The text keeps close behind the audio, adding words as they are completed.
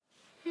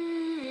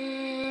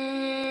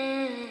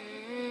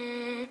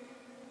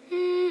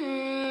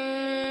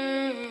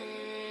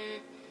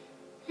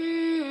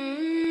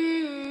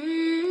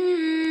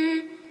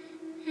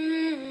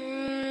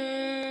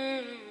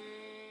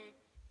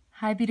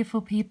Hi,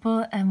 beautiful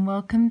people, and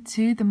welcome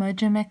to the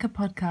Mojo Mecca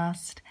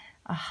podcast,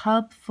 a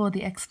hub for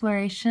the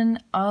exploration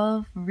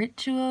of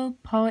ritual,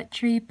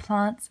 poetry,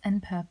 plants,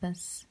 and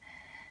purpose.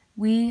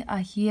 We are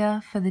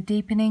here for the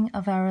deepening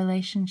of our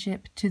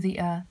relationship to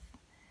the earth,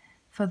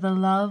 for the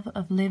love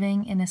of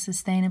living in a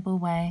sustainable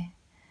way,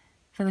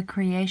 for the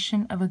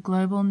creation of a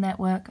global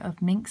network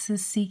of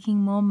minxes seeking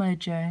more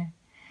mojo,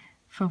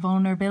 for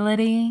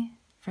vulnerability,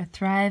 for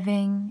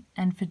thriving,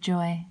 and for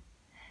joy.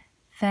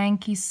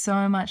 Thank you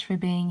so much for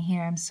being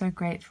here. I'm so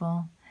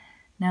grateful.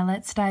 Now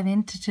let's dive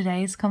into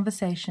today's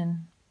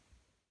conversation.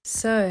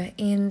 So,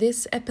 in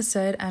this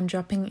episode, I'm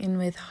dropping in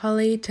with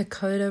Holly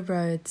Dakota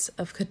Rhodes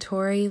of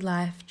Catori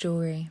Life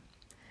Jewelry.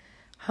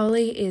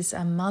 Holly is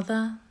a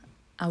mother,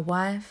 a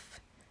wife,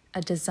 a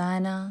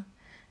designer,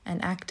 an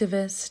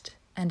activist,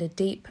 and a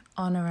deep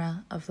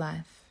honorer of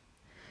life.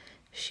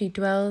 She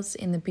dwells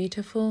in the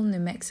beautiful New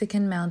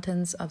Mexican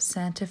mountains of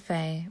Santa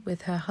Fe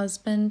with her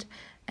husband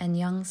and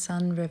young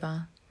son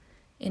River,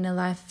 in a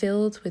life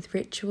filled with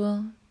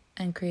ritual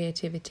and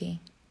creativity.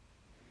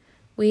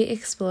 We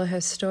explore her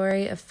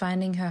story of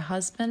finding her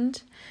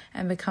husband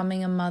and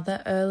becoming a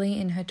mother early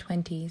in her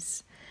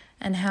 20s,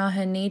 and how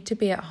her need to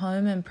be at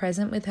home and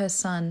present with her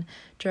son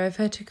drove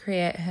her to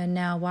create her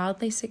now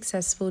wildly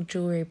successful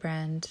jewelry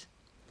brand.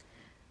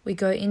 We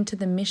go into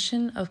the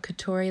mission of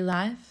Catori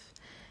Life,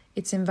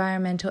 its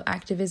environmental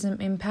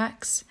activism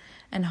impacts,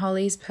 and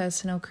Holly's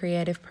personal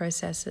creative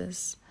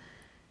processes.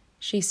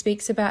 She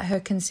speaks about her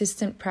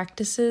consistent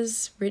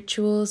practices,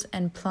 rituals,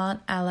 and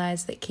plant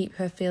allies that keep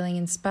her feeling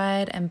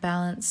inspired and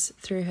balanced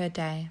through her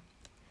day.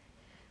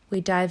 We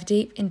dive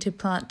deep into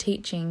plant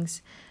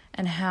teachings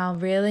and how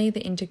really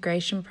the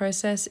integration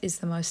process is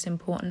the most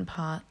important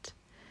part.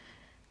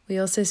 We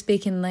also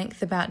speak in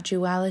length about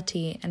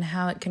duality and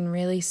how it can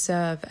really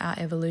serve our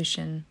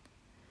evolution.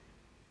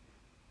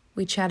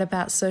 We chat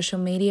about social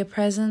media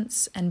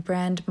presence and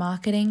brand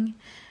marketing,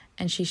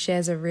 and she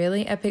shares a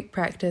really epic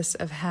practice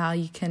of how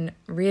you can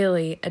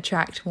really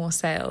attract more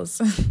sales.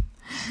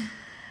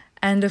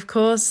 And of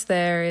course,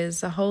 there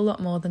is a whole lot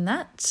more than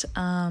that.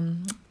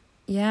 I'm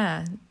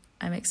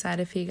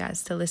excited for you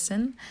guys to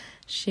listen.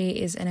 She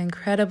is an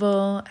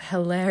incredible,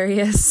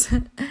 hilarious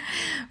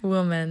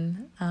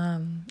woman.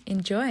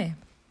 Enjoy.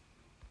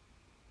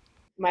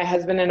 My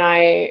husband and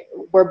I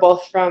were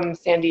both from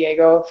San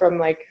Diego, from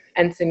like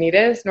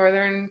Encinitas,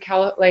 northern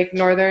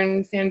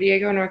San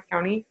Diego, North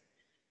County.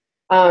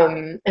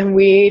 And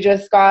we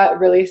just got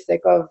really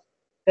sick of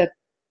the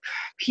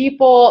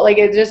people. Like,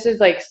 it just is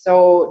like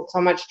so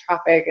much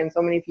traffic and so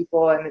many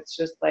people, and it's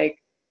just like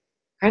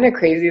kind of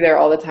crazy there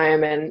all the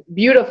time, and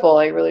beautiful,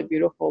 like really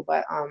beautiful.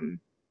 But and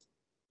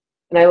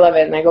I love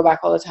it, and I go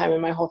back all the time,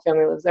 and my whole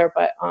family lives there.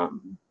 But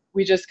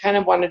we just kind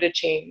of wanted to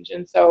change,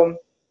 and so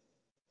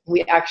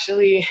we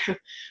actually I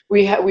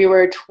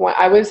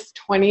was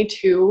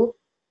 22,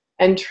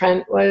 and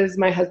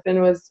my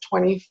husband was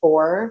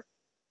 24.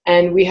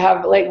 And we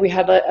had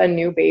a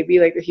new baby,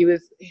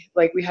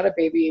 we had a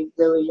baby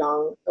really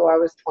young. So I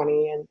was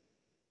 20,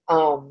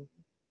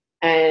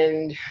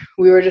 and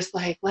we were just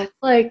like, let's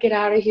like get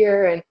out of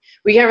here. And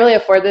we can't really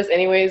afford this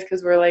anyways,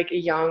 cause we're like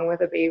young with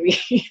a baby.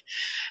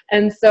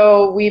 And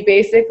so we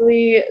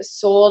basically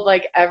sold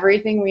like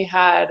everything we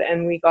had,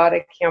 and we got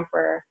a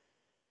camper.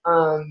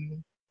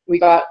 We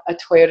got a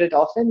Toyota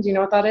Dolphin. Do you know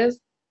what that is?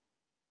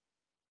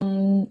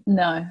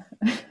 No.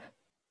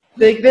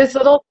 Like this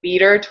little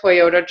beater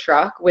Toyota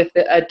truck with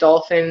a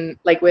Dolphin,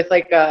 like with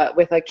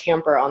a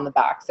camper on the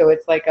back. So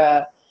it's like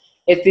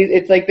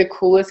it's like the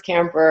coolest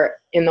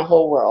camper in the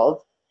whole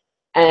world.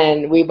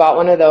 And we bought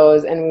one of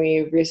those, and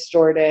we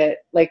restored it.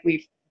 Like,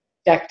 we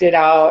decked it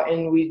out,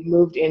 and we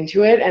moved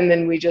into it. And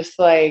then we just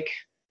like,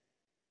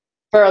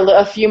 for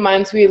a few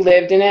months, we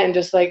lived in it and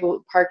just like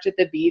parked at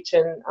the beach,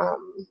 and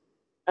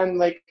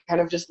like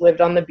kind of just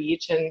lived on the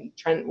beach, and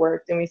Trent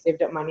worked, and we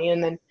saved up money,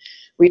 and then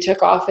we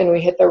took off and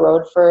we hit the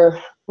road for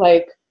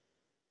like,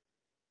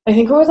 I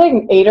think it was like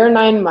 8 or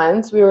 9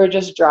 months. We were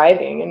just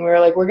driving, and we were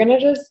like, we're gonna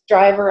just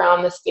drive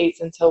around the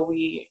States until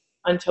we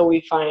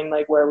find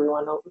like where we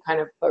want to kind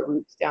of put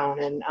roots down.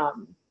 And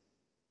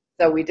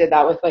so we did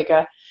that with like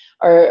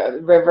our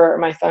River.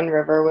 My son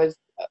River was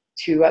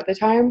 2 at the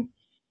time,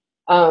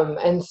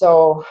 and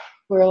so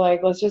we were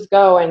like, let's just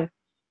go. And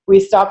we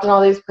stopped in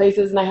all these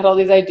places, and I had all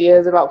these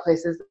ideas about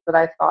places that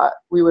I thought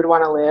we would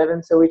want to live.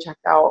 And so we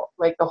checked out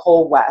like the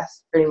whole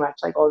West, pretty much,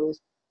 like all these,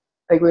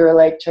 like we were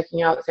like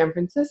checking out San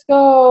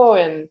Francisco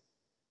and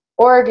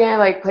Oregon,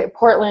 like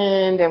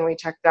Portland, and we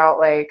checked out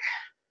like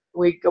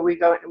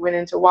went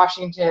into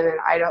Washington and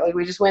Idaho. Like,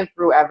 we just went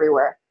through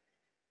everywhere.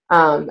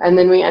 And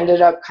then we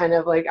ended up kind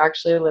of like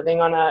actually living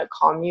on a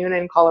commune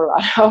in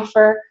Colorado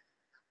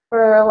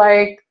for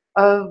like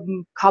a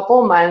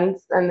couple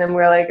months, and then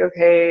we're like,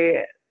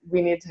 okay, we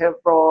need to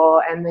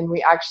roll. And then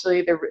we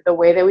actually, the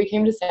way that we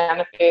came to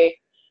Santa Fe,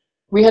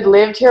 we had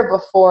lived here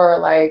before,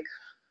 like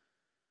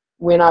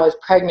when I was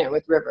pregnant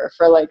with River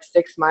for like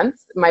 6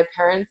 months. My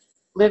parents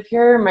live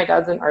here. My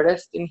dad's an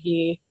artist, and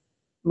he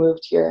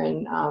moved here.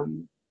 And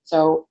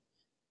so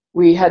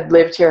we had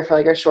lived here for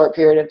like a short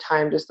period of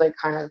time, just like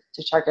kind of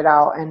to check it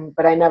out.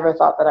 But I never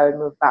thought that I would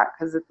move back,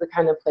 because it's the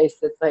kind of place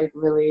that's like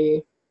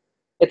really,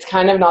 it's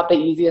kind of not the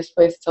easiest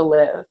place to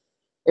live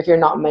if you're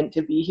not meant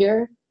to be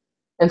here.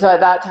 And so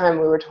at that time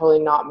we were totally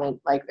not meant,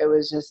 like it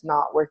was just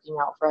not working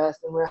out for us,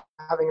 and we were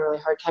having a really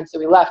hard time. So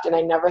we left, and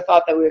I never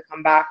thought that we would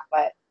come back,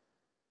 but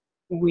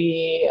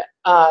we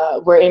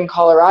were in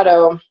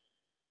Colorado,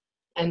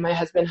 and my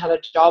husband had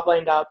a job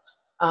lined up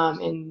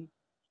in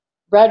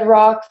Red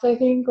Rocks, I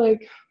think.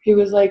 Like he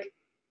was like,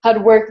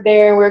 had worked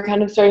there. We were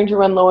kind of starting to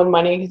run low on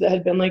money because it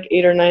had been like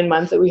 8 or 9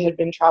 months that we had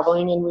been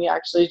traveling, and we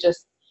actually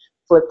just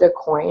flipped a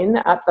coin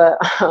at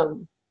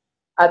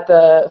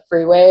the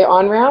freeway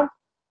on ramp.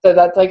 So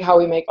that's like how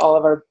we make all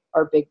of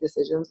our big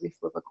decisions. We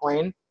flip a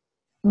coin,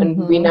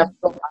 and we never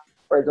go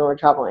backwards when we're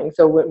traveling.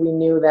 So we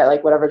knew that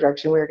like whatever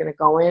direction we were going to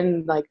go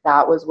in, like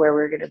that was where we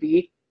were going to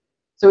be.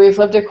 So we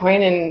flipped a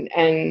coin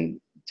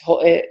and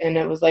told it, and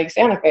it was like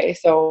Santa Fe.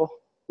 So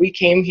we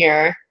came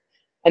here,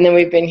 and then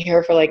we've been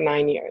here for like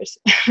 9 years.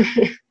 So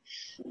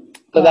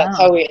wow. That's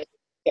how we ended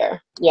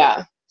here.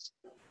 Yeah.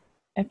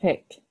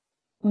 Epic.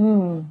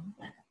 And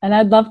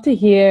I'd love to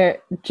hear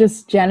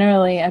just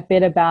generally a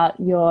bit about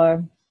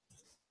your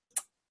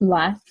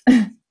life,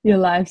 your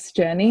life's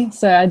journey.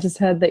 So I just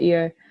heard that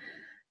you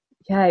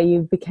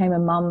became a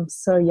mum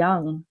so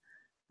young.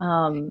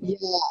 Yeah,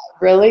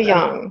 really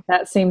young.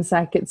 That seems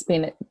like it's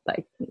been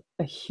like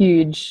a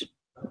huge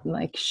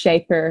like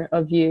shaper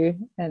of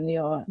you and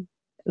your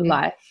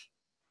life.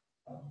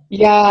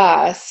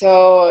 Yeah,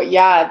 so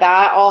yeah,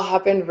 that all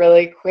happened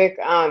really quick.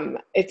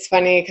 It's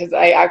funny because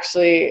I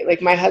actually,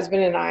 like, my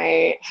husband and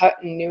I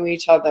knew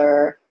each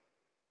other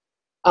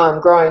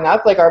growing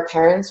up. Like our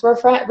parents were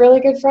really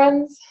good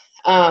friends,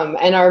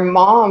 and our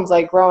moms,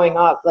 like growing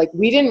up, like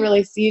we didn't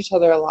really see each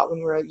other a lot when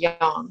we were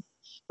young,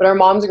 but our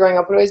moms growing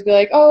up would always be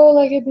like, oh,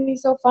 like it'd be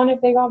so fun if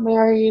they got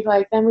married,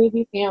 like then we'd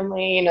be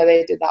family, you know.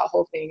 They did that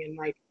whole thing, and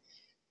like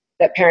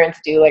that parents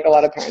do, like a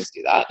lot of parents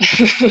do that.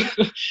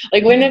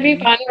 Like, wouldn't it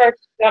be fun if our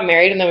kids got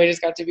married and then we just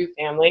got to be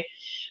family?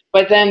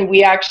 But then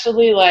we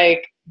actually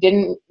like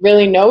didn't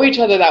really know each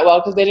other that well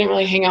because they didn't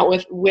really hang out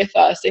with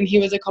us, and he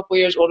was a couple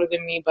years older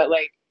than me. But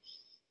like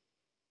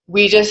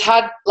we just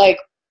had like,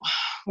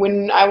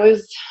 when I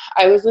was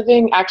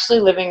living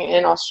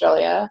in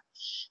Australia,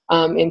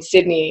 in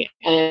Sydney,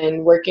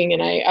 and working,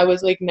 and I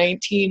was like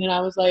 19, and I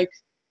was like,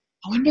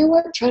 I wonder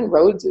what Trent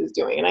Rhodes is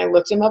doing. And I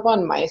looked him up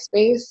on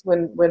MySpace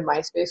when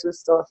MySpace was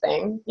still a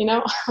thing, you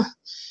know.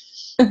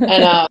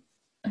 And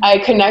I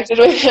connected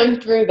with him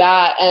through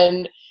that,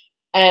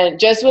 and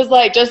just was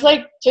like, just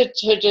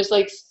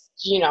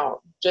you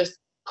know, just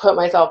put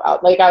myself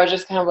out. Like I was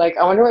just kind of like,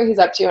 I wonder what he's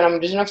up to, and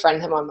I'm just gonna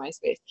friend him on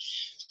MySpace.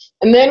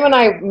 And then when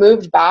I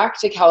moved back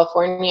to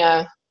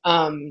California,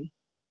 I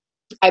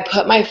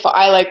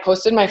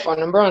posted my phone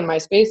number on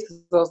MySpace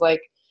because I was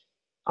like,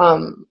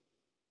 I'm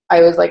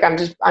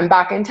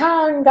back in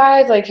town,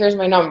 guys, like here's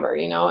my number,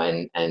 you know,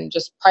 and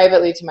just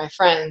privately to my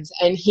friends.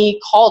 And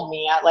he called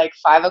me at like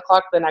 5:00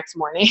 the next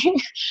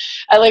morning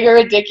at like a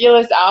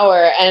ridiculous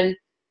hour, and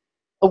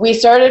we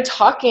started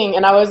talking,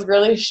 and I was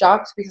really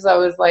shocked because I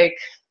was like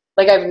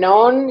I've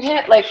known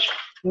him, like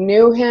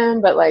knew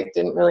him, but like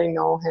didn't really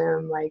know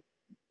him, like,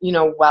 you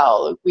know,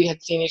 well. We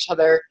had seen each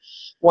other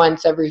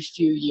once every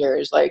few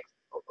years, like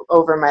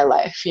over my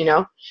life, you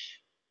know.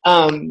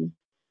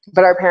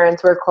 But our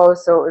parents were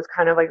close, so it was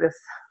kind of like this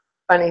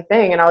funny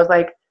thing. And I was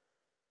like,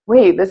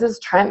 wait, this is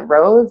Trent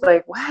Rhodes?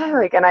 Like, what?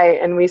 Like,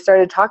 and we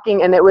started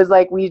talking, and it was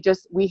like we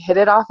hit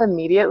it off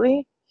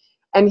immediately.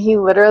 And he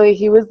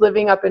was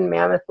living up in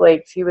Mammoth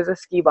Lakes. He was a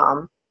ski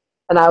bum,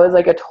 and I was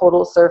like a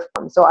total surf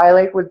bum. So I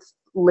like would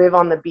live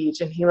on the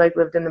beach, and he like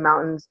lived in the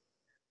mountains,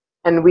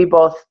 and we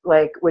both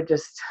like would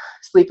just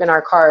sleep in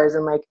our cars,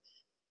 and like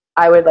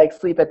I would like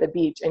sleep at the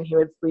beach, and he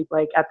would sleep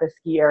like at the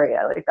ski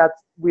area. Like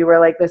we were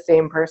like the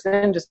same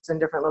person, just in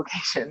different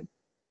locations.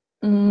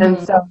 And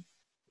so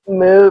he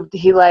moved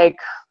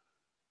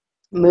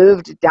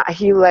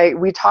down.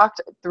 We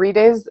talked 3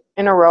 days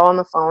in a row on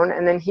the phone,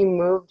 and then he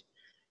moved.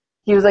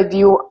 He was like, do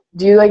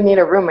you like need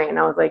a roommate? And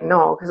I was like,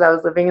 no, because I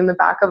was living in the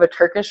back of a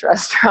Turkish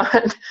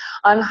restaurant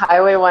on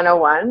Highway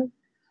 101.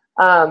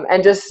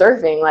 And just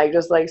surfing, like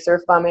just like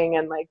surf bumming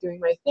and like doing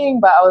my thing.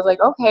 But I was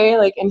like, okay,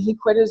 like, and he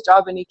quit his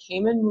job, and he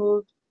came and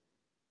moved,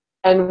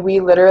 and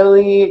we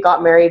literally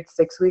got married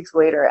 6 weeks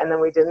later, and then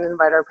we didn't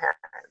invite our parents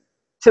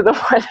to the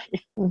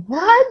wedding.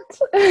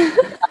 What?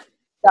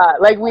 Yeah,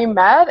 like we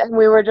met, and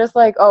we were just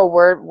like, oh,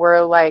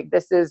 we're like,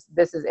 this is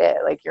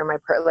it. Like you're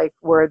like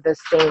we're the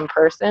same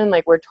person.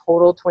 Like we're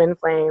total twin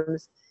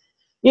flames.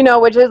 You know,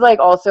 which is like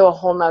also a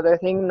whole nother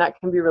thing that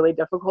can be really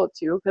difficult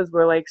too, because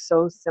we're like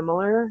so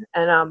similar.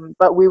 And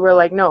but we were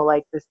like, no,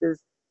 like this is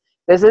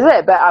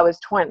it. But I was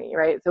 20,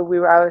 right? So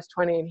I was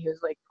 20 and he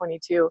was like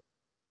 22.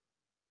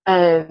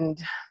 And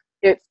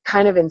it's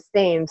kind of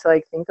insane to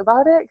like think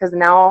about it, because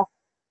now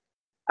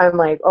I'm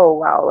like, oh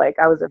wow, like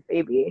I was a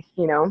baby,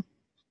 you know.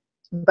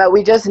 But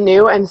we just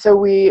knew, and so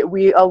we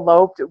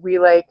eloped. We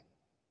like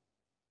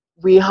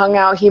we hung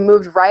out. He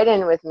moved right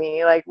in with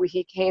me. Like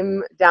he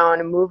came down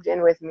and moved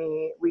in with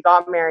me. We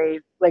got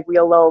married, like we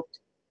eloped.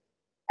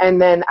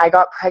 And then I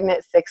got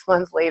pregnant 6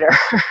 months later.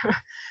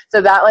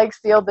 So that like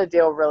sealed the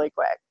deal really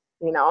quick,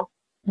 you know?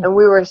 And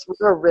we were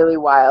really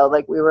wild.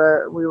 Like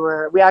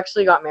we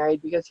actually got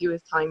married because he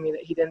was telling me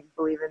that he didn't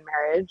believe in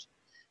marriage.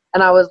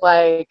 And I was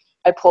like,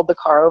 I pulled the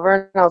car over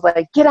and I was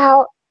like, get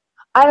out.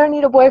 I don't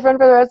need a boyfriend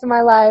for the rest of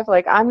my life.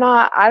 Like, I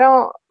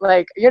don't,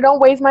 like, you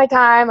don't waste my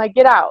time. Like,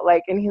 get out.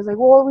 Like, and he was like,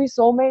 well, are we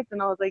soulmates?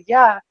 And I was like,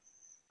 yeah,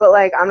 but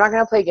like, I'm not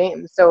going to play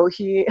games. So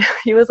he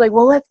was like,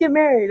 well, let's get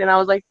married. And I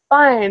was like,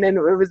 fine. And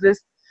it was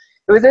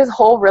this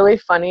whole really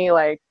funny,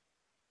 like,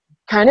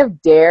 kind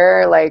of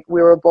dare. Like,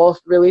 we were both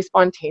really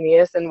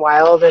spontaneous and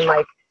wild. And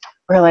like,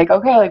 we're like,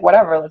 okay, like,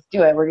 whatever, let's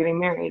do it. We're getting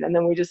married. And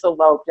then we just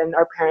eloped. And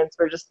our parents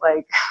were just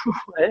like,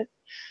 what?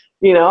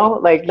 You know,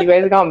 like, you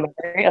guys got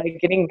married, like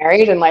getting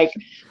married, and like,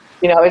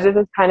 you know, it was just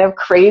this kind of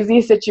crazy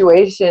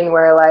situation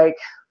where like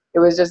it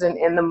was just an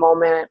in the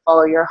moment,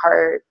 follow your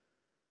heart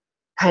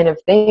kind of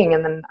thing.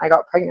 And then I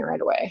got pregnant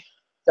right away.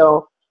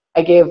 So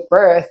I gave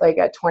birth like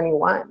at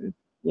 21,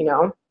 you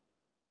know,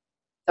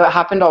 so it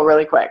happened all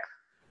really quick.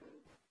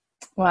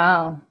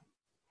 Wow.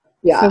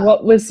 Yeah. So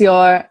what was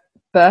your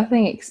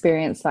birthing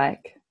experience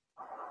like?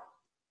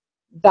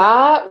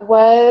 That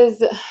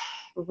was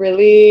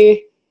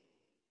really,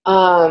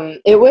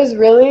 it was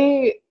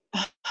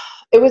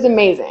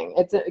amazing.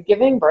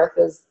 Giving birth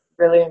is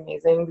really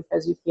amazing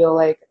because you feel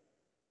like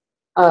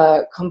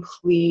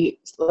complete,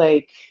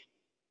 like,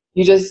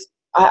 you just,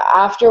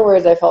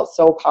 afterwards I felt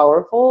so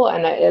powerful,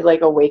 and it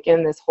like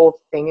awakened this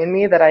whole thing in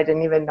me that I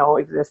didn't even know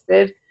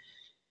existed,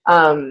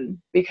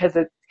 because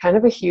it's kind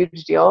of a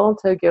huge deal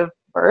to give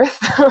birth.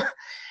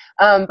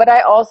 But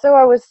I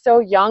was so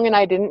young and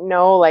I didn't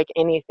know like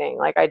anything.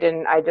 Like I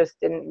just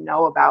didn't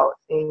know about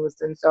things.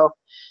 And so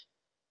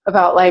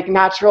about like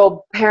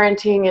natural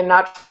parenting and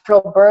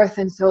natural birth.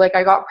 And so like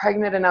I got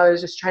pregnant and I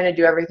was just trying to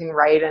do everything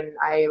right. And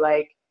I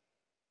like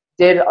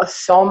did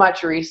so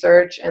much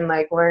research and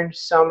like learned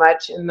so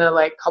much in the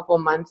like couple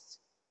months,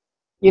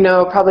 you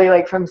know, probably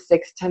like from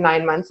 6 to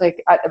 9 months.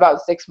 Like at about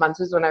 6 months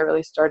is when I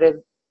really started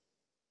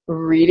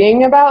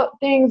reading about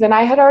things. And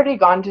I had already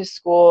gone to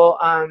school.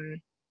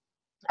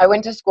 I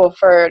went to school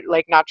for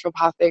like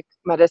naturopathic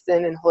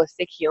medicine and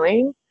holistic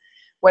healing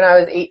when I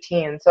was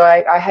 18. So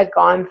I had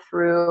gone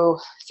through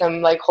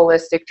some like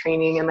holistic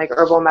training and like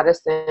herbal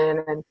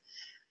medicine and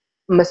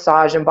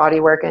massage and body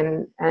work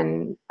and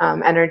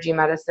energy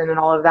medicine and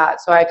all of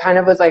that. So I kind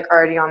of was like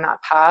already on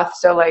that path.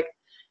 So like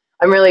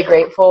I'm really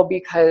grateful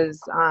because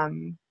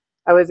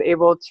I was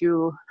able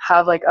to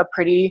have like a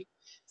pretty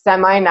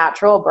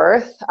semi-natural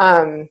birth.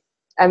 And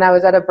I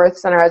was at a birth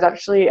center. I was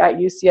actually at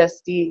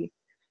UCSD,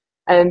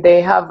 and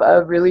they have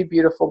a really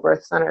beautiful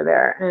birth center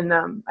there.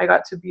 And I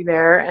got to be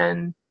there,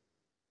 and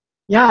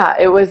yeah,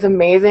 it was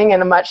amazing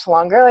and much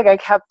longer. Like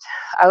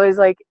I was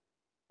like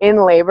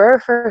in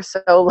labor for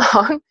so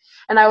long.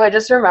 And I would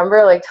just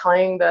remember like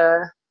telling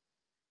the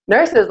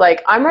nurses,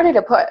 like, I'm ready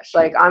to push,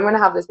 like, I'm going to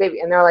have this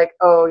baby. And they're like,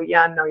 oh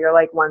yeah, no, you're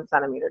like 1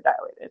 centimeter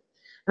dilated.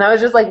 And I was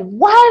just like,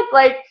 what?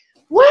 Like,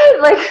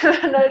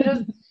 and I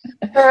just,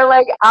 for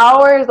like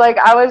hours, like,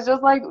 I was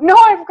just like, no,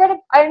 I'm going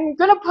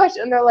to push.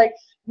 And they're like,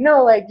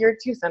 no, like, you're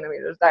 2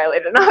 centimeters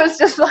dilated. And I was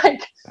just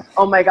like,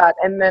 oh my God.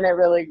 And then it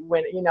really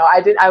went, you know,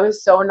 I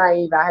was so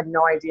naive. I had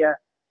no idea.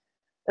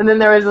 And then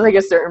there was like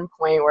a certain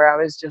point where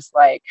I was just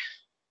like,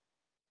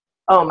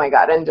 oh my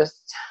God. And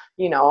just,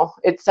 you know,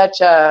 it's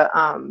such a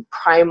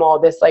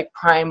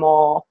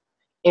primal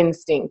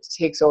instinct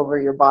takes over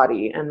your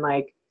body. And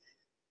like,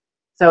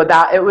 so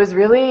that it was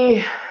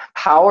really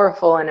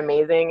powerful and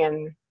amazing.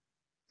 And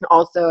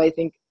also I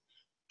think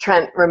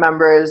Trent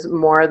remembers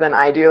more than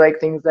I do, like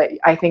things that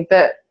I think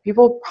that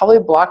people probably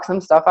block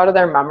some stuff out of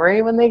their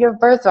memory when they give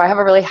birth. So I have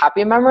a really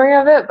happy memory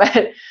of it,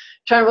 but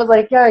Trent was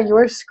like, yeah, you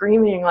were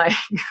screaming, like,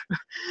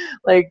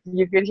 like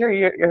you could hear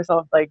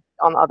yourself like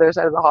on the other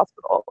side of the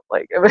hospital.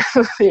 Like it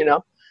was, you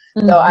know,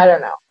 mm-hmm. So I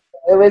don't know.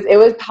 It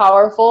was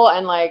powerful,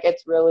 and like,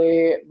 it's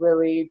really,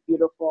 really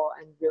beautiful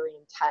and really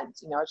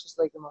intense. You know, it's just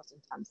like the most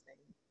intense thing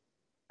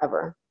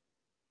ever,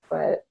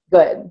 but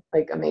good,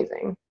 like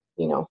amazing,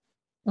 you know.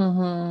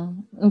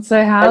 Mm-hmm. And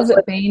so how's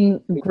it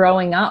been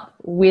growing up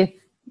with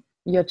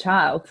your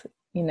child,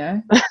 you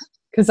know?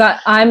 Because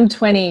I'm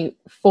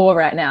 24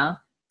 right now.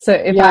 So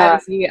if I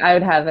was you, I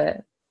would have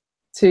a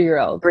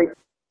 2-year-old.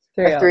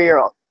 A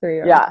three-year-old.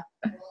 Yeah.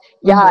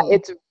 Yeah,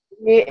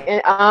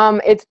 Mm-hmm.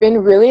 it's been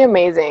really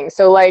amazing.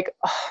 So like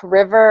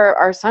River,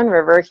 our son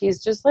River,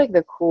 he's just like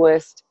the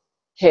coolest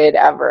kid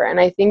ever. And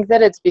I think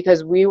that it's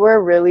because we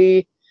were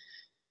really,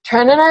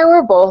 Trent and I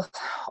were both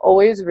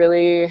always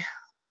really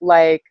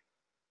like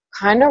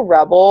kind of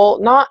rebel,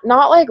 not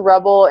like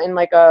rebel in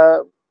like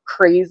a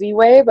crazy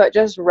way, but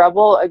just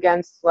rebel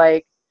against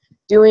like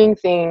doing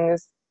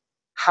things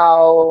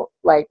how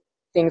like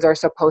things are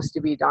supposed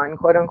to be done,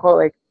 quote unquote,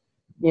 like,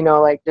 you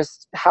know, like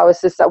just how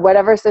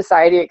whatever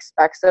society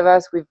expects of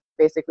us, we've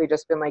basically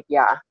just been like,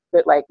 yeah,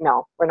 but like,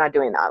 no, we're not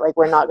doing that. Like,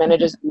 we're not going to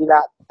just do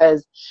that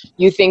because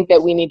you think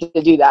that we need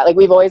to do that. Like,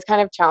 we've always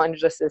kind of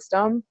challenged the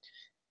system.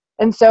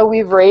 And so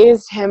we've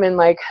raised him in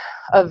like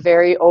a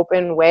very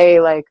open way,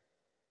 like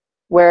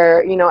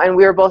where, you know, and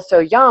we were both so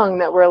young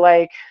that we're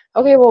like,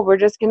 okay, well, we're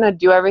just going to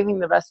do everything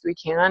the best we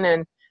can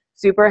and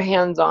super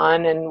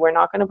hands-on, and we're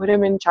not going to put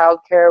him in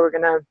childcare.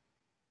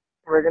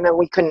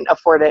 We couldn't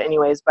afford it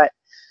anyways, but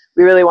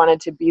we really wanted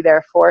to be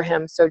there for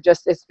him. So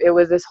just, it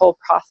was this whole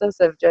process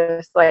of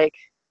just like,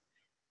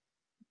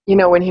 you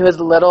know, when he was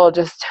little,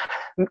 just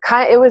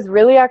it was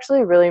really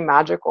actually really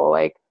magical.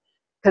 Like,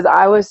 because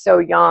I was so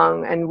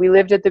young and we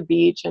lived at the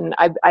beach, and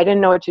I didn't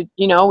know what to,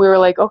 you know, we were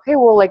like, okay,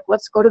 well, like,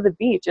 let's go to the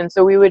beach. And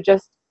so we would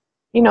just,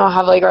 you know,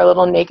 have like our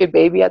little naked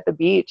baby at the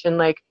beach and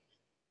like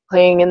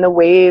playing in the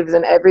waves,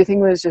 and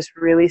everything was just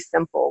really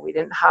simple. We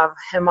didn't have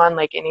him on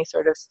like any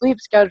sort of sleep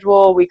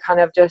schedule. We kind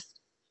of just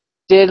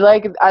did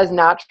like as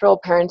natural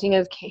parenting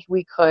as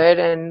we could,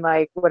 and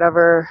like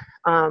whatever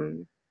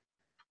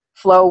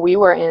flow we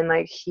were in,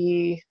 like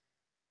he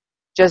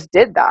just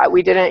did that.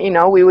 We didn't, you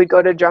know, we would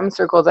go to drum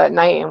circles at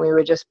night and we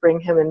would just bring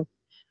him and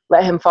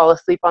let him fall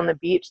asleep on the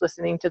beach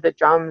listening to the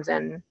drums,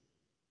 and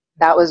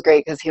that was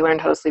great because he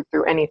learned how to sleep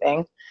through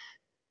anything.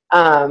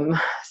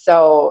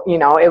 So, you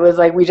know, it was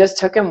like we just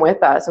took him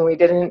with us, and we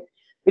didn't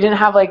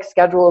have like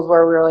schedules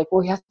where we were like,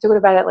 well, he has to go to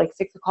bed at like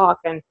 6:00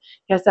 and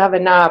he has to have a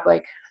nap.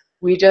 Like,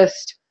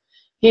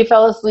 he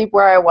fell asleep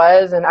where I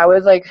was, and I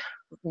was like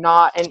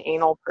not an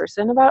anal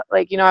person about,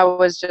 like, you know, I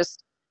was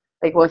just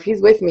like, well, if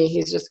he's with me,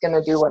 he's just going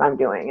to do what I'm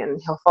doing, and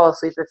he'll fall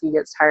asleep if he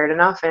gets tired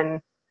enough.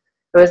 And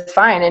it was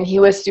fine. And he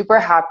was super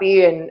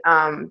happy and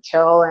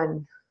chill.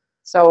 And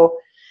so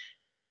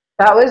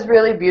that was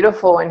really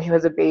beautiful when he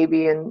was a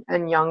baby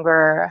and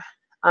younger.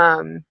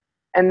 And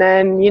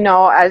then, you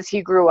know, as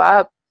he grew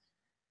up,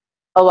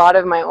 a lot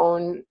of my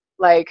own,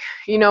 like,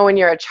 you know, when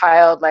you're a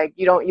child, like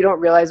you don't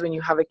realize when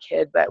you have a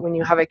kid, but when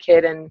you have a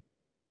kid and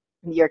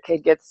your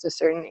kid gets to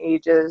certain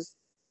ages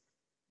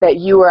that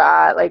you were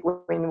at, like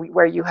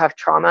where you have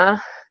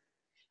trauma,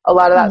 a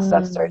lot of that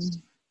stuff starts to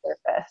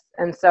surface.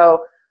 And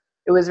so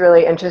it was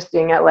really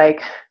interesting at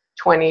like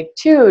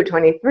 22,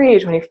 23,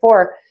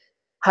 24,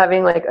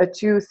 having like a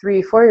 2,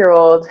 3,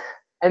 4-year-old,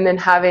 and then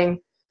having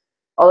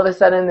all of a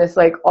sudden this,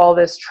 like, all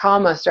this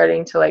trauma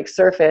starting to like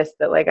surface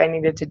that like I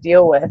needed to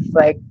deal with.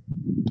 Like,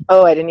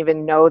 oh, I didn't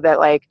even know that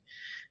like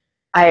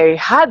I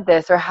had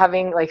this, or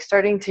having like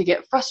starting to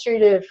get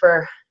frustrated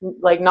for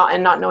like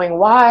not knowing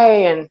why,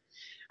 and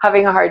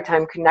having a hard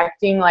time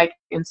connecting like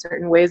in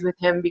certain ways with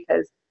him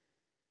because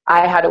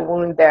I had a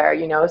wound there,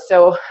 you know.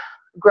 So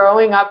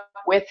growing up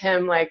with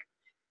him, like,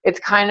 it's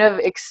kind of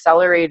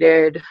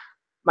accelerated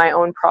my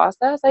own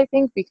process, I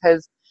think,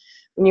 because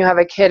when you have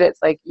a kid, it's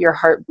like your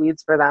heart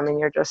bleeds for them, and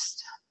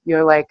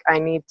you're like, I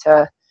need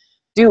to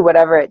do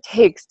whatever it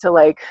takes to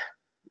like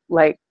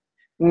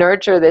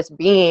nurture this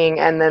being.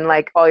 And then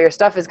like all your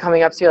stuff is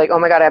coming up, so you're like, oh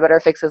my God, I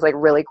better fix this like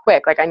really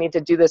quick. Like, I need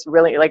to do this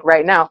really like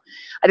right now.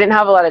 I didn't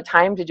have a lot of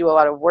time to do a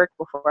lot of work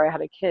before I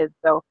had a kid,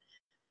 so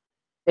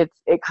it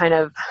kind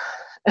of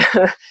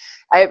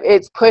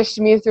it's pushed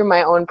me through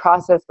my own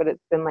process, but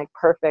it's been like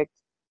perfect.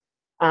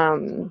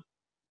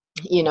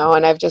 You know,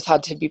 and I've just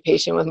had to be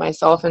patient with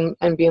myself and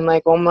being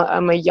like, oh,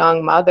 I'm a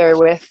young mother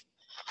with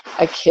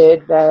a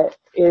kid that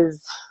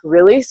is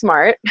really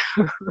smart.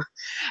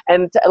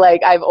 And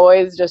like, I've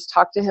always just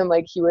talked to him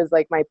like he was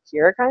like my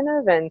peer kind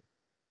of. And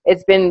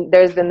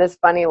there's been this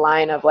funny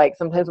line of like,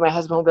 sometimes my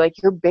husband will be like,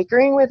 you're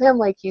bickering with him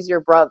like he's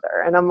your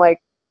brother. And I'm like,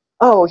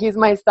 oh, he's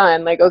my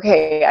son. Like,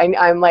 okay,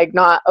 I'm like,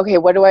 not, okay,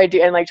 what do I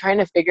do? And like trying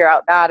to figure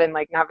out that and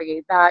like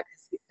navigate that,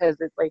 because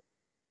it's like,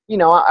 you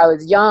know, I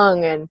was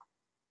young, and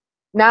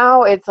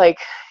now it's like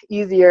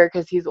easier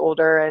because he's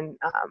older and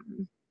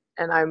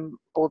I'm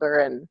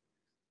older,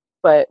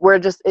 but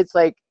it's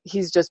like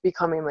he's just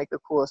becoming like the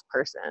coolest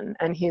person,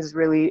 and he's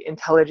really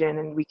intelligent,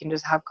 and we can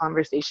just have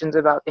conversations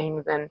about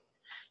things. And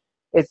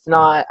it's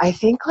not, I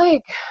think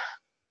like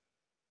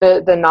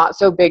the not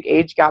so big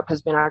age gap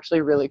has been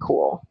actually really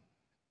cool.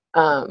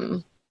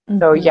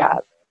 So yeah,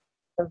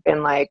 it's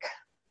been like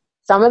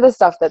some of the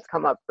stuff that's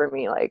come up for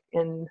me like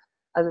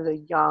as a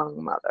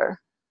young mother.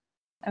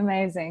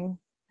 Amazing.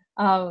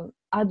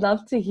 I'd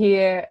love to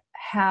hear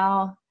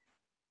how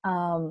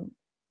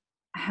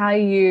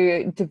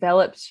you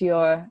developed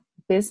your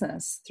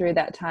business through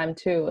that time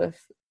too of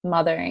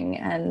mothering,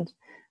 and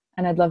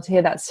I'd love to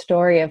hear that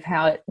story of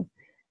how it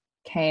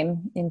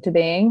came into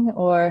being,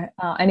 or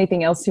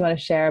anything else you want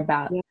to share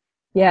about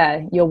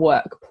your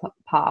work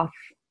path.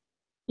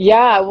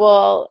 Yeah,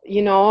 well,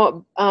 you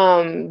know,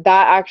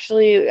 that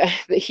actually,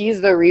 he's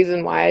the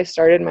reason why I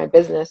started my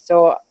business.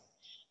 So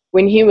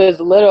when he was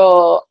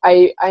little,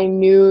 I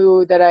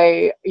knew that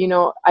I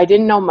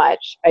didn't know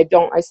much. I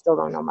still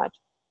don't know much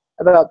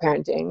about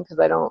parenting, because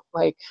I don't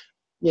like,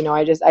 you know,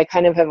 I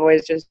kind of have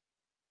always just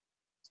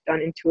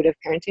done intuitive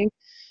parenting.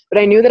 But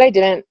I knew that I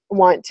didn't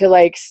want to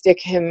like stick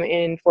him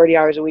in 40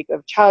 hours a week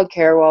of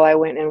childcare while I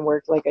went and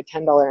worked like a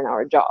 $10 an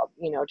hour job,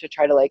 you know, to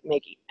try to like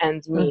make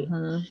ends meet.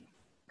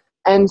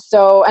 And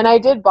so, and I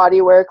did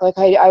body work. Like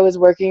I was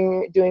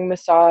working, doing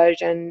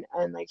massage and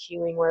like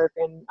healing work.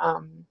 And,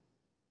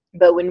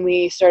 but when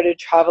we started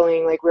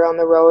traveling, like we were on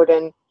the road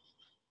and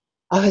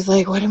I was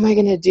like, what am I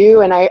going to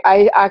do? And I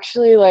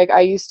actually, like,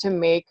 I used to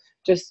make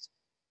just,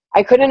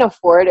 I couldn't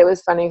afford, it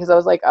was funny because I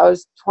was like, I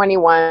was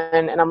 21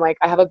 and I'm like,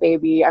 I have a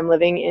baby. I'm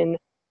living in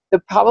the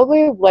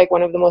probably like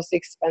one of the most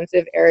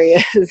expensive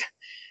areas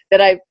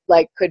that I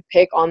like could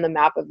pick on the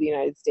map of the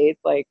United States,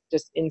 like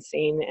just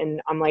insane.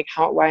 And I'm like,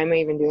 why am I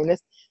even doing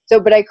this? So,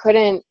 but I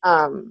couldn't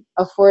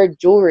afford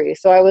jewelry.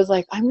 So I was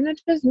like, I'm going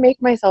to just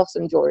make myself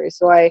some jewelry.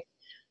 So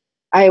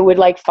I would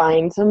like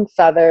find some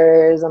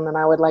feathers and then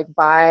I would like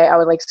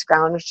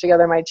scrounge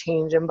together my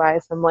change and buy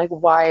some like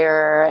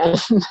wire.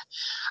 And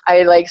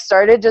I like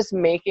started just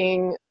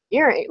making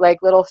like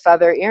little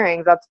feather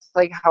earrings. That's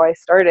like how I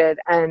started.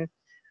 And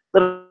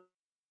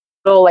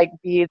little like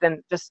beads and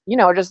just,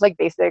 just like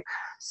basic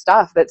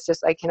stuff that's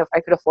just I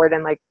could afford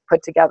and like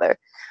put together.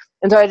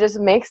 And so I just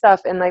make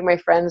stuff and like my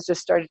friends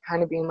just started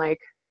kind of being like,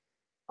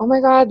 oh my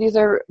God, these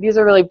are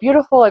really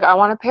beautiful. Like I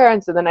want a pair.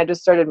 And so then I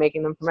just started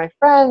making them for my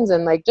friends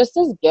and like just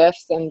as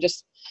gifts and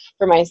just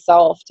for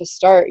myself to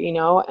start,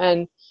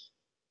 and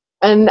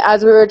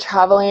as we were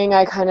traveling,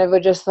 I kind of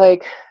would just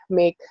like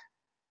make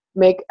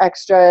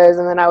extras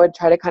and then I would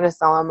try to kind of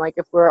sell them like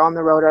if we're on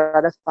the road or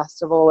at a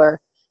festival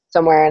or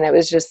somewhere. And it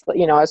was just, I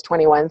was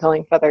 21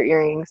 selling feather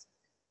earrings,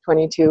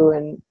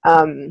 22.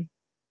 And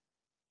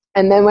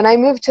then when I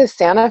moved to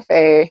Santa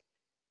Fe,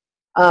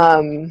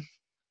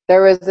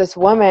 there was this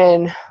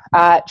woman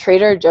at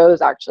Trader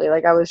Joe's, actually.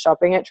 Like I was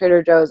shopping at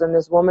Trader Joe's and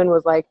this woman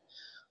was like,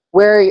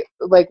 where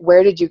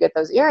did you get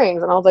those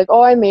earrings? And I was like,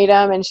 oh, I made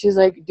them. And she's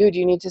like, dude,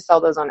 you need to sell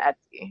those on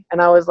Etsy.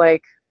 And I was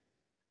like,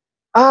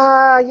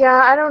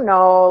 yeah, I don't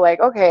know.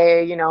 Like,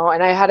 okay,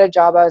 and I had a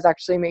job. I was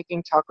actually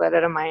making chocolate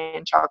at a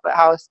Mayan chocolate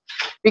house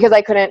because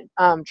I couldn't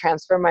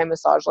transfer my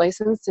massage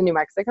license to New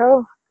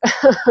Mexico.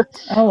 Oh,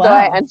 So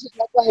I wow. ended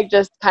up like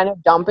just kind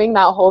of dumping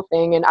that whole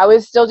thing. And I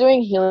was still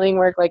doing healing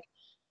work, like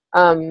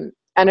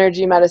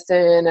energy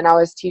medicine, and I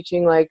was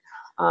teaching like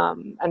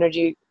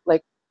energy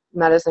like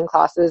medicine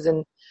classes,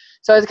 and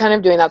so I was kind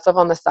of doing that stuff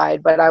on the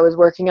side. But I was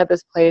working at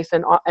this place,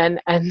 and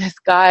this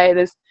guy,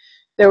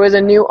 there was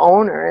a new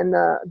owner, and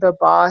the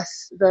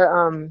boss,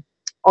 the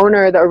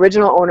owner, the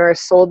original owner,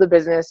 sold the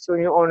business to a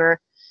new owner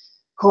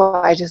who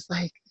I just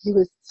like. He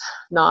was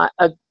not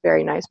a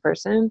very nice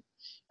person.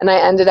 And I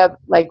ended up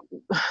like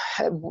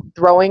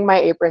throwing my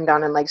apron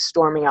down and like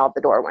storming out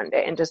the door one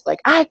day and just like,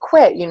 I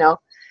quit,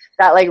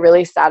 that like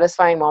really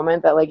satisfying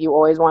moment that like you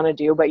always want to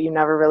do, but you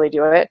never really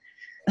do it.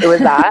 It was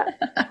that.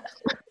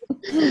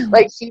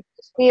 Like he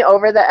pushed me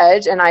over the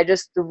edge and I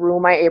just threw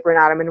my apron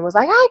at him and was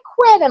like, I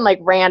quit, and like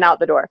ran out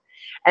the door.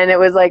 And it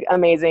was like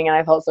amazing and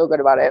I felt so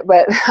good about it.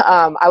 But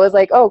I was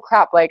like, oh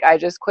crap, like I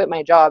just quit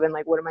my job and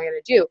like what am I gonna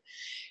do?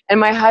 And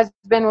my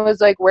husband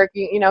was like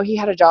working, he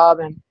had a job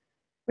and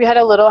we had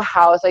a little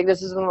house. Like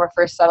this is when we're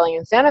first settling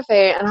in Santa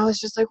Fe. And I was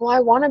just like, well, I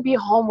want to be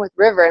home with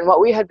River. And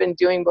what we had been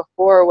doing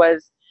before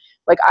was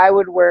like I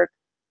would work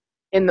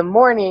in the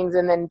mornings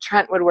and then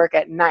Trent would work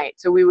at night.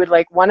 So we would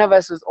like, one of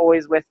us was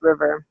always with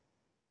River.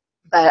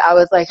 But I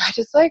was like, I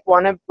just like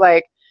want to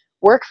like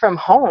work from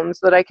home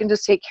so that I can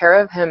just take care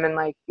of him and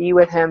like be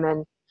with him.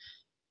 And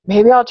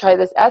maybe I'll try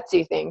this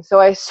Etsy thing. So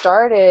I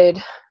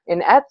started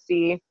in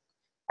Etsy.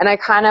 And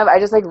I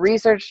just like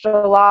researched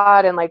a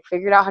lot and like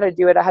figured out how to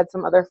do it. I had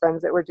some other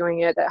friends that were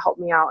doing it that helped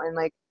me out and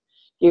like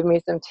gave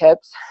me some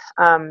tips.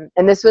 And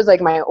this was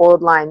like my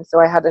old line. So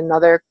I had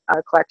another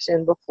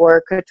collection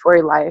before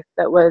Catori Life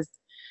that was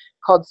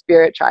called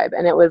Spirit Tribe.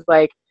 And it was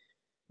like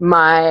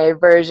my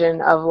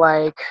version of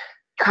like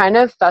kind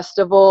of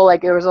festival.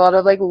 Like there was a lot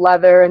of like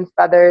leather and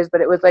feathers, but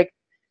it was like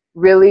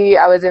really,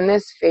 I was in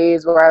this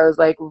phase where I was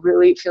like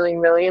really feeling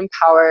really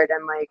empowered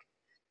and like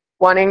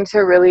wanting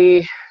to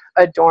really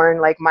adorn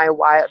like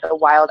the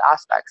wild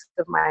aspects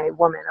of my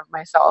woman, of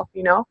myself,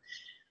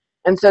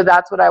 and so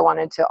that's what I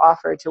wanted to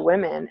offer to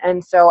women.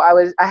 And so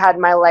I had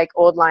my like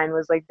old line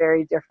was like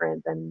very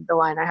different than the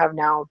line I have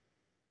now,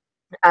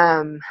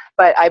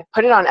 but I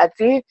put it on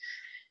Etsy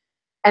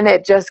and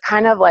it just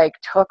kind of like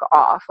took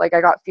off. Like I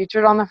got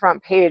featured on the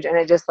front page and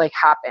it just like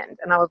happened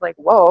and I was like,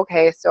 whoa,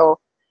 okay, so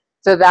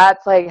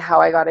that's like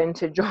how I got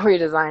into jewelry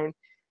design.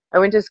 I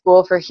went to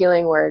school for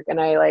healing work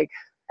and I like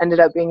ended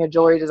up being a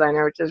jewelry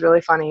designer, which is really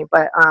funny.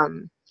 But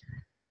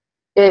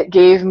it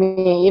gave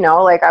me,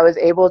 like I was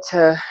able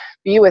to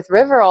be with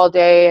River all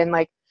day and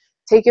like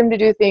take him to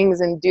do things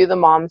and do the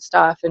mom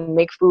stuff and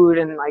make food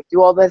and like do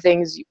all the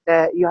things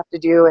that you have to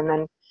do. And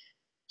then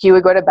he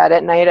would go to bed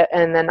at night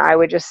and then I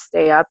would just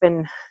stay up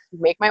and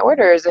make my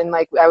orders. And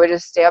like I would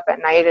just stay up at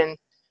night and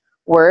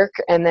work.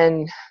 And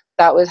then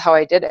that was how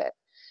I did it.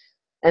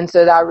 And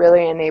so that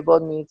really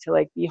enabled me to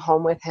like be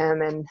home with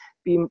him and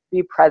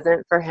be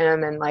present for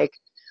him and like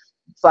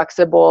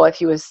flexible if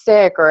he was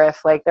sick or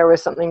if like there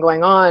was something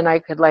going on, I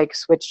could like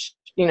switch,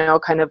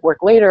 kind of work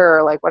later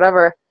or like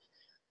whatever.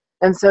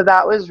 And so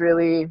that was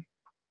really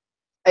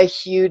a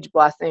huge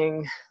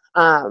blessing.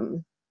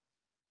 That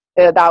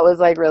was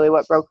like really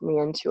what broke me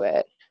into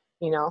it,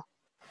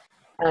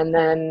 And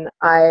then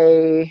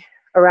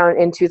around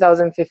in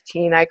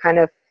 2015,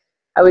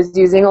 I was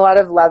using a lot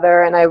of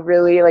leather, and I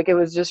really, like, it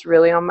was just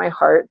really on my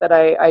heart that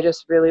I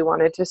just really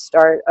wanted to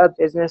start a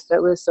business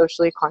that was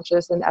socially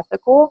conscious and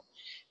ethical,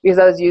 because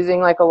I was using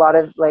like a lot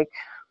of like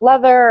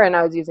leather, and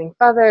I was using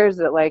feathers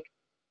that like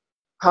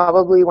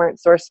probably weren't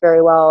sourced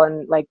very well,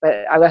 and like,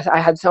 but I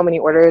had so many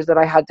orders that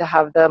I had to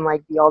have them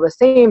like be all the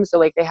same, so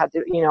like they had to,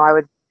 I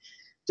would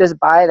just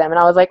buy them, and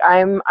I was like,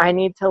 I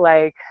need to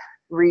like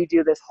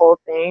redo this whole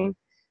thing,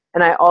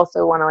 and I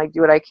also want to like do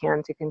what I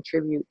can to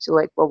contribute to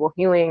like global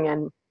healing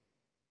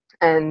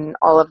and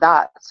all of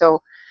that.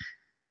 So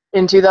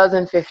in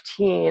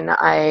 2015,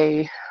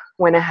 I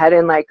went ahead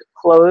and like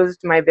closed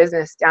my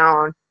business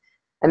down,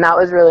 and that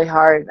was really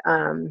hard,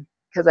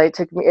 because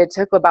it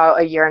took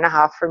about a year and a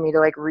half for me to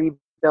like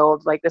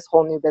rebuild like this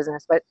whole new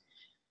business. But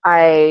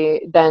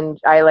I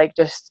like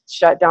just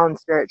shut down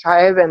Spirit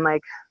Tribe and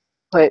like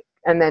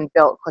then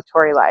built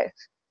Catori Life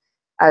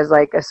as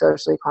like a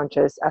socially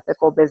conscious,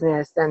 ethical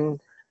business. And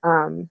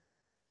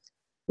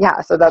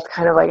yeah, so that's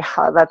kind of like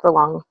how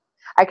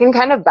I can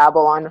kind of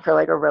babble on for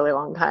like a really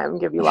long time,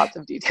 give you lots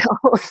of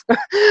details,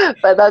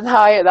 but that's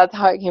how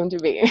it came to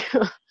be.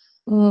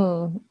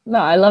 No,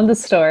 I love the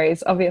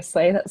stories,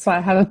 obviously. That's why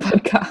I have a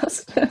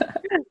podcast.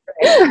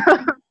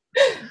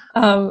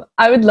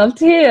 I would love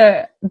to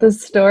hear the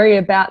story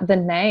about the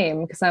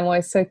name, because I'm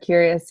always so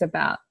curious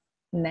about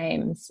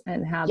names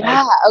and how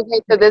yeah,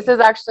 okay, so this is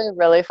actually a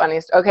really funny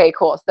okay,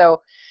 cool.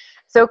 So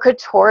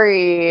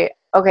Catori,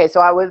 okay,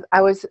 so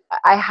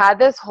I had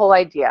this whole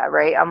idea,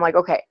 right? I'm like,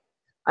 okay,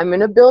 I'm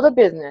going to build a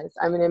business.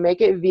 I'm going to make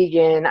it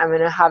vegan. I'm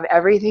going to have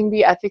everything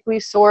be ethically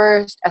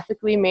sourced,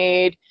 ethically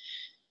made.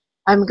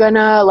 I had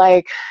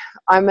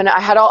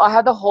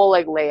the whole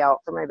like layout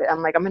for my bit.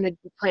 I'm like, I'm going to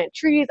plant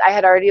trees. I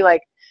had already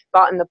like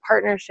gotten the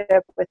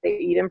partnership with the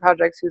Eden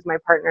Projects, who's my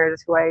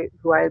partners, who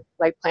I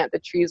like plant the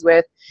trees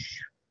with.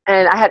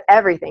 And I had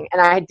everything,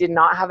 and I did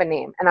not have a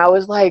name. And I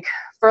was like,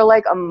 for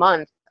like a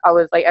month, I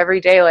was like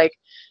every day, like,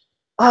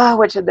 oh,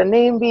 what should the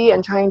name be?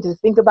 And trying to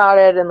think about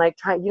it, and like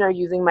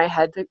using my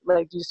head to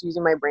like just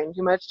using my brain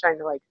too much, trying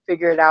to like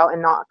figure it out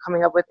and not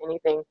coming up with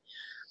anything.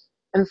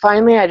 And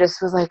finally I just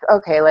was like,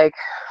 okay, like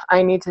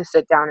I need to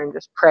sit down and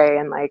just pray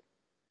and like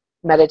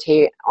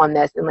meditate on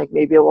this, and like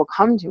maybe it will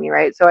come to me,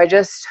 right? So I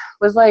just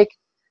was like,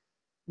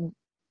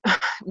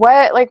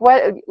 what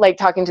like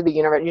talking to the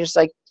universe, you're just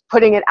like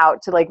putting it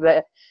out to like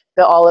the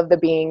all of the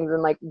beings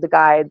and like the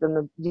guides and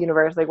the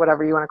universe, like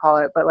whatever you want to call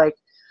it. But like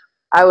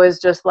I was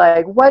just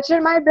like, what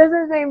should my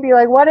business name be?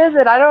 Like, what is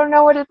it? I don't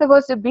know what it's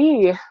supposed to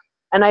be.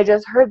 And I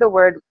just heard the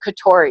word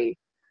Catori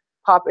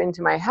pop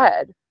into my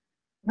head.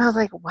 And I was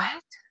like,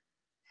 what?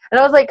 And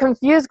I was like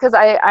confused, because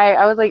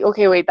I was like,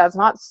 okay, wait, that's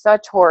not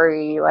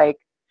Satori. Like,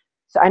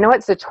 so I know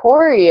what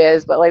Satori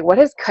is, but like, what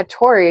is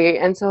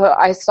Catori? And so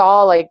I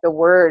saw like the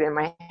word in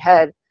my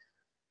head,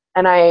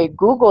 and I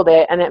Googled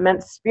it, and it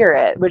meant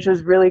spirit, which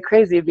was really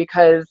crazy,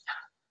 because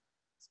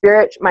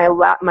spirit, my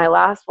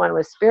last one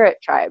was Spirit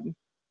Tribe.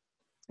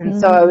 And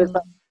so I was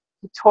like,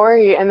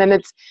 Catori, and then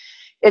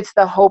it's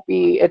a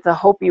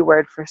Hopi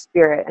word for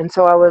spirit. And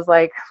so I was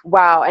like,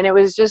 wow. And it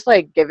was just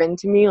like given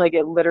to me, like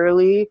it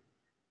literally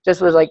just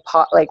was like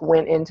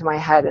went into my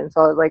head. And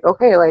so I was like,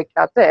 okay, like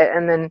that's it.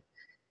 And then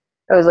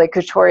it was like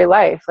Catori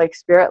Life, like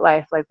spirit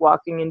life, like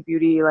walking in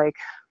beauty, like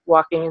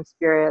walking in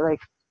spirit, like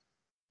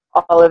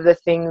all of the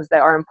things that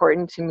are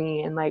important to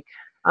me. And like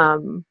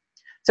so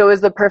it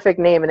was the perfect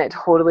name, and it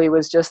totally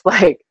was just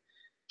like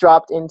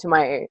dropped into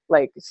my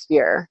like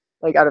sphere,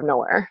 like out of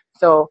nowhere.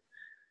 So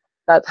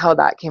that's how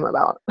that came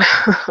about.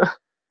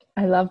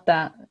 I love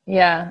that.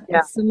 Yeah,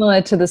 it's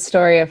similar to the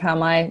story of how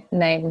my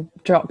name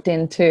dropped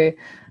into.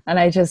 And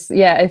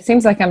it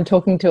seems like I'm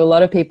talking to a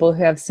lot of people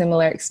who have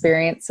similar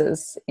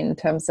experiences in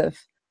terms of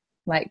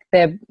like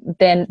the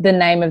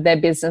name of their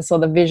business or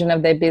the vision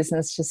of their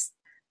business just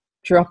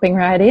dropping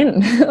right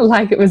in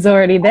like it was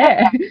already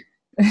there.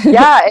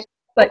 Yeah. It's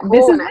like, cool.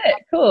 This is it.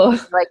 Cool.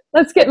 Like,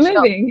 let's get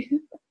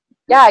moving.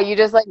 Yeah, you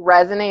just like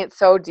resonate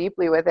so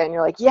deeply with it, and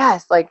you're like,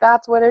 yes, like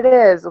that's what it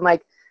is. And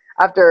like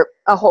after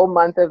a whole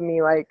month of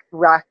me like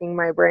racking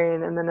my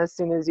brain, and then as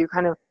soon as you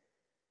kind of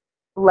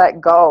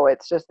let go,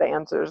 it's just the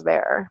answers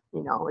there,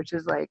 which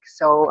is like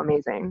so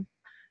amazing.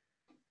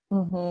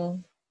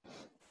 Mm-hmm.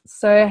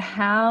 So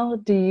how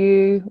do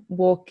you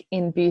walk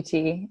in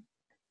beauty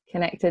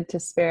connected to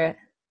spirit?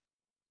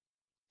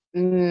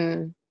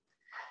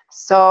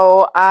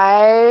 So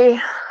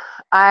I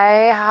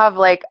have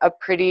like a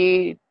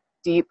pretty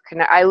deep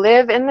connect. I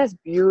live in this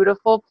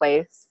beautiful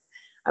place.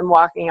 I'm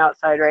walking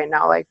outside right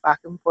now, like back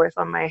and forth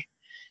on my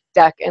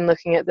deck and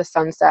looking at the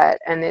sunset,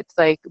 and it's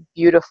like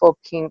beautiful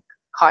pink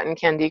cotton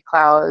candy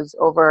clouds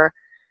over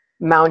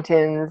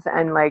mountains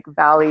and like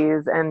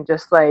valleys, and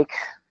just like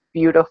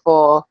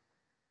beautiful,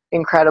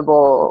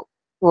 incredible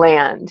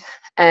land.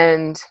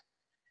 And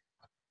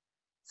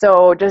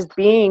so just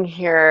being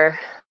here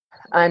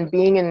and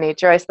being in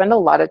nature, I spend a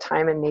lot of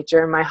time in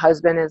nature. My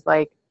husband is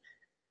like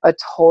a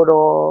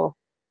total,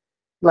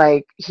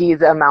 like,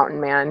 he's a mountain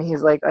man.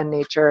 He's like a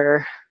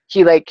nature,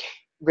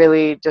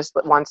 really just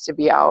wants to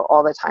be out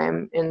all the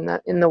time in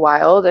the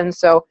wild. And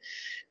so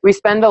we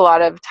spend a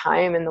lot of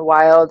time in the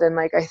wild, and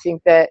like I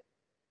think that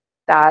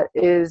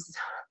is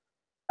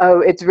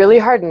it's really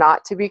hard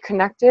not to be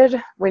connected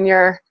when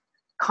you're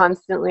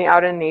constantly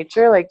out in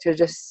nature, like to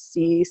just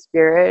see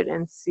spirit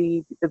and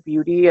see the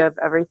beauty of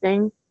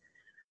everything.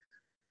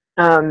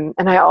 And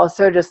I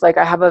also just like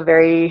I have a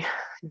very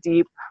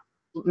deep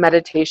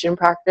meditation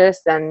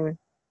practice and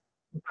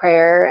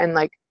prayer and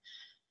like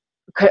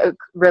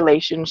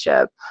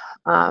relationship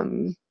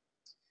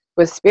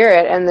with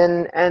spirit. And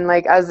then and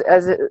like as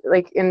it,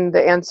 like in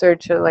the answer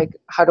to like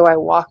how do I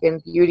walk in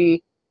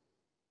beauty,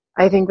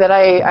 I think that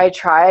I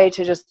try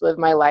to just live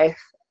my life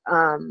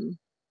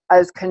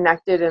as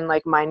connected and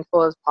like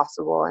mindful as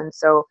possible. And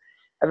so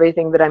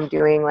everything that I'm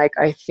doing, like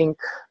I think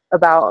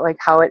about like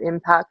how it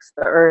impacts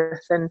the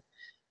earth,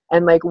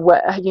 and like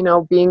what, you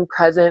know, being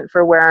present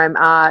for where I'm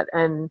at,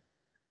 and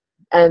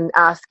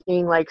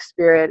asking like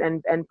spirit,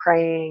 and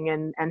praying,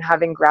 and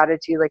having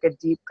gratitude, like a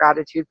deep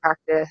gratitude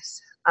practice.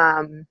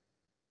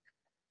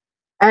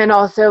 And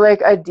also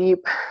like a deep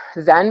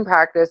Zen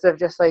practice of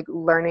just like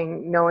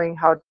knowing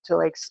how to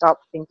like stop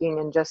thinking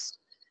and just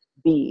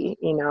be,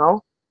 you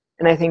know.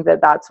 And I think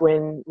that that's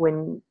when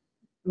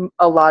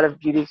a lot of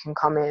beauty can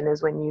come in,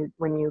 is when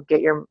you get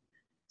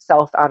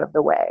yourself out of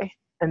the way.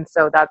 And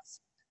so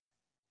that's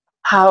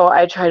how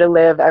I try to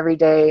live every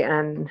day,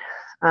 and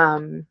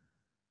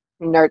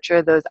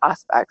nurture those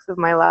aspects of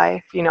my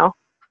life, you know.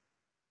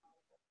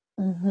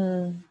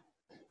 Mm-hmm.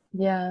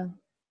 Yeah.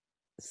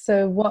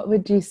 So what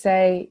would you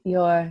say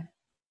your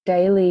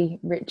daily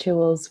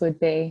rituals would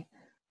be?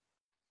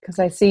 Because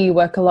I see you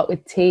work a lot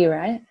with tea,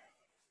 right?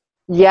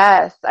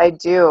 Yes, I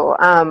do.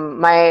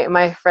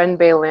 My friend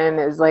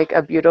Baylin is like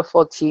a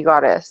beautiful tea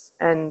goddess,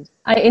 and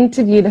I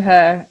interviewed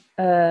her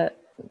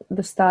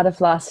the start of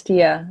last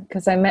year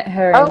because I met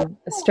her oh, in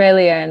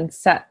Australia and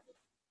sat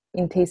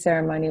in tea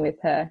ceremony with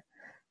her.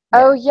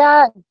 oh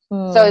Yeah.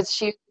 yeah. So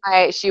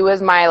Mm. she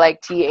was my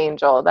like tea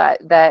angel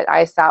that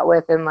I sat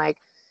with, and like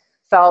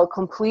fell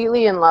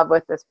completely in love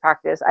with this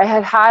practice. I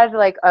had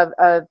like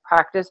a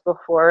practice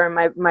before, and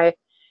my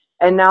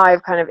and now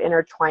I've kind of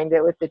intertwined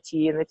it with the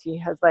tea, and the tea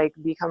has like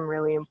become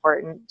really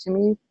important to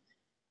me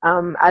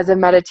as a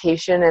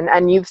meditation.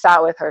 And you've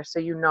sat with her, so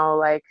you know,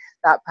 like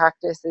that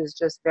practice is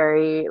just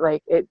very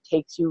like, it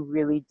takes you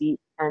really deep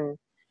and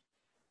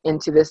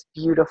into this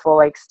beautiful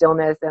like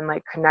stillness and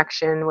like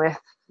connection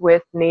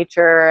with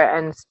nature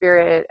and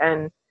spirit.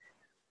 And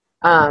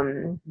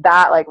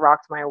that like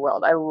rocked my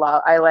world.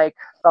 I like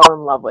fell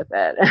in love with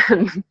it.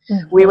 And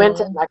we went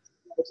to Mm-hmm. Mexico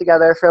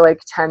together for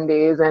like 10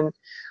 days, and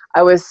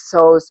I was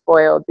so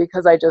spoiled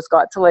because I just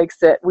got to like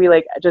sit. We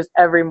like just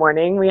every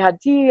morning we had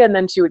tea, and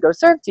then she would go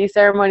serve tea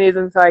ceremonies,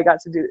 and so I got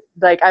to do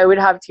like, I would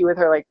have tea with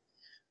her like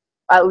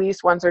at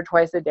least once or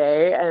twice a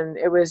day. And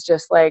it was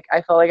just like,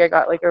 I felt like I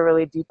got like a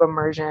really deep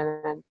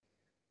immersion.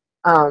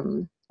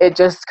 And it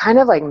just kind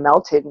of like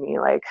melted me,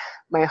 like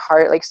my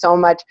heart, like so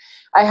much.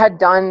 I had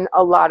done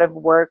a lot of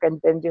work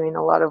and been doing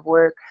a lot of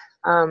work,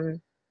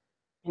 and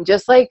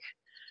just like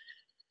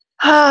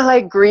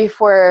like grief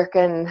work,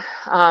 and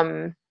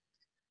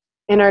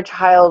inner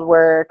child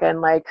work,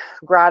 and like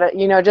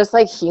you know, just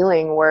like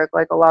healing work,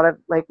 like a lot of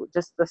like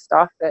just the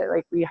stuff that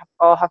like we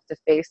all have to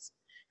face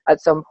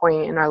at some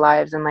point in our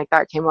lives. And like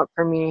that came up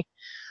for me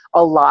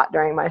a lot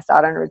during my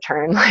Saturn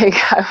return. Like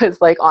I was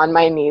like on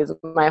my knees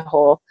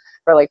for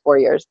like 4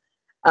 years.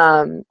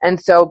 And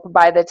so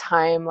by the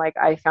time like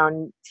I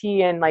found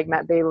tea and like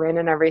met Baylin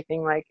and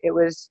everything, like it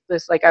was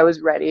just like I was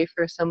ready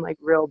for some like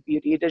real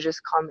beauty to just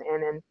come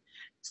in and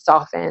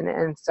soften.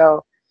 And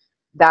so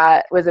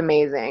that was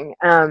amazing.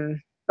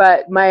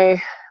 But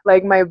my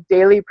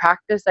daily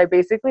practice, I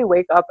basically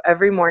wake up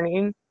every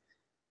morning,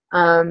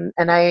 and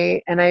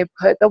I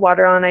put the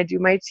water on, I do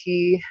my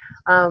tea,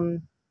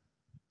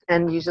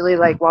 and usually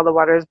like while the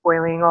water is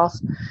boiling,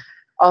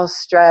 I'll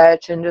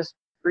stretch and just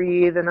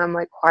breathe, and I'm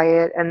like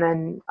quiet, and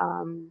then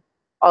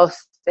I'll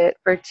sit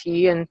for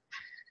tea, and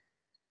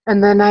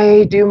then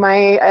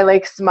I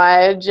like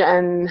smudge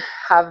and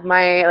have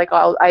my like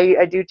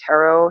I do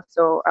tarot,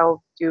 so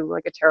I'll do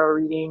like a tarot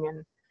reading.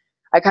 And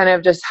I kind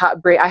of just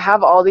I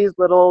have all these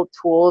little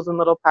tools and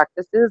little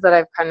practices that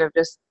I've kind of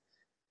just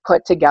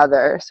put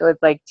together. So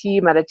it's like tea,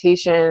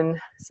 meditation,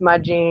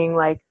 smudging,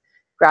 like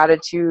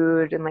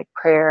gratitude, and like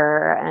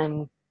prayer,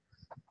 and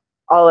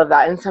all of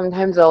that. And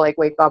sometimes I'll like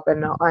wake up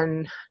and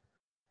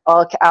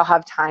I'll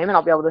have time, and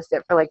I'll be able to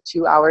sit for like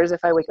 2 hours if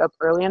I wake up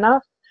early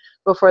enough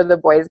before the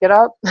boys get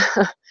up.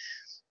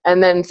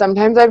 And then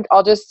sometimes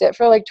I'll just sit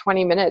for like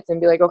 20 minutes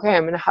and be like, okay,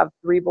 I'm going to have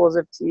 3 bowls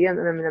of tea, and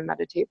then I'm going to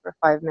meditate for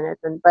 5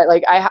 minutes. But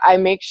like, I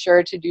make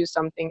sure to do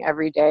something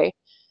every day,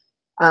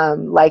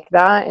 like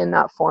that, in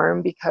that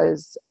form,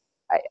 because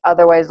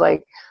otherwise,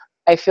 like,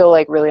 I feel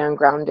like really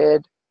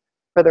ungrounded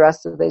for the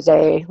rest of the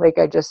day. Like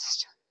I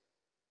just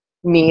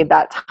need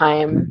that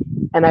time,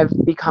 and I've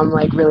become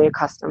like really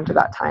accustomed to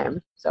that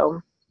time.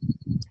 So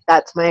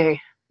that's my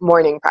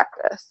morning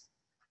practice.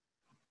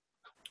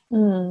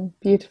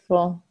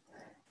 Beautiful.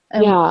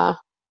 And Yeah.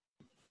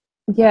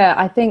 Yeah,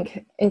 I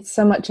think it's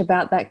so much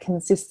about that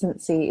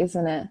consistency,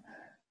 isn't it?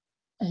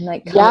 And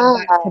like coming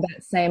Yeah. back to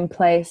that same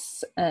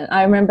place. And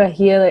I remember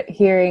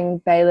hearing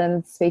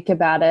Balin speak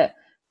about it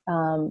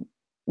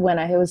when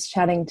I was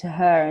chatting to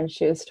her, and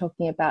she was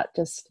talking about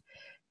just,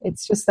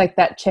 it's just like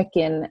that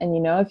check-in. And,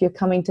 you know, if you're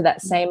coming to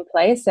that same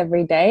place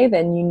every day,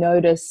 then you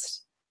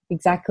notice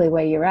exactly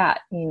where you're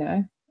at, you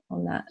know,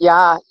 on that.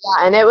 Yeah.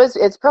 Yeah. And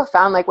it's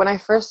profound. Like when I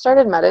first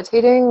started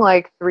meditating,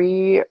 like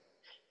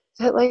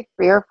is it like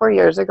 3 or 4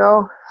 years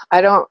ago?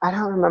 I don't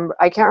remember.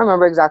 I can't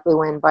remember exactly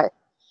when, but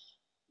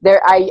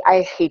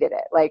I hated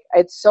it. Like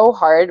it's so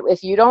hard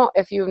if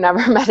you've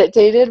never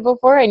meditated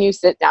before and you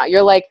sit down,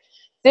 you're like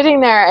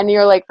sitting there and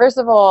you're like, first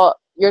of all,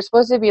 you're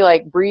supposed to be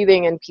like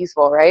breathing and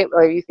peaceful, right?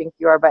 Or you think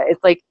you are, but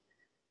it's like,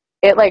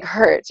 it like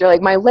hurts. You're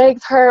like, my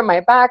legs hurt,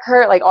 my back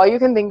hurt. Like all you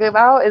can think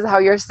about is how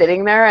you're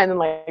sitting there and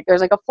like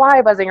there's like a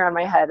fly buzzing around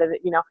my head. And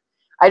you know,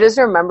 I just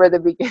remember the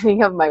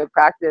beginning of my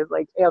practice,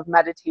 like of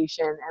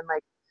meditation and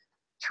like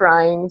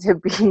trying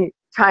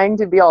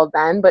to be all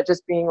zen, but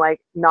just being like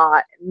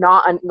not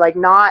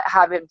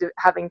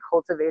having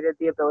cultivated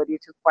the ability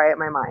to quiet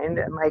my mind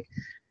and like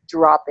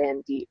drop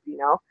in deep, you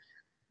know.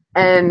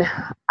 And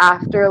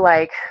after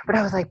like, but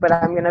I was like, but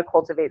I'm gonna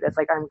cultivate this,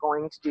 like I'm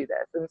going to do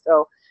this. And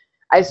so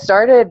I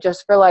started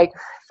just for like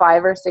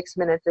 5 or 6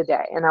 minutes a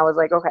day, and I was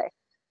like, okay,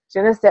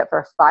 I'm gonna sit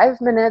for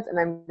 5 minutes and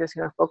I'm just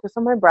gonna focus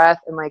on my breath.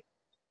 And like,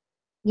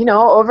 you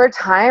know, over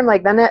time,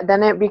 like then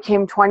it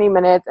became 20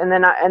 minutes, and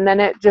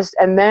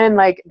then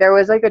like there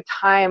was like a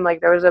time,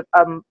 like there was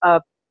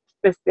a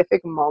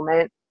specific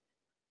moment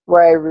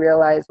where I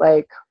realized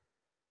like,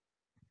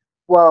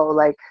 whoa,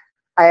 like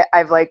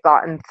I've like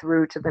gotten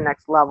through to the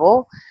next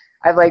level.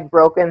 I've like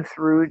broken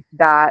through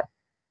that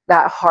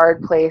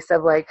hard place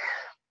of like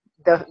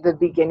the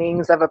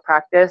beginnings of a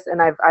practice,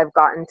 and I've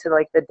gotten to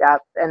like the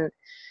depth. And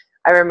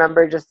I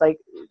remember just like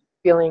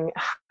feeling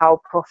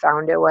how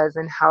profound it was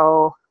and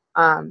how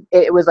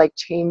it was like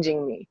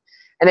changing me.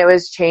 And it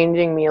was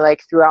changing me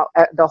like throughout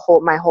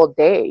my whole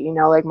day, you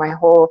know, like my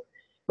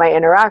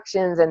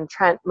interactions. And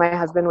Trent, my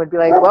husband, would be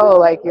like, whoa,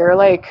 like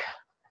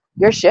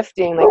you're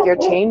shifting, like you're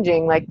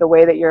changing, like the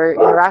way that you're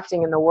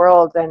interacting in the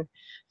world. And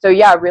so,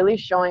 yeah, really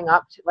showing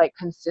up to like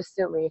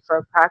consistently for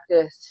a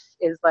practice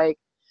is like,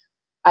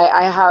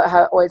 I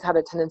have always had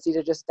a tendency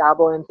to just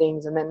dabble in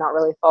things and then not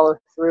really follow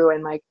through.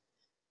 And like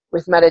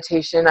with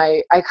meditation,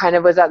 I kind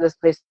of was at this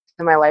place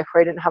in my life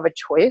where I didn't have a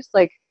choice.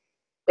 Like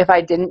if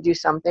I didn't do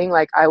something,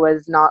 like I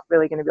was not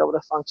really going to be able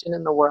to function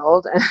in the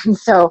world. And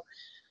so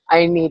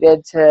I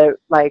needed to,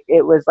 like,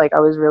 it was like I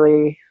was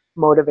really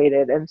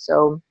motivated. And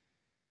so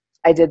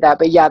I did that.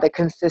 But yeah, the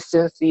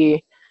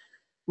consistency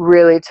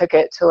really took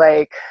it to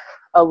like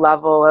a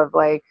level of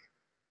like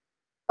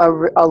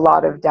a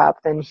lot of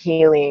depth and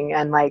healing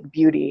and like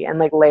beauty and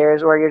like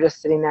layers where you're just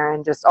sitting there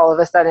and just all of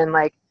a sudden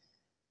like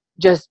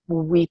just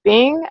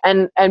weeping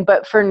and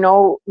but for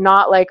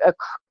not like a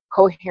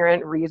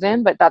coherent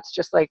reason, but that's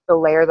just like the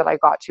layer that I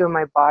got to in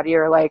my body.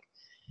 Or like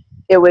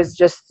it was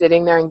just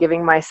sitting there and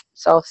giving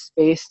myself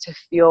space to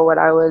feel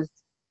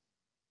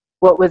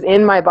what was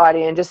in my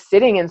body and just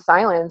sitting in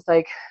silence.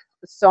 Like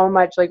so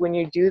much, like when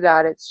you do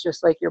that, it's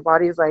just like your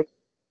body's like,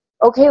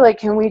 okay, like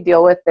can we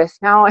deal with this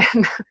now?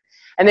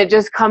 And it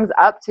just comes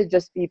up to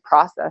just be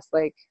processed,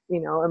 like,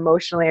 you know,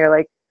 emotionally. Or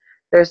like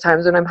there's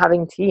times when I'm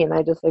having tea and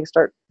I just like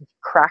start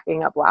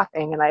cracking up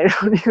laughing and I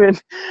don't even,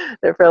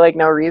 for like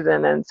no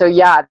reason. And so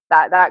yeah,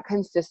 that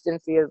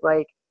consistency is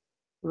like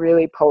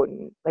really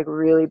potent, like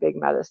really big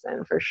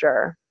medicine for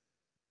sure.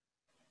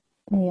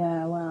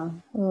 Yeah, wow.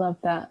 I love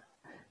that.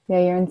 Yeah,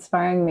 you're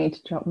inspiring me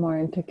to drop more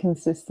into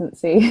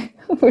consistency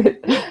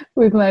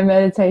with my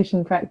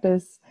meditation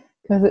practice,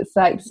 because it's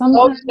like Oh,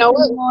 sometimes you know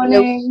in the what?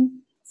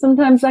 morning,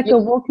 sometimes like Yeah. a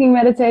walking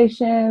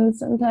meditation,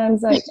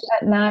 sometimes like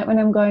at night when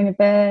I'm going to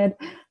bed.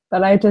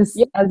 But I just,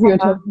 Yeah. as you were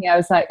talking, I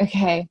was like,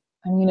 okay,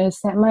 I'm going to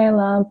set my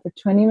alarm for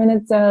 20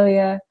 minutes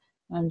earlier.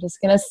 I'm just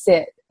going to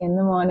sit in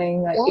the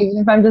morning, like even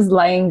if I'm just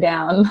laying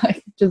down,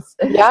 like just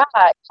Yeah,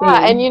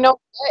 yeah, be. and you know,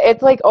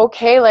 it's like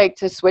okay, like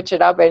to switch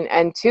it up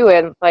and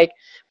like,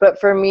 but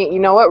for me, you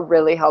know what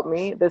really helped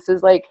me? This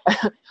is like,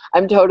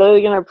 I'm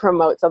totally gonna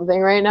promote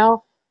something right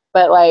now,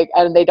 but like,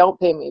 and they don't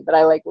pay me, but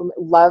I like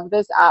love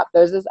this app.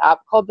 There's this app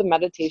called the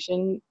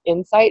Meditation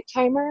Insight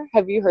Timer.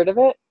 Have you heard of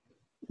it?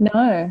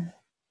 No.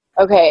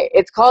 Okay,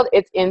 it's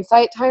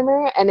Insight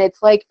Timer, and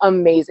it's like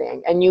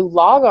amazing. And you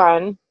log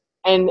on,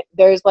 and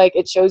there's like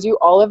it shows you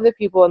all of the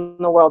people in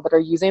the world that are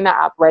using the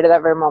app right at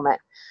that very moment.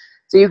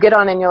 So you get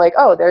on and you're like,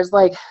 oh, there's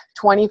like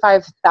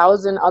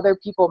 25,000 other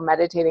people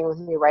meditating with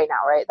me right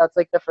now, right? That's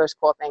like the first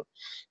cool thing.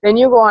 Then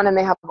you go on and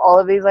they have all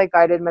of these like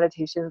guided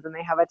meditations and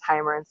they have a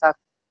timer and stuff.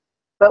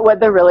 But what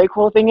the really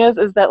cool thing is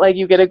that like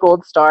you get a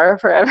gold star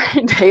for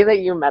every day that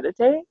you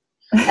meditate.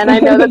 And I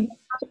know that's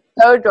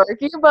so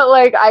dorky, but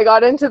like I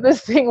got into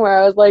this thing where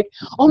I was like,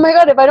 oh my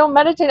God, if I don't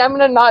meditate, I'm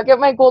going to not get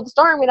my gold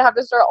star. I'm going to have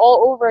to start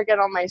all over again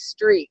on my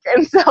streak.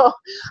 And so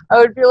I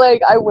would feel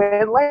like I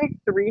win like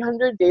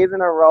 300 days in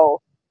a row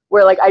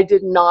where like I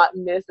did not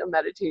miss a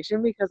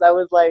meditation because I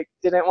was like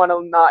didn't want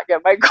to not get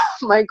my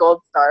my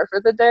gold star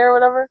for the day or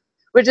whatever,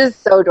 which is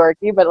so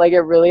dorky, but like it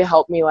really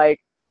helped me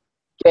like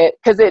get,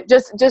 because it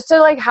just to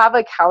like have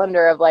a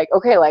calendar of like,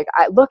 okay, like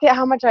I look at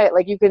how much I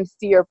like, you can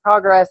see your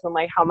progress and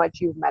like how much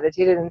you've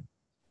meditated and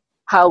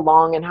how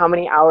long and how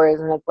many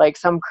hours, and it's like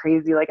some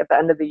crazy, like at the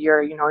end of the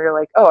year, you know, you're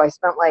like, oh, I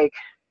spent like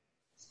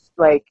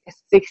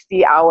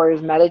 60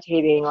 hours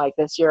meditating like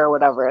this year or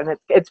whatever, and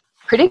it's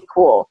pretty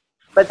cool.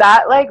 But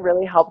that like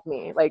really helped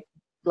me like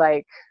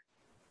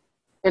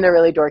in a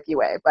really dorky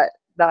way, but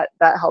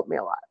that helped me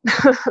a lot.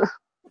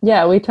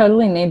 Yeah, we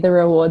totally need the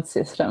reward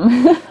system.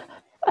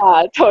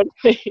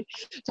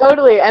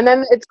 Totally. And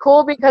then it's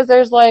cool because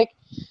there's like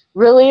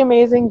really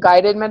amazing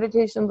guided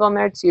meditations on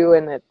there too,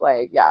 and it's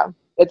like, yeah,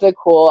 it's a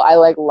cool, I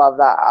like love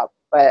that app.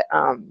 But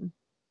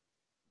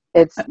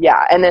it's,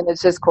 yeah, and then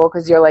it's just cool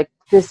because you're like,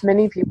 this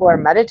many people are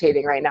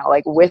meditating right now,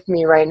 like with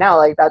me right now,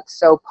 like that's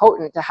so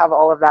potent to have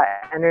all of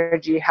that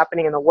energy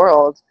happening in the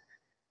world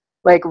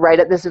like right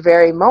at this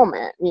very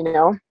moment, you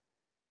know.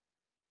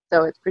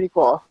 So it's pretty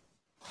cool.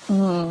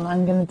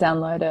 I'm gonna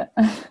download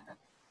it.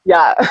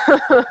 Yeah.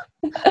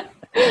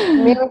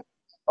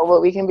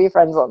 But we can be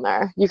friends on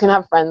there. You can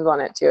have friends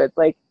on it too. It's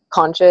like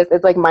conscious,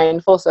 it's like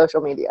mindful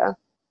social media.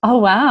 Oh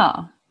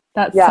wow,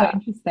 that's so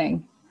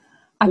interesting.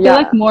 I feel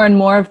like more and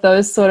more of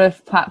those sort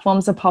of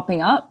platforms are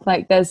popping up.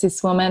 Like there's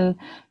this woman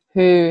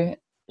who,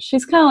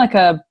 she's kind of like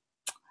a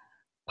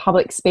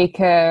public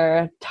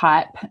speaker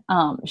type.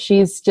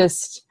 She's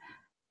just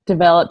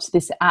developed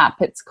this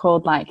app. It's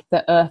called like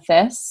the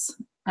Earthess,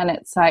 and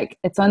it's like,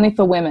 it's only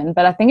for women,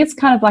 but I think it's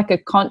kind of like a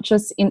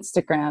conscious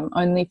Instagram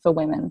only for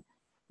women,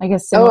 like a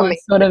similar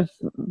sort of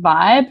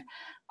vibe.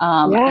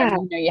 And,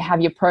 you know, you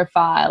have your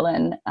profile,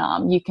 and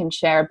you can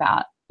share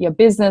about your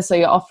business or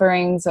your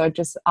offerings or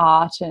just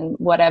art and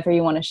whatever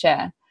you want to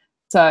share.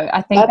 So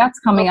I think that's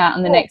coming out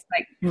in the next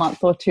like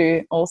month or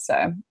two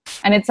also.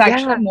 And it's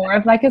actually more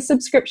of like a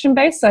subscription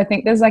base. So I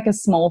think there's like a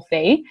small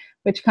fee,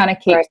 which kind of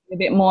keeps it a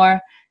bit more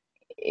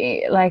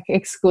like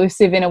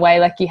exclusive in a way,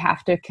 like you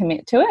have to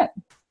commit to it.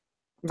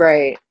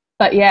 Right.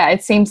 But yeah,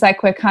 it seems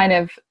like we're kind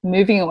of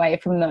moving away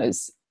from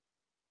those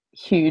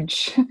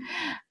huge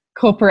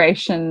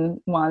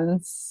corporation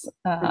ones.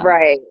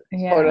 Right.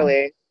 Yeah.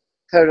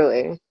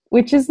 Totally.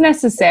 Which is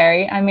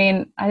necessary. I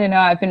mean, I don't know,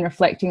 I've been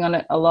reflecting on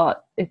it a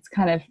lot. It's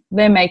kind of,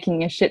 they're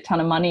making a shit ton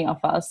of money off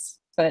us,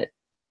 but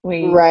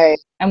we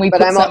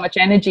put so much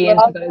energy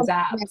into those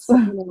apps.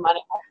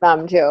 Money off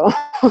them too.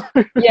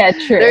 Yeah,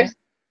 true.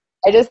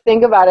 I just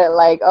think about it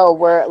like, oh,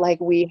 we're like,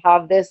 we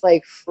have this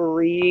like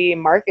free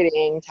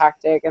marketing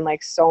tactic, and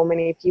like so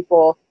many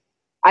people,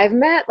 I've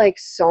met like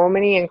so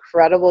many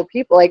incredible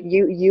people, like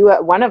you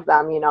one of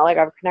them, you know, like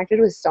I've connected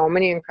with so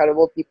many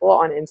incredible people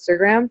on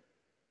Instagram.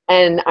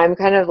 And I'm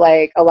kind of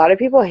like, a lot of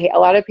people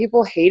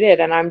hate it.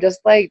 And I'm just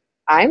like,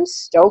 I'm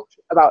stoked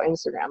about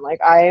Instagram. Like,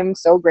 I am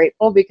so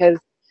grateful because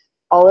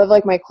all of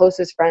like my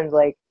closest friends,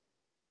 like,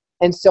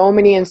 and so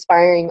many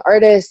inspiring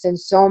artists and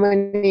so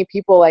many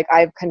people like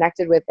I've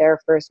connected with there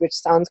first, which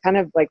sounds kind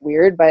of like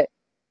weird, but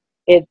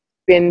it's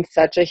been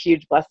such a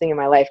huge blessing in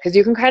my life. Cause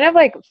you can kind of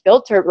like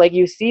filter, like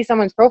you see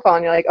someone's profile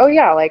and you're like, oh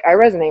yeah, like I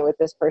resonate with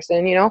this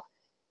person, you know?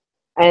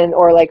 And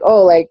or like,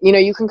 oh, like, you know,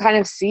 you can kind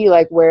of see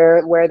like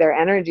where their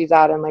energy's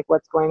at and like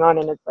what's going on.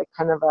 And it's like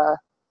kind of a,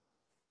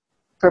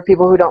 for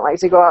people who don't like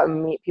to go out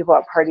and meet people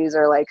at parties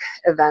or like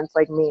events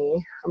like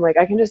me, I'm like,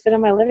 I can just sit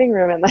in my living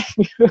room and like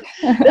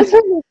this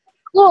is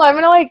cool, I'm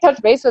gonna like touch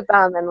base with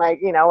them and like,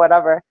 you know,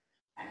 whatever.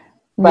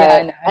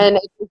 But and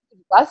it's a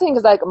blessing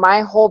because like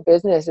my whole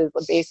business is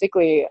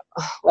basically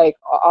like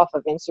off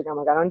of Instagram.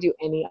 Like I don't do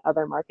any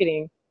other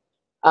marketing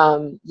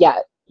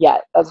yet.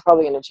 That's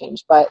probably gonna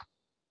change, but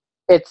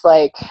it's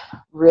like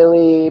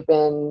really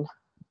been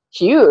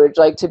huge,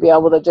 like to be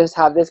able to just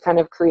have this kind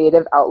of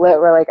creative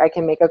outlet where like I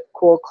can make a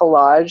cool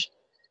collage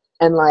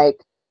and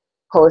like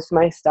post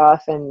my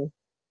stuff and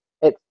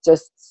it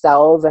just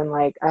sells, and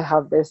like I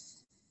have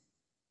this,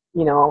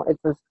 you know,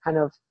 it's this kind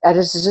of,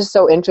 it's just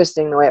so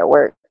interesting the way it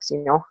works,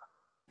 you know.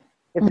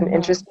 It's an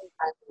interesting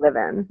time to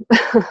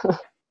live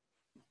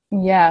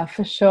in. Yeah,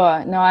 for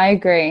sure. No, I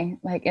agree.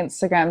 Like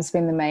Instagram's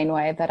been the main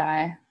way that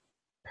I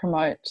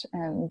promote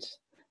and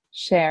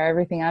share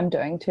everything I'm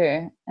doing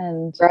too.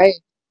 And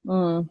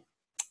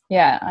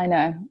yeah, I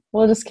know.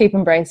 We'll just keep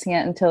embracing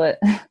it until it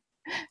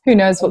who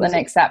knows what the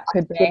next app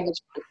could be.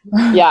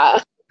 Yeah.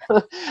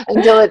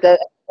 until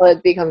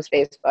it becomes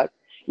Facebook.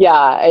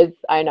 Yeah,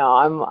 I know.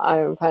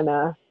 I'm kind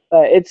of,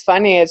 but it's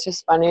funny. It's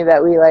just funny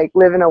that we like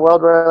live in a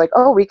world where like,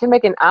 oh, we can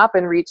make an app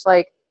and reach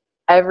like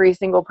every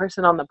single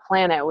person on the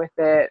planet with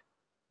it,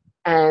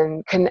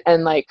 and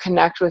like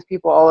connect with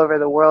people all over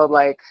the world.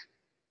 Like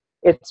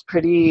it's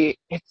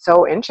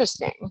so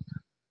interesting,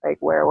 like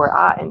where we're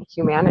at in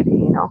humanity,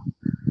 you know.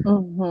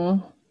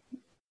 Mm-hmm.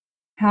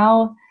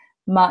 How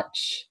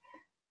much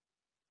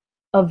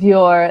of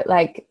your,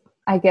 like,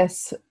 I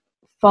guess,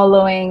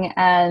 following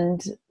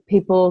and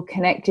people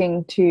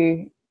connecting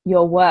to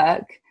your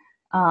work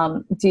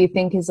do you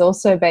think is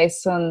also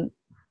based on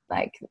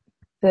like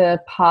the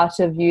part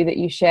of you that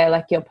you share,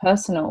 like your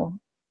personal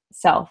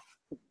self,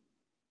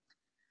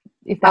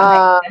 if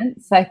that makes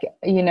sense? Like,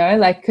 you know,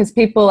 like, because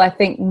people, I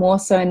think, more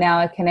so now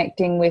are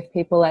connecting with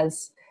people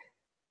as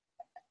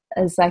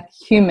like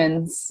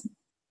humans,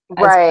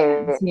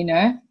 right, as, you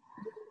know,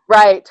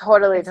 right,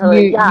 totally,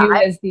 yeah, you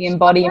as the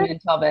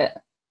embodiment of it.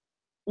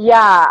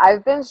 Yeah,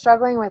 I've been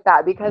struggling with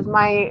that because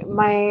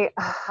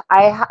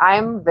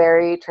I'm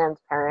very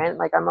transparent.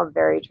 Like, I'm a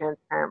very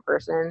transparent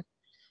person.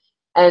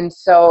 And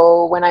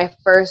so when I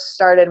first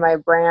started my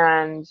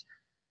brand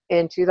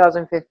in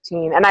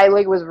 2015, and I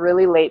like was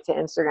really late to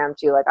Instagram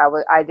too. Like, I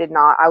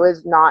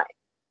was not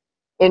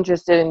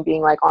interested in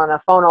being like on a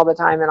phone all the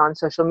time and on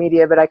social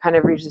media, but I kind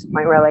of reached this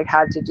point where I like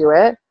had to do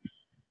it.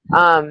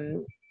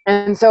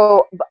 And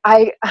so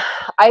I've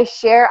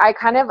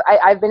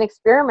been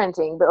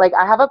experimenting, but like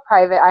I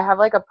have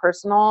like a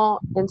personal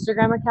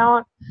Instagram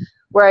account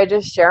where I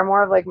just share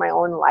more of like my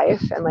own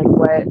life and like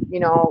what, you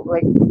know,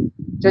 like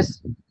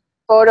just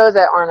photos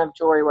that aren't of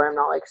jewelry, where I'm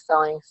not like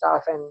selling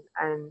stuff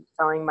and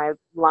selling my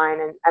line.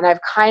 And I've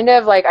kind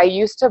of like, I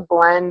used to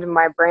blend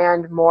my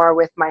brand more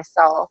with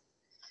myself.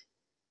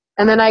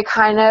 And then I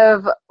kind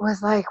of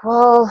was like,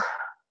 well,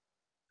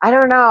 I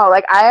don't know.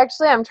 Like,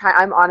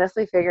 I'm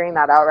honestly figuring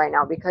that out right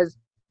now, because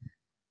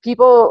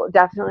people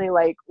definitely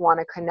like want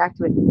to connect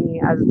with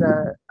me as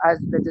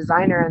the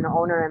designer and the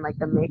owner and like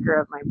the maker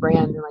of my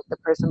brand and like the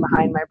person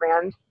behind my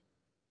brand.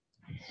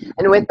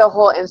 And with the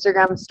whole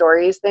Instagram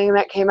stories thing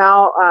that came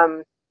out,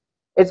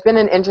 it's been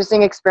an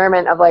interesting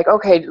experiment of like,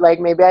 okay, like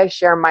maybe I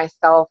share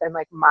myself and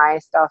like my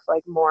stuff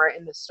like more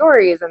in the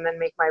stories, and then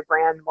make my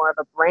brand more of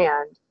a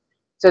brand,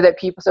 so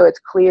it's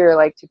clear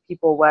like to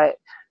people what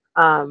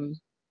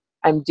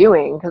I'm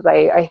doing. Because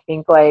I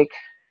think like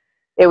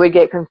it would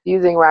get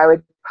confusing where I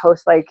would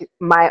post like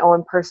my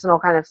own personal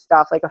kind of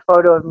stuff, like a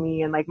photo of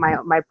me and like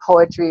my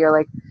poetry, or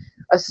like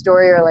a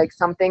story, or like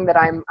something that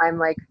I'm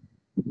like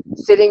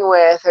sitting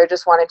with or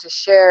just wanted to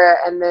share,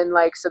 and then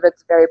like, so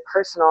that's very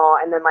personal,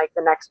 and then like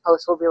the next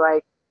post will be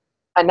like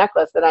a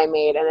necklace that I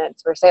made and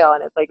it's for sale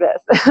and it's like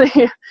this.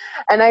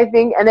 And I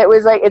think, and it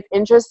was like, it's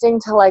interesting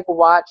to like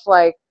watch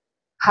like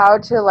how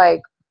to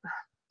like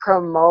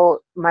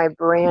promote my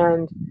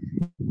brand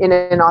in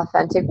an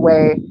authentic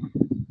way.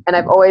 And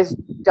I've always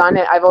done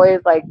it. I've always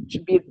like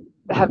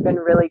have been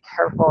really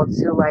careful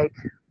to like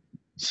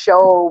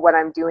show what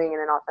I'm doing in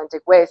an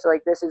authentic way. So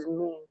like, this is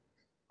me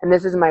and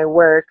this is my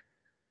work,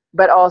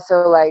 but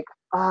also like,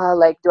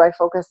 do I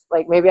focus,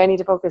 like maybe I need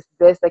to focus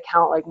this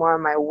account like more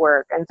on my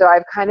work. And so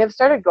I've kind of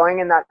started going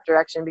in that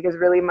direction, because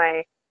really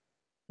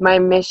my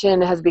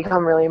mission has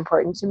become really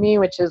important to me,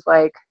 which is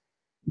like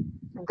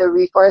the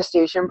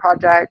reforestation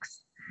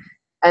projects.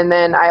 And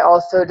then I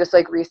also just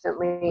like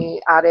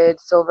recently added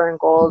silver and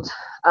gold.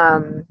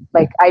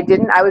 Like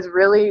I was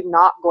really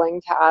not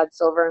going to add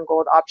silver and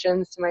gold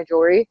options to my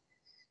jewelry,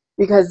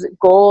 because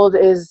gold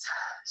is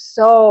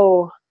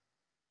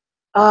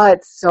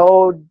it's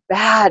so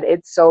bad.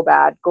 It's so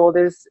bad. Gold,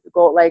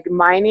 like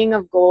mining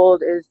of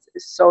gold is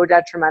so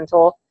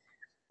detrimental.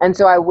 And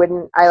so I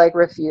like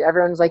refuse.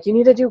 Everyone's like, you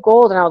need to do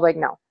gold. And I was like,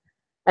 no.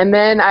 And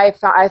then I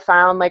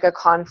found like a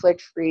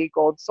conflict-free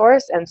gold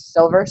source and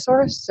silver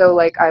source. So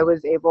like I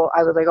was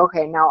like,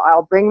 okay, now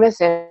I'll bring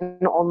this in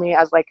only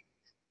as like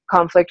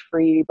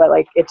conflict-free, but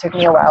like it took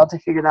me a while to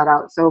figure that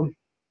out. So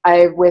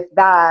with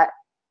that,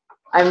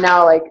 I'm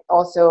now like,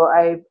 also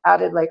I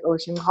added like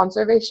ocean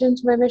conservation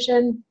to my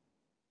mission.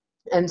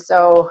 And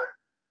so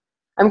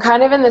I'm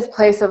kind of in this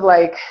place of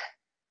like,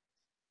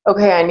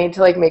 okay, I need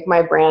to like make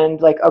my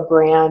brand like a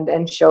brand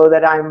and show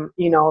that I'm,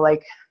 you know,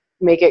 like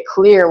make it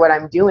clear what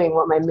I'm doing,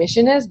 what my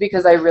mission is,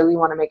 because I really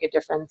want to make a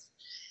difference.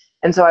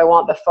 And so I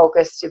want the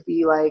focus to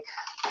be like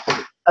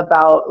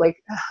about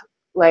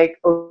like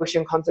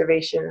ocean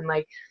conservation and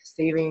like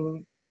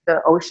saving the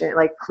ocean,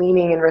 like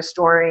cleaning and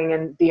restoring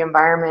and the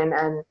environment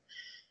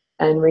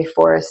and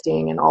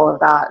reforesting and all of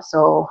that.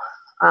 So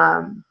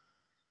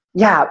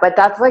yeah, but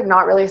that's like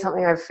not really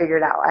something I've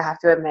figured out, I have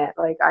to admit.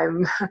 Like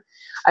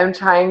I'm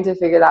trying to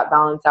figure that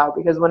balance out,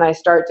 because when I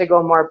start to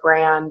go more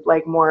brand,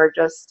 like more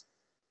just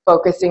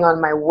focusing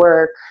on my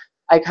work,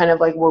 I kind of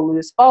like will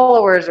lose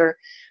followers, or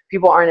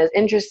people aren't as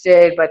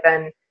interested, but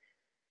then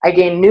I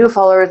gain new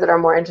followers that are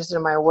more interested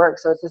in my work.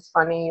 So it's this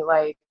funny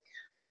like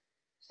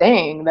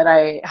thing that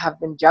I have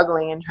been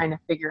juggling and trying to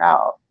figure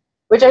out.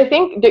 Which I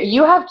think, do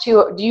you have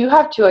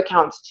two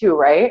accounts too,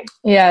 right?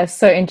 Yeah, it's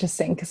so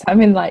interesting, because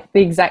I'm in like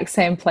the exact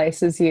same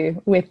place as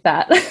you with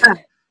that.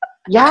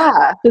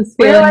 Yeah. Just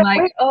feeling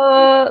like,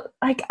 oh,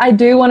 like I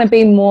do want to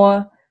be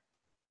more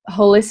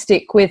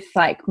holistic with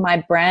like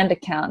my brand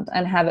account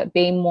and have it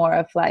be more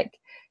of like,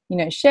 you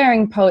know,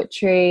 sharing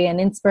poetry and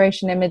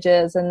inspiration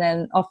images and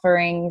then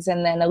offerings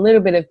and then a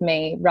little bit of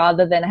me,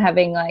 rather than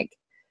having like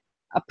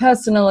a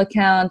personal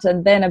account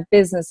and then a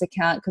business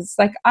account, because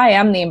like I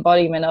am the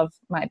embodiment of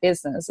my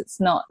business. It's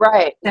not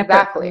right, separate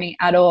exactly. from me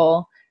at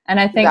all. And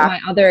I think my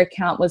other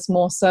account was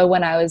more so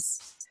when I was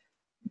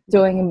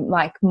doing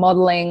like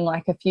modeling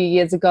like a few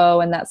years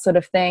ago and that sort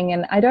of thing.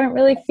 And I don't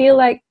really feel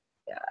like,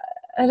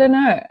 I don't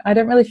know, I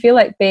don't really feel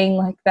like being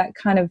like that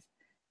kind of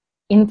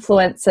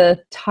influencer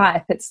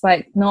type. It's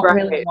like not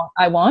really what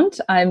I want.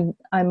 I'm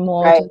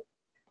more just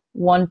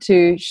want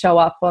to show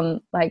up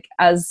on like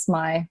as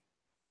my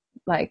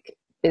like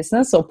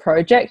business or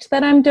project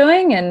that I'm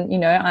doing, and you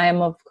know, I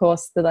am of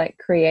course the like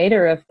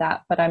creator of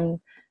that, but I don't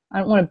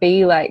want to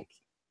be like,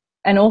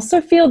 and also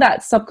feel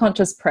that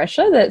subconscious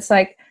pressure that's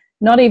like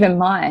not even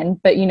mine,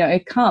 but you know,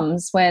 it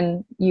comes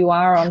when you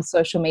are on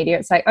social media.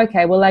 It's like,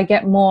 okay, well, I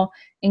get more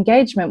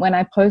engagement when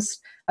I post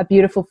a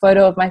beautiful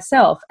photo of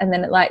myself, and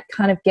then it like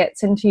kind of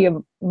gets into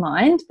your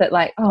mind that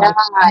like, oh,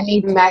 I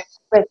need to connect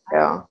with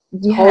you.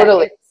 Yeah,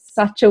 Totally. it's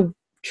such a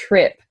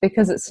trip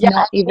because it's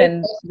not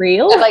even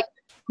real. Like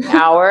an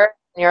hour,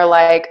 and you're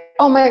like,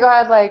 oh my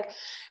God, like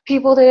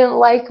people don't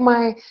like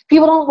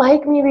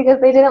me because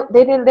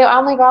they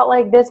only got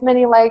like this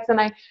many likes, and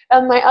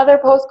my other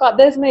post got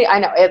this many. I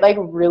know it like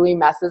really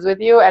messes with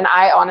you. And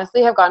I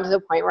honestly have gotten to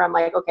the point where I'm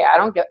like, okay, I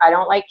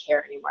don't like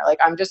care anymore. Like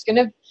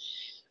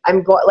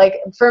like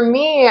for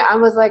me, I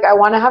was like, I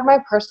want to have my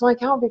personal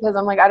account because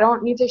I'm like, I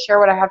don't need to share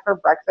what I had for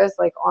breakfast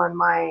like on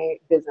my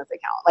business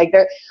account. Like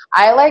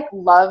I like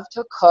love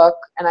to cook,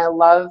 and I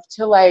love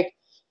to like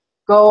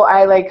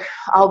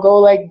I'll go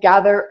like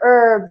gather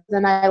herbs,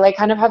 and I like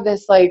kind of have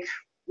this like,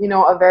 you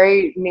know, a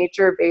very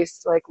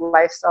nature-based like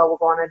lifestyle. We'll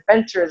go on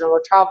adventures and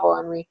we'll travel,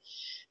 and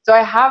so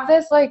I have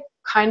this like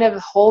kind of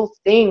whole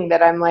thing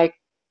that I'm like,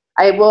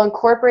 I will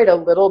incorporate a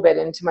little bit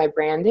into my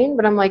branding,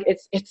 but I'm like,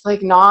 it's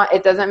like not,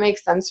 it doesn't make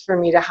sense for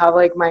me to have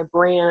like my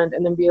brand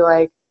and then be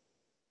like,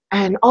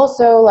 and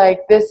also like,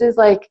 this is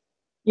like,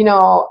 you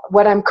know,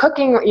 what I'm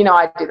cooking, you know,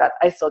 I do that.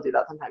 I still do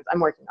that sometimes. I'm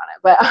working on it,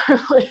 but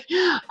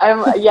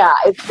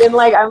it's been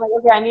like, I'm like,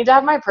 okay, I need to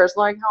have my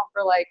personal account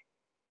for like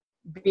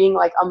being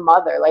like a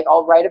mother. Like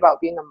I'll write about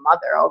being a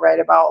mother. I'll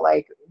write about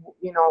like,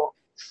 you know,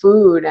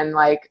 food and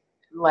like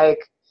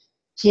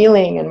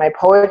healing and my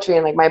poetry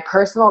and like my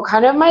personal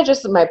kind of my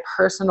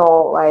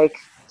personal like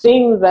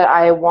things that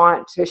I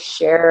want to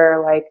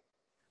share, like,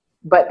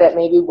 but that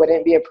maybe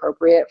wouldn't be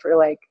appropriate for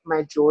like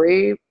my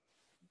jewelry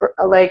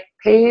like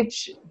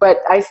page, but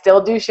I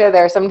still do share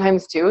there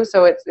sometimes too.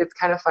 So it's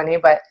kind of funny,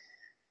 but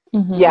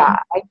yeah,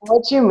 I know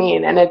what you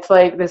mean. And it's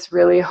like this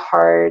really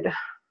hard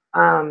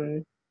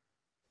thing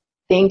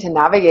to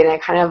navigate, and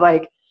it kind of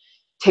like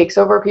takes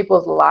over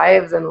people's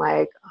lives. And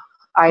like,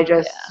 I've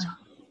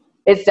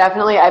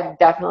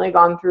definitely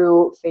gone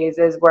through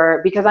phases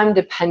where, because I'm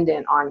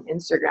dependent on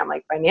Instagram,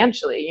 like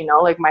financially, you know,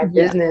 like my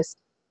business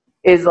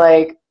is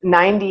like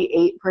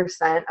 98%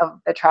 of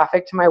the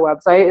traffic to my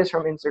website is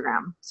from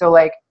Instagram. So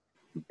like,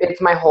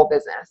 it's my whole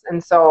business.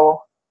 And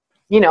so,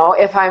 you know,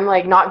 if I'm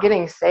like not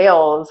getting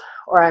sales,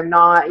 or I'm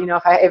not, you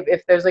know,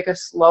 if there's like a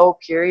slow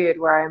period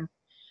where I'm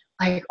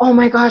like, oh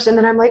my gosh, and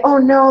then I'm like, oh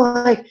no,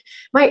 like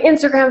my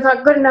Instagram's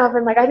not good enough,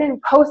 and like I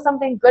didn't post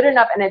something good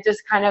enough, and it just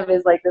kind of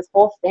is like this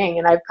whole thing.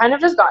 And I've kind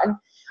of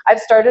I've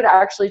started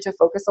actually to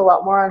focus a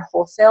lot more on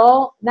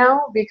wholesale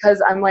now,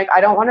 because I'm like,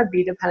 I don't want to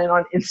be dependent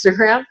on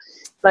Instagram.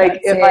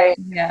 Like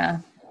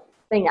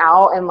thing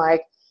out, and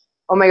like,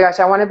 oh my gosh,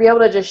 I want to be able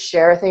to just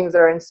share things that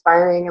are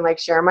inspiring, and like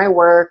share my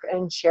work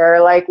and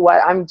share like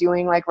what I'm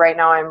doing. Like right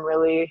now I'm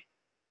really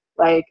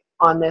like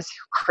on this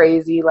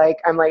crazy, like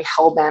I'm like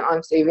hell-bent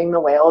on saving the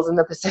whales in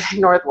the Pacific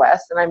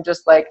Northwest, and I'm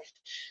just like,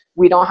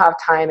 we don't have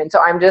time. And so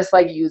I'm just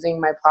like using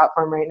my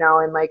platform right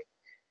now, and like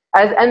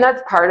and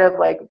that's part of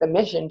like the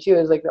mission too,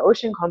 is like the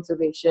ocean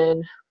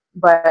conservation.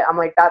 But I'm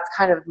like, that's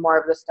kind of more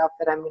of the stuff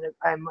that I'm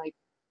like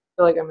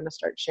feel like I'm gonna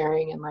start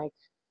sharing, and like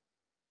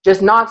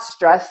just not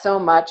stress so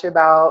much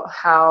about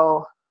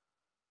how,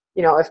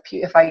 you know,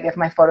 if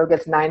my photo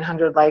gets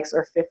 900 likes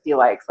or 50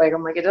 likes, like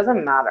I'm like, it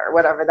doesn't matter,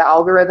 whatever. The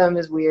algorithm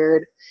is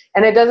weird,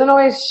 and it doesn't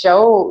always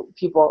show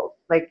people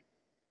like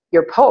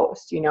your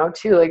post, you know,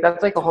 too. Like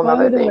that's like a whole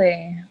nother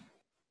thing.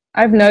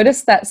 I've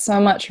noticed that so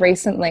much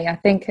recently. I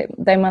think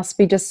they must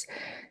be just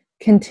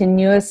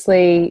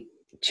continuously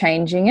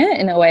changing it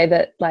in a way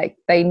that like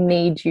they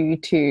need you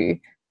to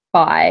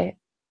buy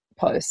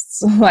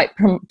posts, like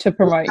to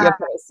promote your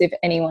posts, if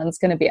anyone's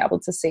going to be able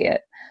to see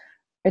it.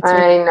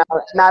 I know,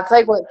 and that's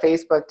like what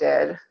Facebook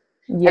did.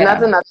 Yeah. And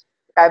that's another,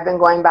 I've been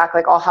going back,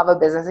 like I'll have a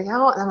business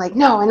account, and I'm like,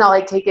 no, and I'll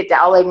like take it down,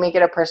 I'll like make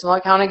it a personal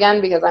account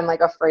again, because I'm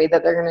like afraid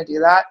that they're going to do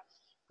that.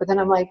 But then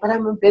I'm like, but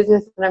I'm a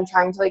business, and I'm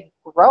trying to like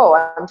grow.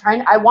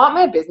 I want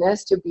my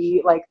business to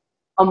be like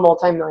a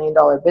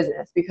multi-million-dollar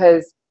business,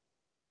 because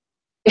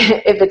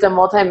if it's a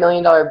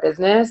multi-million-dollar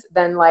business,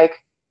 then like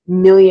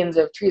millions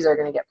of trees are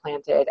going to get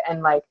planted,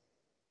 and like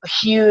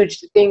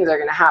huge things are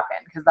going to happen,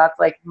 because that's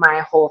like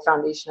my whole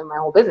foundation of my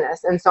whole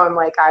business. And so I'm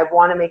like, I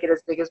want to make it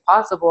as big as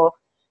possible.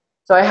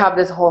 So I have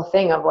this whole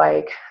thing of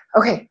like,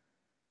 okay,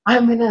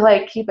 I'm going to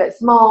like keep it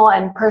small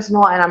and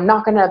personal, and I'm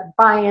not going to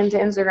buy into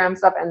Instagram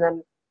stuff. And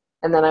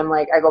then I'm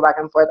like, I go back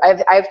and forth.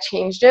 I've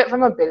changed it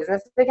from a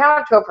business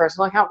account to a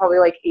personal account probably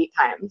like 8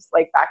 times,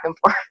 like back and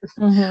forth.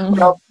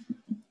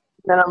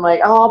 Then I'm like,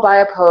 oh, I'll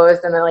buy a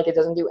post, and then like it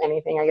doesn't do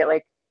anything. I get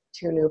like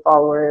 2 new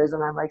followers,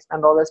 and I'm like,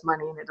 spend all this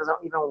money, and it doesn't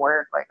even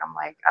work. Like I'm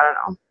like, I don't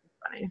know, it's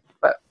funny.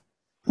 But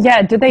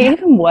yeah, do they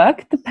even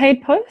work, the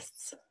paid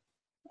posts?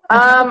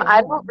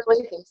 I don't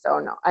really think so.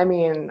 No, I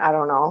mean, I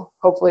don't know.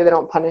 Hopefully, they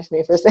don't punish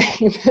me for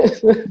saying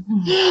this.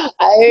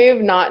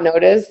 I've not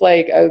noticed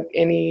like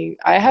any.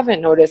 I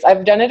haven't noticed.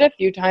 I've done it a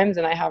few times,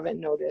 and I haven't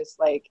noticed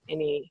like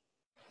any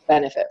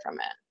benefit from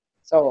it.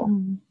 So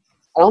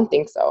I don't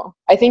think so.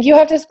 I think you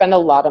have to spend a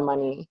lot of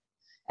money,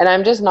 and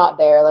I'm just not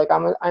there. Like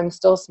I'm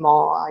still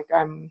small. Like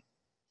I'm.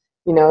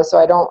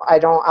 So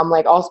I'm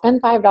like, I'll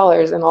spend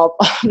 $5 and I'll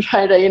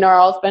try to, or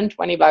I'll spend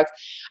 $20.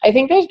 I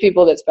think there's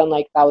people that spend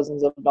like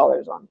thousands of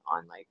dollars on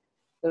like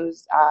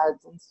those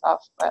ads and stuff,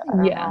 but I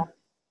don't know.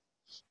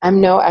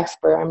 I'm no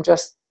expert. I'm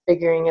just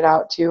figuring it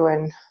out too.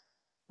 And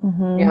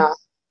yeah,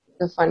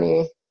 the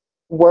funny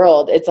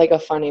world. It's like a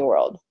funny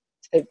world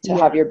to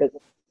have your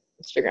business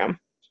on Instagram.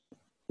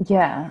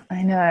 Yeah,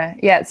 I know.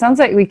 Yeah, it sounds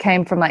like we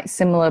came from like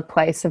similar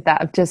place of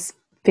that, of just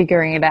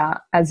figuring it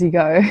out as you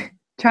go.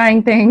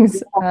 Trying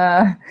things.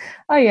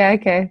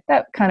 Okay,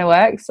 that kind of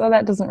works, or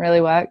that doesn't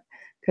really work,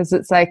 because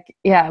it's like,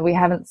 we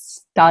haven't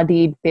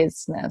studied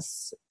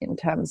business in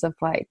terms of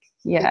like,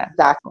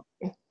 exactly.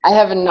 I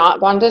have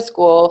not gone to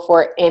school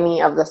for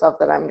any of the stuff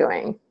that I'm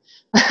doing.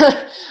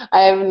 I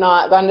have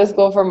not gone to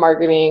school for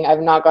marketing.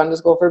 I've not gone to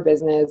school for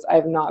business.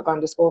 I've not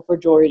gone to school for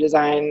jewelry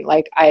design.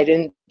 Like I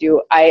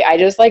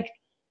just like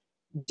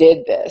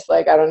did this.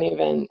 Like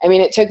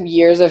it took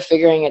years of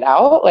figuring it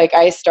out. Like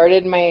I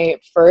started my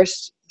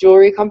first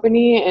jewelry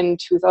company in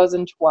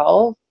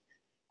 2012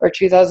 or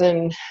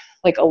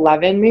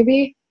 2011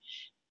 maybe,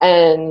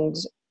 and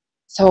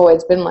so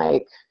it's been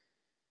like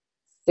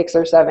 6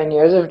 or 7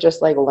 years of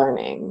just like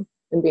learning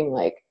and being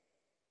like,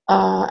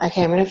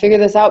 okay, I'm gonna figure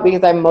this out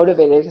because I'm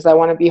motivated, because I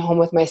want to be home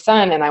with my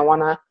son and I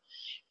want to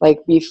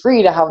like be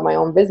free to have my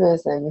own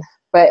business.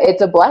 But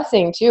it's a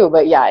blessing too.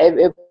 But yeah,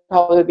 it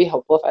probably would be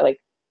helpful if I like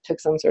took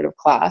some sort of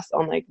class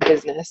on like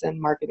business and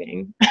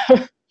marketing.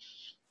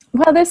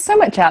 Well, there's so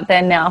much out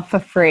there now for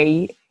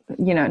free,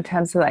 in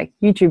terms of like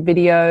YouTube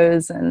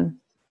videos and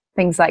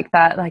things like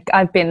that. Like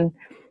I've been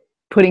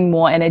putting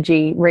more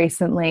energy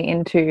recently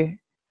into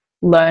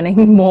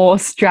learning more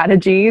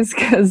strategies,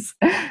 because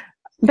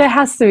there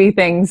has to be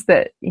things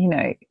that,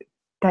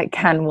 that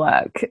can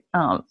work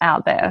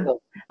out there.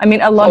 I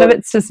mean, a lot of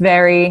it's just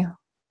very,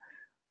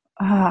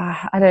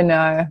 I don't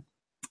know.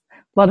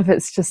 A lot of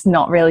it's just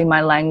not really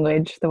my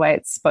language, the way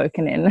it's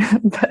spoken in,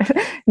 but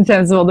in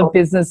terms of all the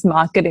business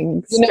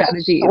marketing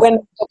strategies. When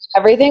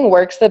everything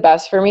works the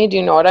best for me, do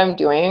you know what I'm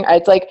doing?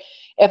 It's like,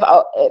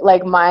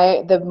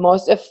 the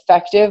most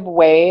effective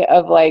way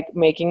of like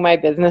making my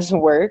business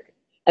work,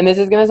 and this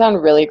is going to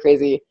sound really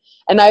crazy,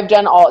 and I've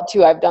done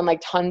I've done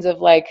like tons of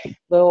like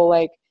little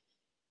like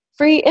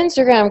free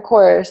Instagram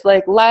course,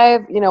 like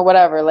live,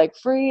 whatever, like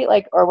free,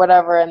 like, or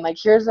whatever. And like,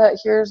 here's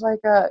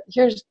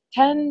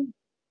 10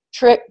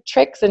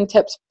 tricks and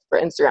tips for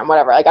Instagram,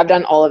 whatever. Like I've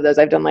done all of those.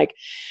 I've done like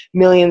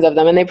millions of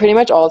them, and they pretty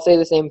much all say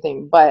the same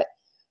thing, but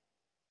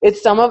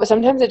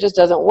sometimes it just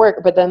doesn't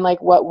work. But then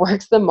like what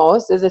works the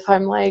most is if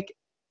I'm like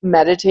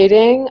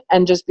meditating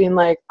and just being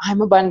like,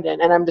 I'm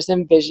abundant, and I'm just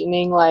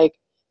envisioning like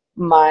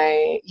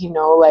my,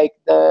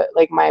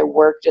 my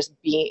work just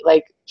being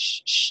like,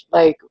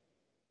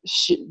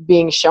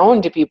 being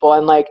shown to people,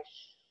 and like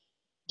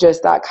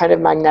just that kind of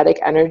magnetic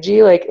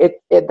energy, like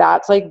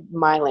that's like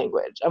my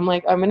language. I'm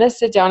like, I'm gonna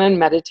sit down and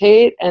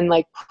meditate and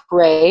like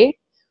pray,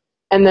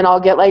 and then I'll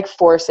get like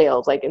 4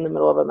 sales like in the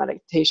middle of a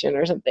meditation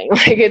or something.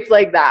 Like it's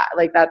like that.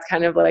 Like that's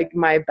kind of like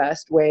my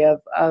best way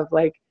of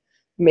like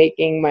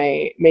making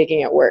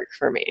it work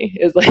for me,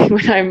 is like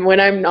when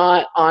I'm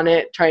not on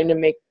it trying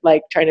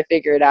to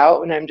figure it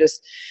out, when I'm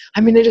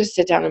gonna just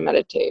sit down and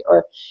meditate.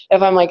 Or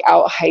if I'm like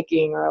out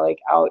hiking or like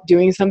out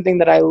doing something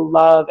that I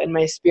love and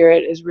my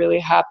spirit is really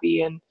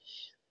happy, and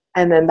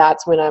then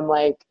that's when I'm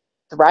like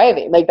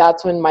thriving. Like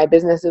that's when my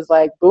business is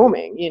like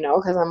booming,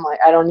 because I'm like,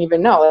 I don't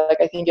even know. Like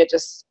I think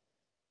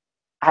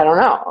I don't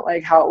know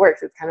like how it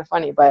works. It's kind of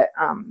funny, but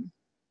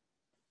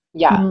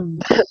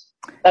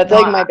that's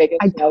like my biggest.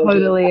 I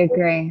totally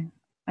agree.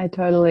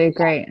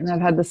 And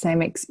I've had the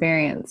same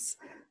experience.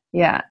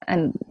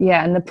 And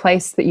the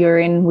place that you're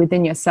in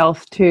within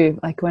yourself too,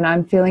 like when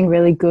I'm feeling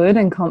really good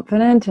and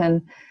confident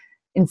and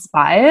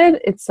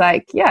inspired, it's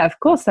like, of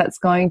course that's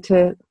going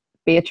to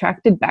be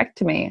attracted back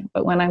to me.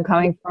 But when I'm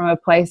coming from a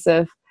place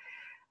of,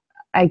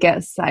 I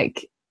guess,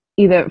 like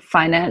either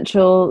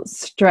financial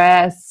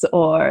stress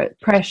or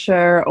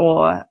pressure,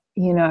 or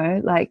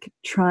like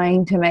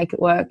trying to make it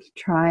work,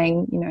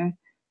 trying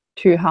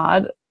too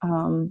hard,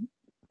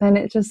 then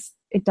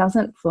it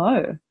doesn't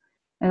flow.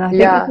 And I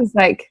think this is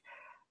like,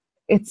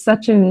 it's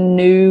such a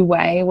new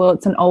way, well,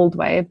 it's an old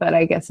way, but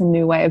I guess a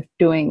new way of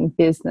doing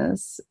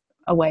business,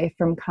 away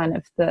from kind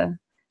of the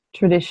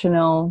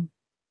traditional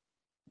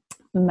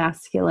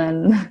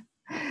masculine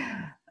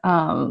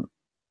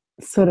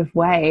sort of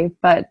way.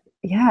 But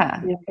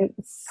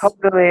it's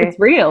totally, it's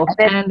real,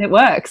 and it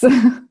works.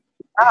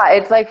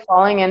 It's like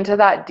falling into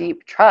that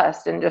deep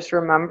trust and just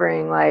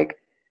remembering like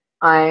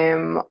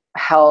I'm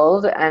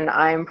held and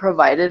I'm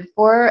provided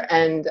for,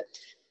 and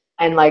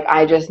And like,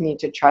 I just need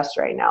to trust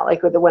right now.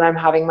 Like when I'm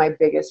having my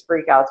biggest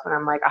freakouts, when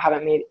I'm like, I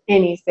haven't made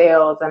any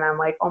sales and I'm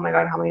like, oh my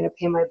God, how am I going to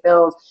pay my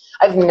bills?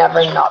 I've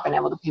never not been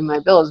able to pay my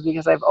bills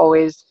because I've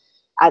always,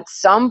 at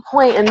some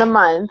point in the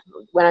month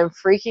when I'm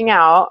freaking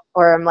out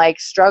or I'm like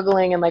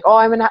struggling and like, oh,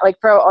 I'm in like,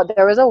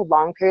 there was a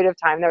long period of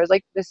time. There was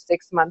like this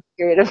 6-month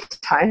period of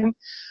time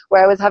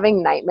where I was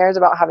having nightmares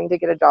about having to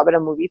get a job at a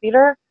movie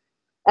theater.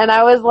 And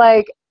I was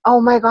like, oh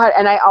my God.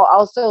 And I'll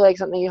also, like,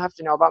 something you have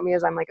to know about me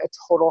is I'm like a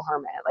total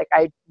hermit. Like,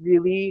 I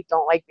really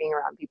don't like being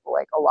around people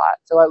like a lot.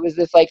 So it was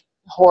this like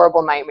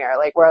horrible nightmare,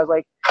 like where I was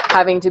like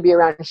having to be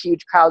around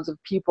huge crowds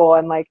of people.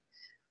 And like,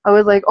 I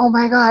was like, oh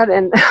my God.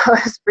 And I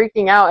was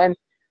freaking out. And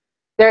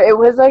it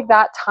was like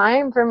that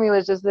time for me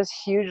was just this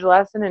huge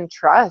lesson in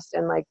trust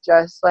and like,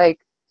 just like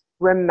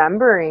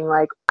remembering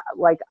like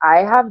I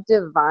have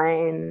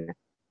divine,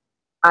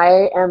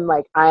 I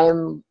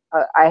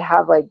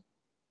have like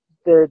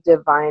the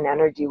divine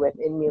energy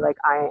within me. Like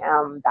I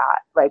am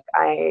that, like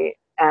I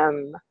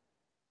am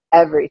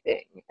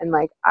everything. And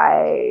like,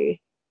 I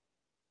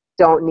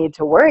don't need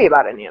to worry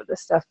about any of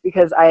this stuff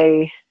because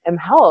I am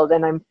held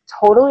and I'm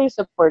totally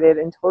supported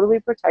and totally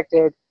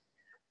protected.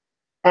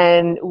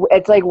 And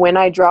it's like when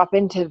I drop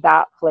into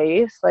that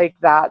place, like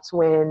that's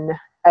when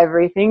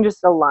everything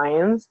just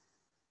aligns.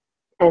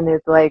 And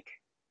it's like,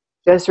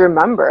 just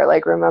remember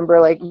like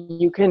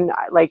you can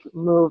like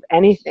move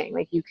anything,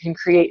 like you can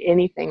create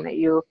anything that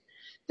you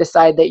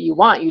decide that you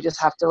want. You just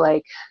have to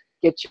like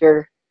get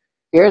your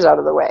fears out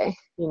of the way,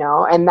 you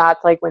know? And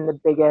that's like when the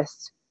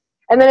biggest,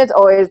 and then it's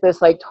always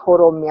this like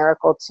total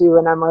miracle too.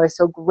 And I'm always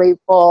so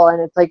grateful.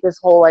 And it's like this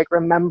whole like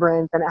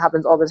remembrance, and it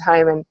happens all the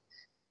time. And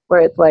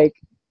where it's like,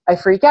 I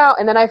freak out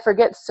and then I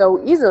forget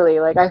so easily.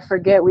 Like I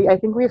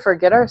think we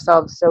forget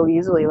ourselves so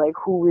easily, like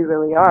who we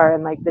really are.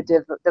 And like the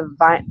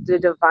divine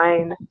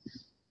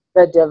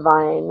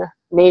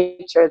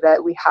nature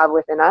that we have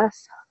within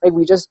us. Like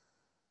we just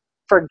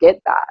forget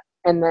that.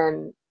 And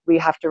then we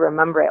have to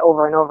remember it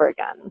over and over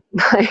again.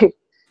 Like,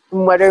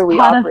 what are we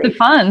operating?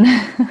 Part of the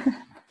fun.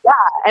 Yeah,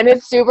 and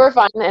it's super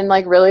fun and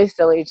like really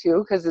silly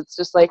too, because it's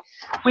just like,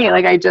 wait,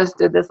 like I just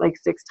did this like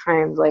 6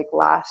 times like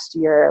last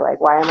year.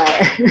 Like, why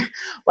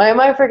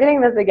am I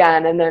forgetting this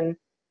again? And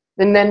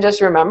then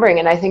just remembering.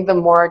 And I think the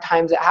more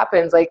times it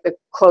happens, like the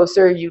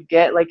closer you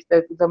get, like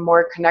the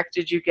more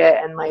connected you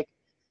get, and like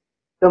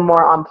the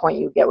more on point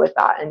you get with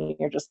that. And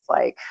you're just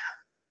like,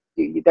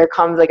 there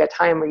comes like a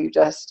time where you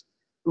just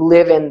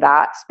live in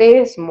that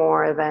space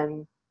more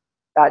than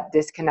that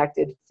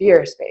disconnected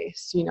fear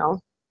space, you know?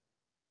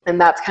 And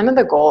that's kind of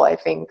the goal, I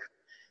think.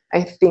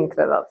 I think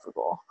that that's the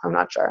goal. I'm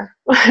not sure.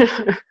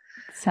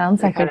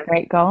 Sounds like a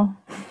great goal.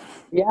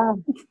 Yeah.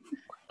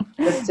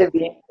 Just to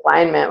be in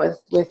alignment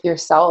with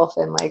yourself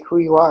and like who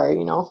you are,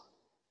 you know?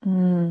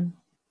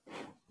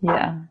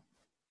 Yeah.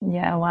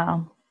 Yeah.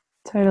 Wow.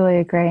 Totally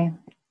agree.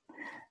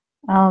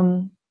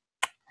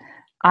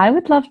 I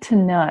would love to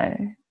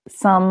know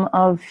some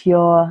of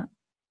your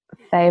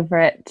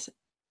favorite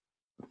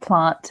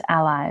plant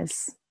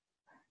allies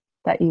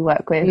that you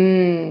work with.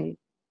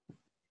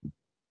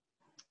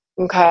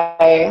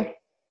 Okay.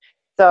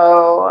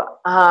 So,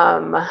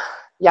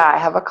 yeah, I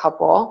have a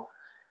couple.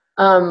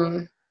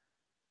 I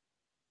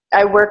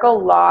work a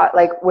lot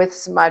like with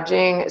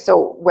smudging.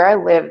 So where I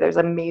live, there's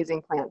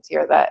amazing plants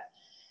here that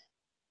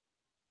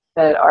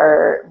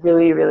are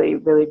really, really,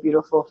 really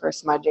beautiful for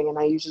smudging. And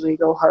I usually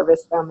go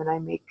harvest them and I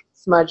make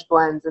smudge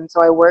blends. And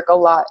so I work a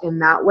lot in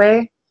that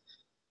way.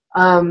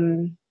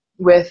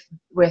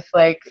 With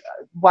like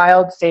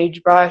wild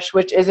sagebrush,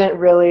 which isn't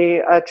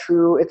really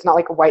it's not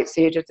like a white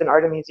sage, it's an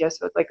artemisia.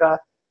 So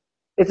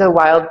it's a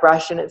wild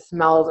brush and it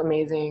smells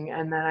amazing.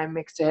 And then I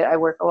mix it. I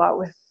work a lot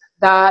with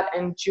that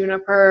and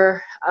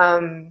juniper,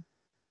 and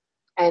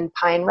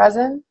pine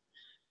resin.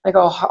 Like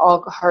I'll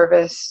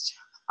harvest,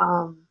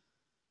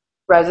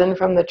 resin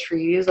from the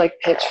trees, like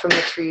pitch from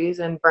the trees,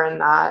 and burn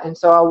that. And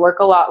so I'll work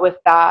a lot with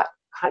that,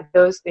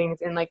 those things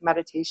in like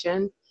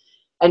meditation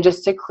and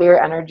just to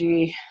clear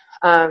energy.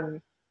 I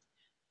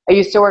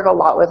used to work a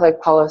lot with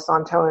like Palo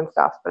Santo and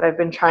stuff, but I've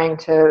been trying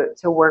to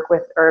work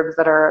with herbs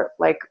that are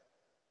like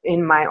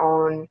in my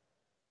own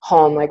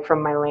home, like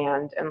from my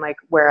land and like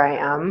where I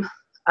am.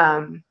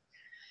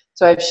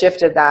 So I've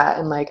shifted that,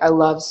 and like I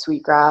love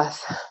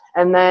sweetgrass.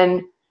 And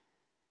then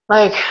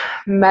like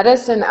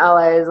medicine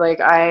allies, like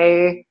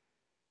I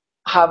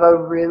have a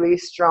really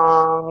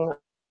strong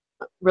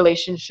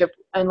relationship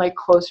and like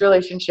close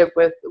relationship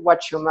with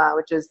Wachuma,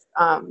 which is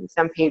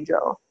San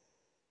Pedro.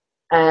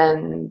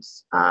 And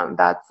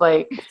that's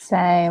like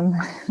same.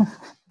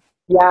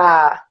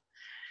 Yeah,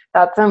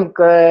 that's some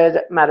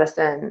good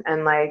medicine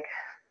and like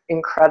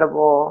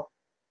incredible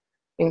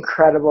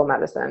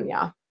medicine.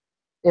 Yeah,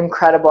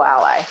 incredible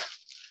ally.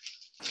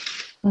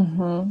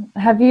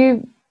 Have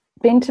you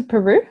been to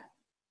Peru?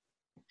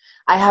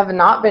 I have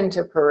not been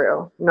to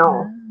Peru.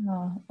 No.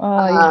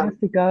 Oh, you have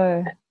to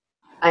go.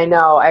 I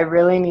know. I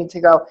really need to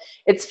go.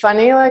 It's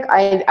funny. Like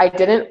I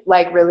didn't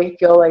like really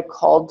feel like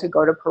called to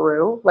go to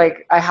Peru.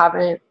 Like I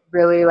haven't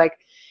really like,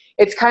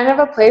 it's kind of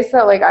a place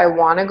that like I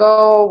want to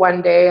go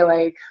one day,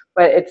 like,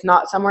 but it's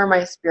not somewhere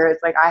my spirit's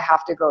like I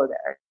have to go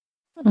there,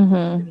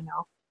 you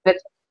know.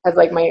 It's because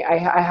like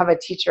I have a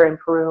teacher in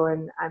Peru,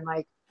 and I'm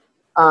like,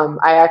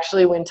 I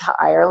actually went to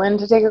Ireland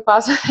to take a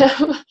class with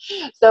him.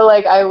 So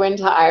like I went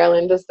to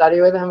Ireland to study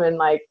with him, and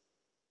like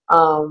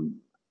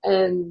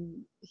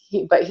and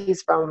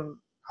he's from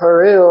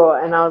Peru,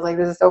 and I was like,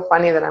 this is so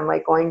funny that I'm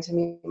like going to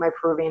meet my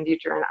Peruvian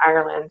teacher in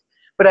Ireland,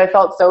 but I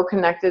felt so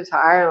connected to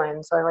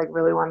Ireland, so I like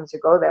really wanted to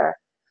go there.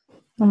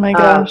 Oh my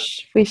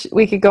gosh,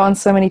 we could go on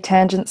so many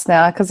tangents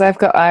now, because I've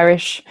got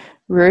Irish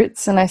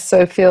roots, and I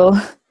so feel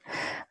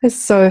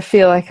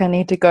like I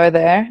need to go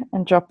there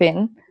and drop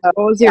in.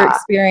 What was your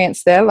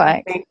experience there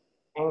like?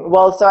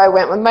 Well, so I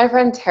went with my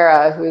friend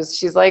Tara,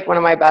 she's like one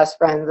of my best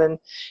friends, and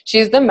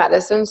she's the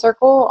Medicine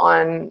Circle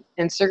on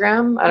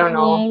Instagram. I don't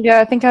know.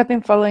 Yeah, I think I've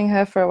been following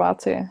her for a while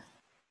too.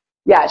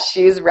 Yeah,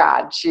 she's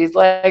rad. She's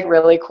like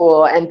really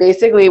cool, and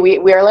basically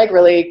we are like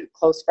really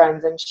close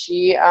friends, and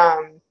she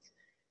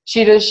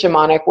does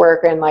shamanic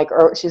work, and like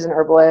she's an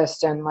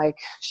herbalist, and like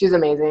she's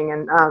amazing.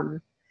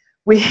 And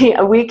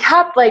we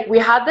kept like, we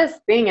had this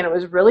thing, and it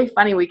was really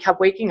funny. We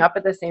kept waking up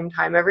at the same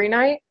time every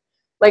night.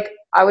 Like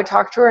I would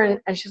talk to her,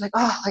 and she's like,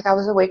 oh, like I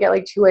was awake at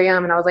like 2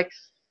 a.m. And I was like,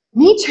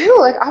 me too.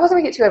 Like I was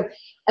awake at 2 a.m.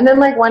 And then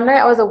like one night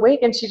I was awake,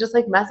 and she just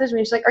like messaged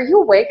me. She's like, are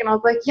you awake? And I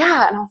was like,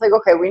 yeah. And I was like,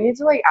 okay, we need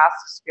to like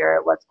ask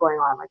spirit what's going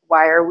on. Like,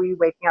 why are we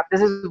waking up?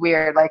 This is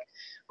weird. Like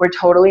we're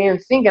totally in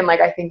sync. And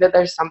like, I think that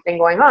there's something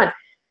going on.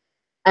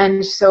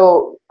 And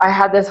so I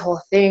had this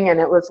whole thing, and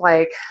it was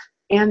like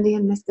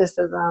Andean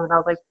mysticism. And I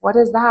was like, what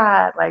is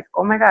that? Like,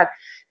 oh my God.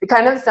 It's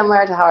kind of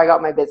similar to how I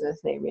got my business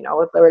name, you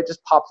know, where it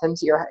just pops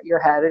into your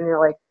head, and you're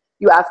like,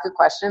 you ask a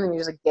question and you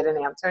just like get an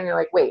answer, and you're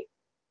like, wait,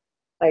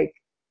 like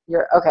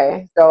you're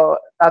okay. So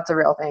that's a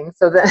real thing.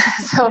 So then,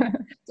 so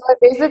I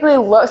basically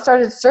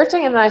started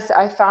searching, and then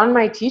I found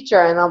my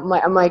teacher, and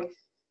I'm like,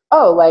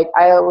 oh, like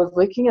I was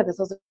looking at this.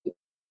 I was like,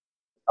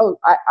 oh,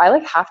 I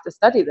like have to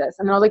study this.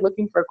 And I was like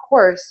looking for a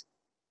course,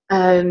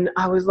 and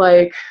I was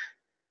like,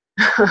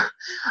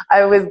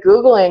 I was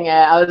Googling it.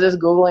 I was just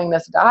Googling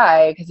this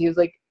guy because he was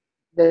like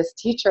this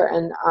teacher,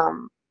 and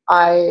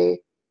I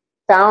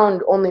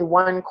found only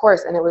one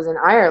course, and it was in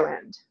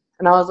Ireland.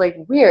 And I was like,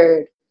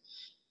 weird.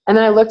 And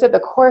then I looked at the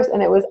course,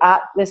 and it was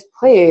at this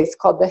place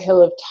called the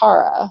Hill of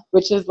Tara,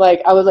 which is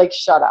like, I was like,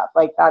 shut up.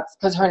 Like that's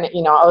because her,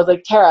 you know, I was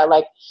like, Tara,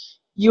 like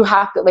you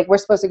have to, like, we're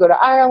supposed to go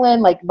to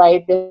Ireland, like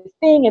by this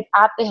thing, it's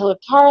at the Hill of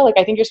Tara. Like,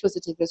 I think you're supposed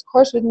to take this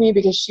course with me,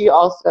 because she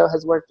also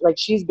has worked, like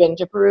she's been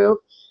to Peru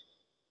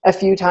a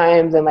few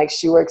times, and like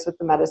she works with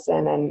the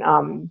medicine,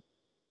 and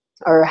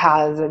or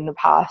has in the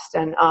past.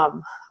 And I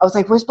was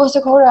like, we're supposed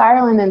to go to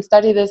Ireland and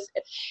study this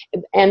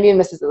Andean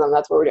mysticism.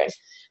 That's what we're doing.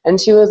 And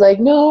she was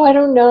like, no, I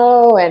don't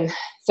know. And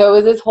so it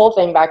was this whole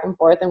thing back and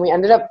forth, and we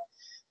ended up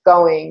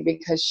going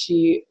because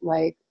she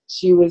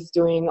was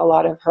doing a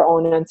lot of her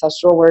own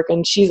ancestral work,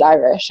 and she's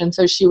Irish. And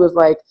so she was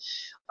like,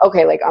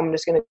 okay, like I'm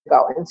just going to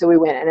go. And so we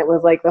went, and it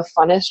was like the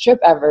funnest trip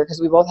ever, because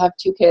we both have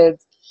 2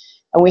 kids,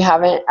 and we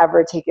haven't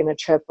ever taken a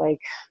trip.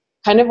 Like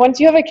kind of once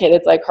you have a kid,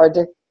 it's like hard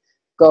to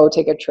go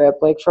take a trip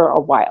like for a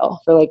while,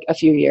 for like a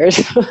few years.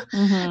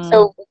 Mm-hmm.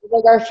 So it was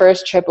like our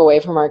first trip away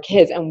from our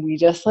kids, and we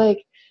just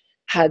like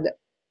had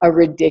a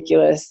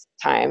ridiculous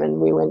time. And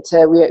we went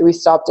to, we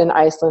stopped in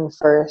Iceland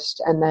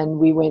first, and then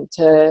we went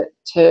to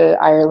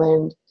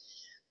Ireland,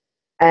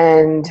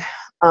 and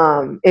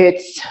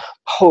it's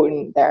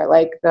potent there.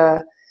 Like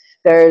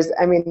there's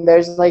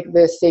like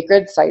the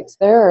sacred sites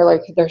there are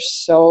like, they're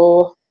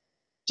so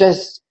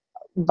just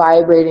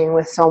vibrating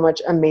with so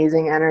much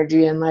amazing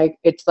energy, and like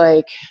it's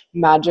like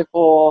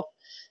magical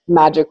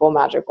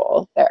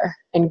there,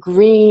 and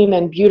green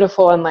and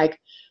beautiful, and like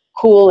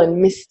cool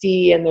and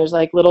misty, and there's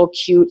like little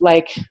cute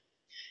like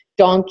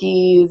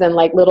donkeys, and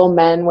like little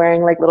men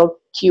wearing like little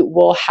cute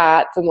wool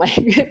hats, and like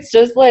it's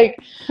just like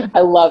I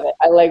love it.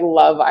 I like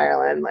love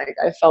Ireland. Like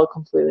I fell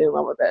completely in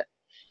love with it.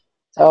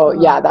 So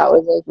yeah, that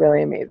was like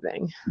really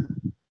amazing.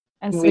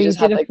 And so you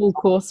did a full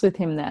course with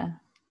him there?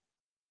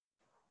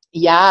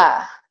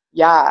 Yeah.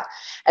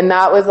 And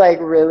that was like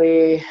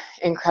really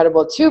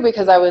incredible too,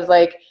 because I was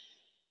like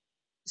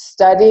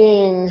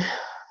studying,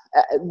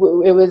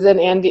 it was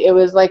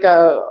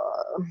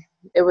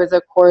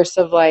a course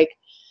of like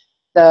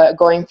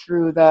going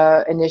through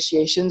the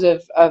initiations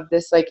of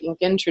this like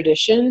Incan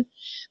tradition,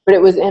 but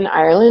it was in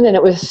Ireland, and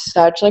it was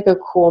such like a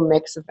cool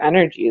mix of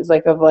energies,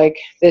 like of like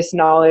this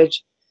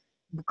knowledge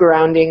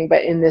grounding,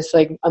 but in this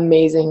like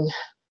amazing,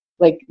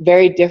 like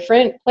very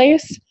different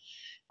place.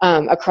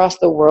 Across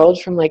the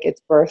world from like its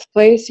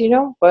birthplace, you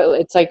know, but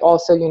it's like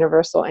also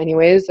universal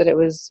anyways, that it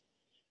was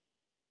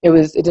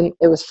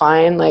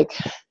fine. Like,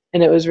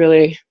 and it was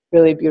really,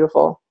 really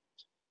beautiful.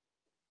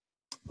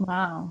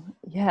 Wow.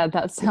 Yeah.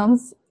 That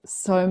sounds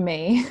so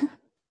me.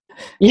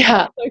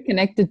 Yeah. I'm so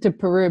connected to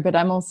Peru, but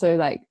I'm also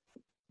like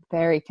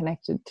very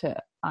connected to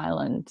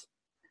Ireland.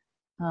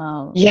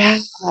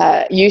 Yeah.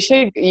 You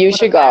should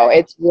go.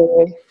 It's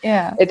really,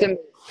 it's amazing.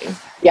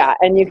 Yeah,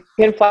 and you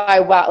can fly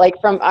like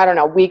from, I don't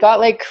know, we got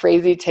like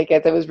crazy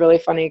tickets. It was really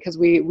funny because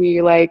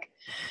we like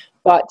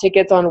bought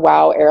tickets on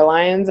WOW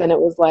Airlines, and it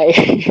was like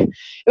it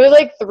was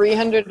like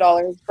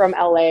 $300 from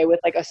LA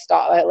with like a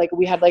stop. Like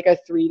we had like a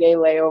 3-day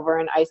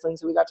layover in Iceland,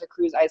 so we got to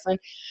cruise Iceland.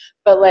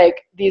 But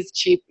like these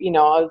cheap, you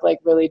know, I was like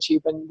really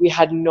cheap, and we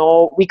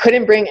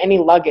couldn't bring any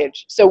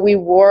luggage, so we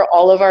wore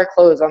all of our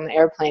clothes on the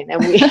airplane,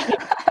 and we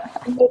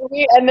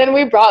and then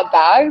we brought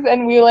bags,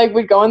 and we like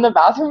would go in the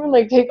bathroom and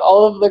like take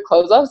all of the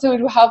clothes off. So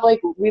we'd have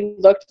like, we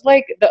looked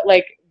like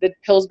the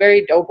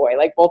Pillsbury Doughboy,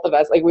 like both of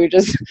us, like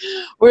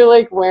we're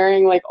like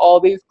wearing like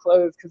all these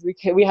clothes because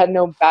we had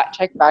no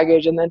checked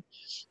baggage. And then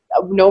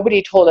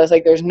nobody told us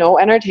like there's no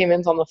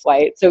entertainments on the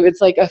flight, so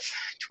it's like a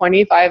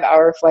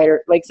 25-hour flight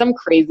or like some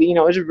crazy, you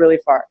know, it was really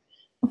far.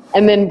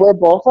 And then we're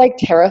both like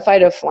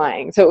terrified of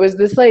flying, so it was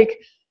this like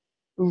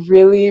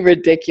really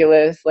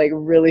ridiculous, like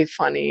really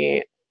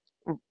funny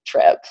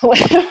trip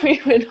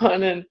we went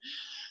on. And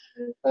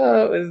it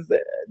was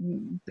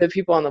the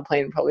people on the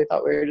plane probably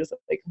thought we were just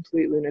like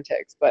complete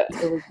lunatics, but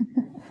it was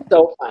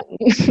so fun.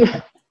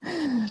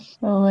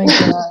 Oh my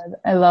god,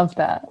 I love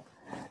that.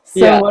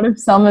 So what have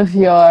some of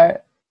your,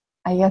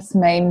 I guess,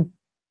 main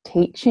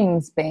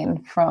teachings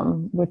been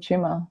from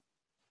Wachuma?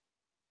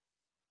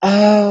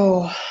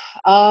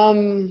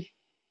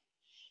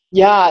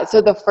 Yeah,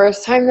 so the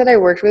first time that I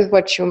worked with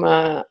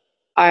Wachuma,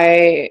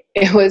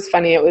 it was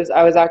funny. I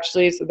was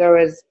actually, so there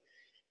was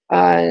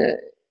an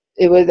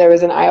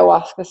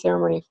ayahuasca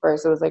ceremony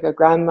first. It was like a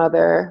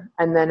grandmother,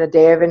 and then a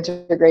day of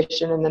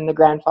integration, and then the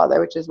grandfather,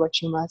 which is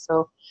Wachuma,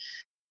 so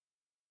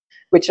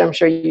which I'm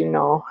sure you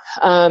know.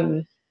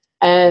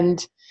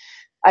 And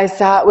I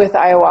sat with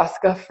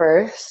ayahuasca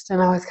first,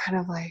 and I was kind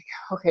of like,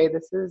 okay,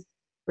 this is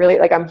really,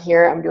 like, I'm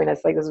here, I'm doing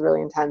this, like, this is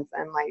really intense,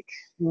 and like,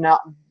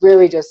 not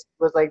really, just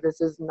was like,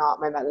 this is not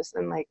my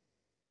medicine. Like,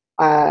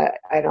 I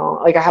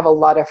don't, like, I have a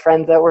lot of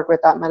friends that work with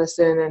that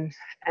medicine,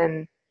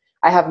 and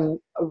I have a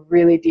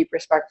really deep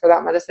respect for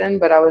that medicine,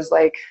 but I was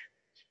like,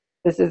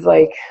 this is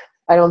like,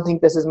 I don't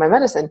think this is my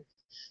medicine.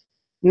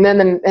 And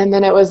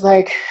then it was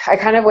like, I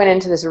kind of went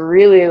into this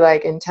really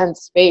like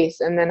intense space.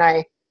 And then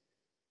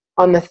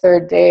on the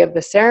third day of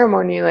the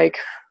ceremony, like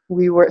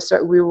we went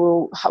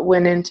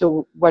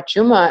into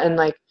Wachuma, and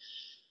like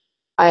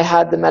I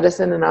had the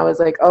medicine, and I was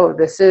like, oh,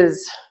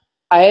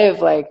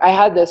 I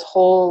had this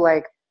whole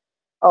like,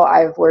 oh,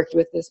 I've worked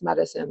with this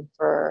medicine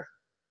for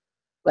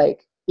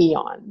like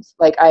eons.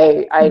 Like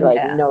I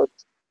like know,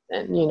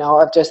 and you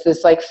know, of just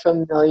this like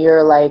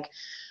familiar, like,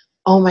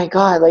 oh my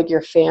God, like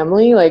your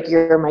family, like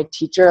you're my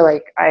teacher,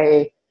 like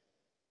I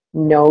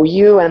know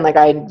you, and like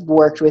I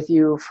worked with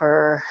you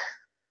for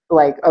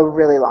like a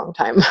really long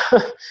time.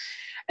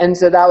 And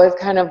so that was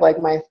kind of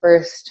like my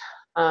first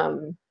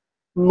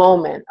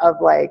moment of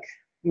like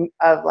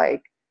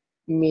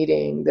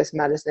meeting this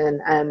medicine.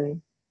 And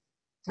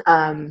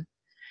I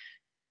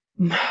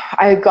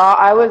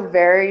was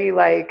very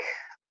like,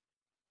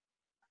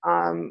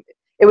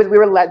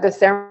 the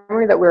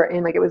ceremony that we were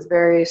in, like it was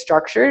very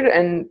structured,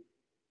 and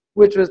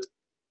which was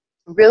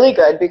really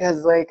good,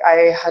 because like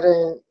I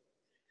hadn't,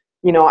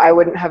 you know, I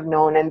wouldn't have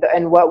known, and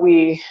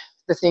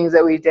the things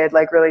that we did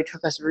like really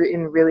took us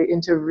into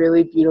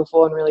really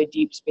beautiful and really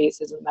deep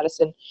spaces of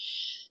medicine.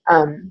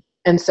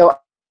 And so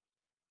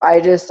I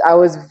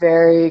was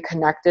very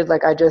connected.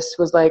 Like I just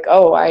was like,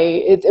 oh,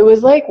 it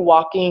was like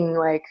walking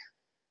like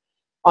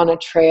on a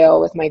trail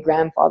with my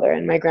grandfather,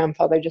 and my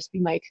grandfather just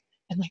being like,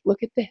 and like,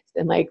 look at this,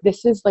 and like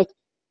this is like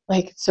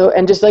so,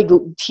 and just like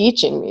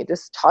teaching me,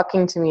 just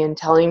talking to me and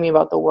telling me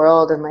about the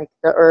world and like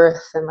the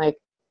earth and like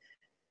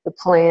the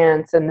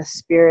plants and the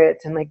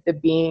spirits and like the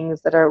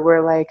beings that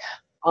were like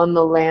on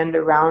the land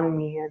around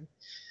me.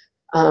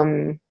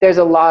 And there's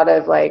a lot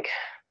of like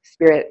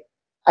spirit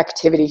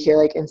activity here,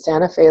 like in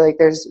Santa Fe, like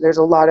there's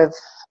a lot of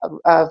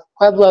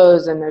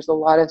pueblos, and there's a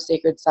lot of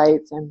sacred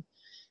sites, and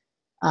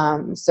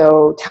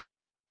so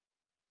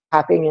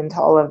tapping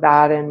into all of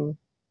that, and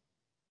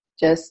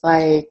just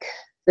like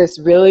this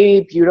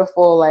really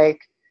beautiful, like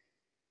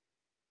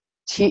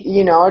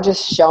you know,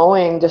 just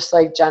showing, just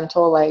like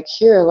gentle, like,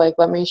 here, like,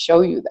 let me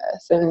show you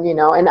this. And, you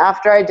know, and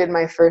after I did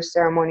my first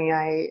ceremony,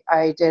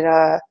 I did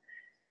a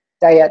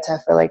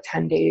dieta for like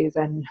 10 days.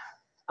 And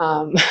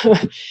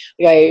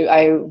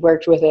I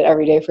worked with it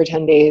every day for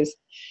 10 days.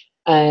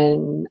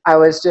 And I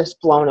was just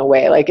blown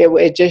away. Like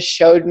it just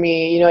showed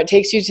me, you know, it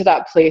takes you to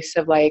that place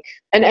of like,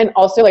 and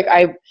also like,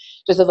 I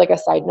just as like a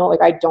side note,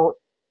 like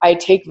I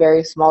take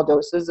very small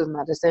doses of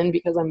medicine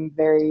because I'm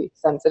very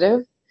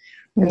sensitive.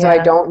 And so I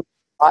don't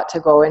want to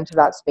go into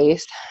that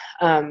space.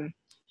 And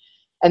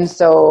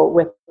so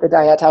with the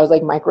diet, I was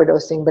like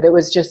microdosing, but it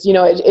was just, you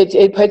know,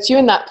 it puts you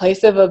in that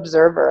place of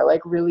observer,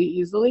 like really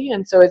easily.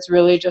 And so it's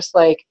really just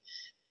like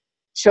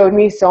showed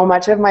me so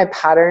much of my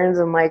patterns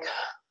and like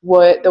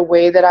the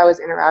way that I was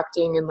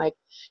interacting, and like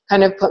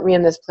kind of put me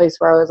in this place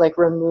where I was like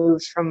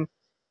removed from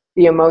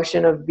the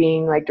emotion of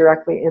being like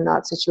directly in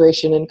that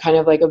situation, and kind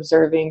of like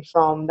observing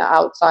from the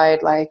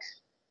outside, like,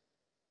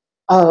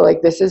 oh,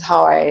 like this is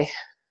how I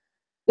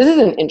this is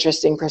an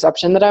interesting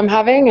perception that I'm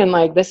having, and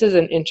like this is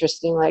an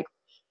interesting like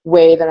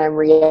way that I'm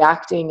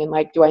reacting, and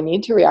like do I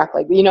need to react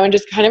like, you know, and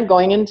just kind of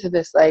going into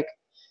this like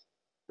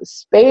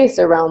space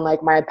around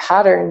like my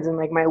patterns and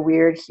like my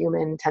weird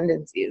human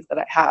tendencies that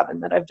I have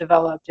and that I've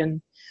developed.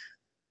 And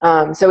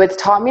so it's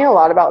taught me a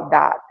lot about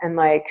that, and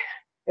like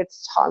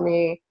it's taught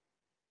me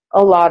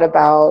a lot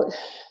about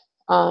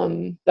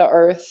the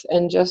earth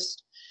and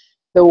just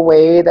the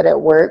way that it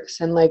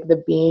works, and like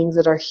the beings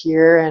that are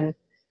here, and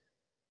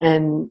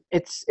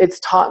it's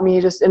taught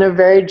me just in a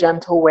very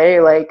gentle way,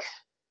 like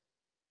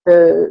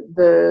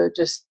the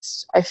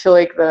just, I feel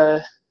like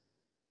the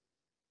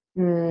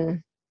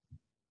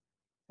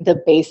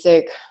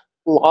basic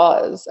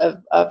laws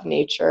of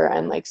nature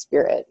and like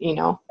spirit, you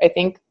know, I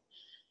think.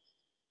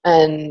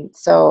 And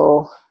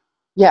so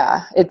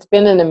yeah, it's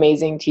been an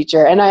amazing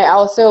teacher. And I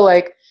also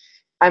like,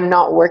 I'm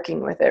not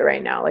working with it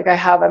right now. Like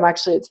I'm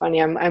actually, it's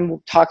funny,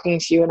 I'm talking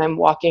to you and I'm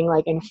walking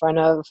like in front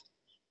of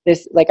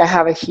this, like I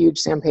have a huge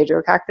San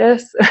Pedro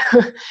cactus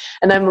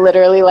and I'm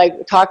literally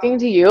like talking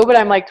to you, but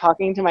I'm like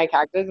talking to my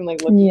cactus and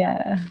like looking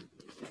at it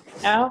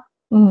now.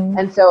 Mm-hmm.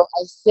 And so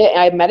I sit and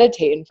I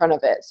meditate in front of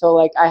it. So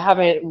like I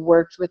haven't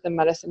worked with the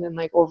medicine in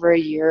like over a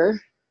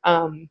year,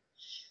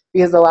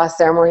 because the last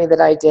ceremony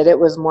that I did, it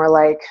was more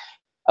like,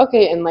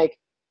 okay, and like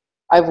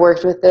I've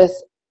worked with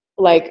this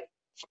like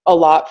a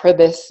lot for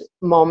this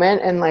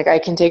moment, and like I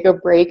can take a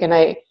break, and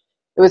it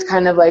was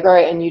kind of like, all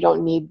right, and you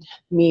don't need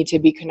me to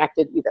be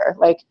connected either.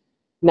 Like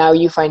now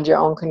you find your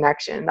own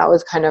connection. That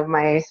was kind of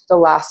the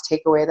last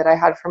takeaway that I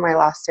had from my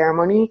last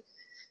ceremony.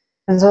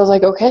 And so I was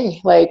like,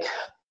 okay, like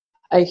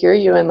I hear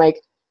you. And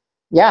like,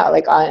 yeah,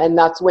 like, and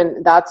that's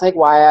like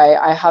why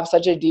I have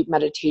such a deep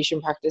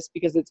meditation practice,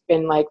 because it's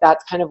been like,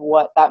 that's kind of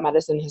what that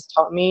medicine has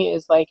taught me,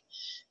 is like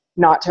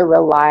not to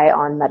rely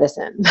on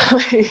medicine,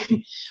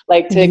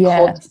 like to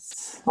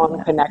cultivate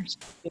on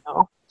connection, you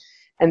know?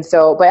 And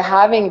so, but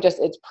having just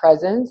its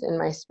presence in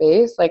my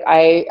space, like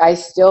I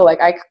still like,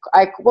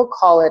 I will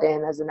call it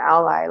in as an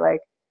ally,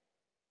 like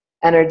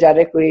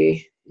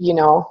energetically, you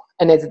know,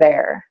 and it's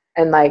there.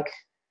 And like,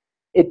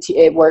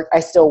 it work. I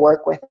still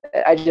work with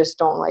it. I just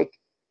don't like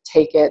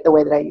take it the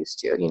way that I used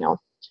to, you know?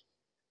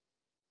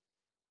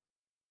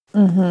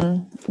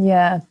 Mm-hmm.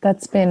 Yeah,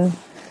 that's been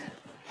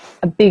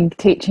a big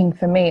teaching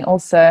for me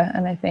also.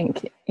 And I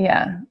think,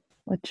 yeah,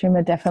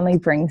 Latruma definitely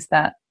brings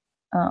that.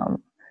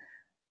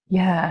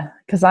 Yeah,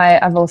 because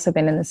I've also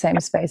been in the same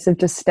space of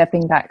just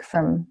stepping back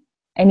from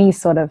any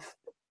sort of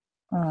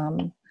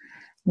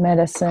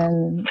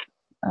medicine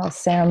or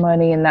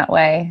ceremony in that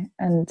way.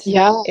 And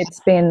it's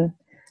been,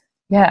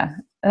 yeah,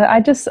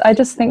 I just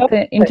think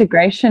that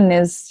integration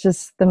is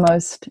just the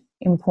most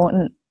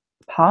important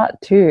part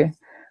too.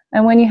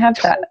 And when you have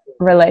that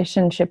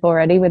relationship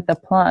already with the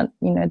plant,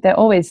 you know, they're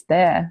always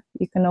there.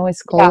 You can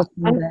always call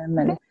upon them,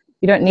 and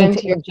you don't need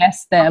to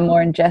ingest them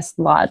or ingest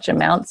large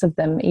amounts of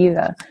them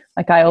either.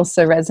 Like I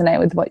also resonate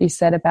with what you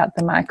said about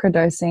the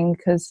microdosing,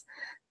 because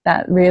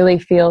that really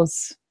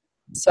feels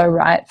so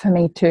right for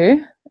me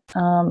too.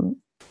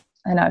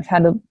 And I've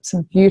had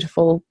some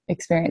beautiful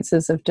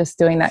experiences of just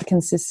doing that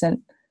consistent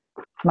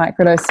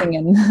microdosing,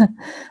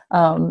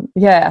 and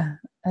yeah,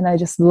 and I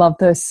just love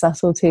those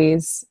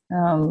subtleties.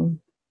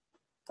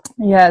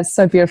 Yeah, it's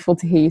so beautiful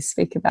to hear you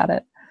speak about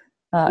it.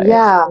 And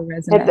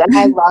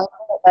I love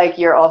it, like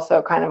you're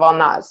also kind of on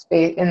that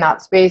space, in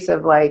that space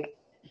of like,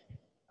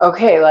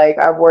 okay, like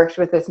I've worked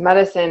with this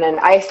medicine, and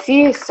I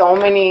see so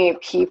many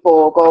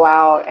people go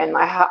out, and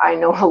I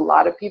know a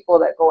lot of people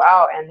that go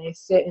out and they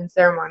sit in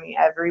ceremony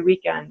every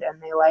weekend,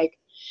 and they like,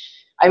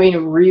 I mean,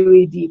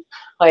 really deep,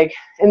 like,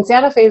 and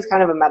Santa Fe is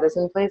kind of a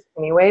medicine place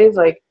anyways.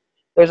 Like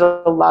there's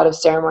a lot of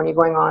ceremony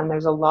going on.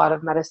 There's a lot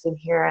of medicine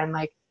here, and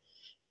like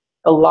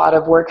a lot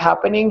of work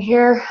happening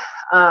here.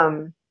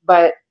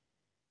 But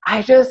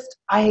I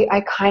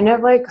kind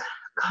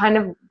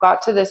of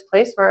got to this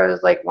place where I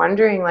was like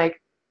wondering, like,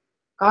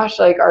 gosh,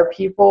 like,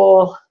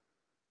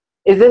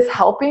 is this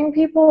helping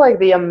people? Like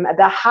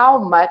the how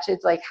much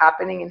it's like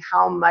happening, and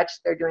how much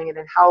they're doing it,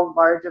 and how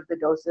large of the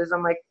doses.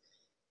 I'm like,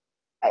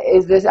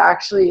 is this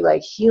actually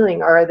like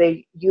healing, or are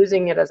they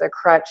using it as a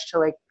crutch to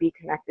like be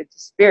connected to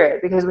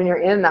spirit? Because when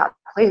you're in that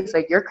place,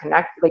 like you're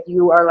connected, like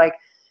you are like,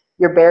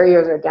 your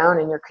barriers are down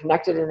and you're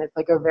connected, and it's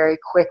like a very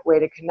quick way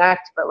to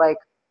connect. But like,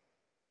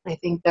 I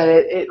think that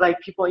it like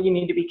people, you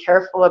need to be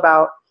careful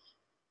about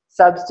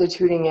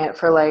substituting it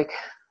for like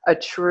a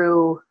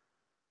true,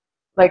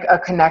 like a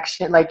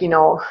connection, like, you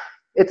know,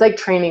 it's like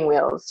training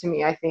wheels to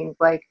me, I think,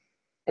 like,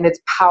 and it's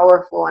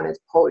powerful and it's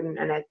potent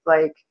and it's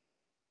like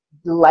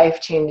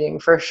life-changing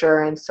for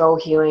sure, and so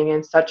healing,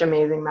 and such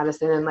amazing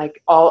medicine. And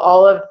like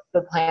all of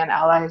the plant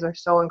allies are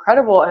so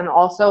incredible, and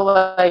also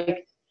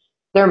like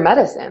they're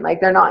medicine.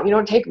 Like they're not, you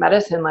don't take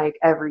medicine like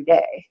every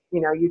day, you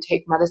know, you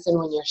take medicine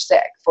when you're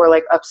sick for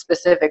like a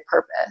specific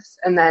purpose,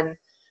 and then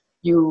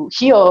you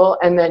heal,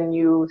 and then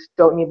you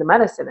don't need the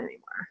medicine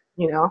anymore,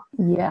 you know?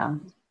 Yeah.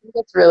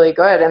 It's really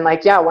good. And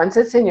like, yeah, once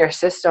it's in your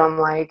system,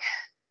 like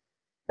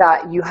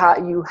that you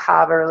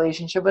have a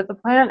relationship with the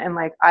plant. And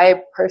like,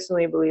 I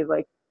personally believe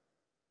like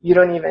you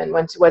don't even,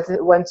 once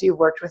you've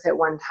worked with it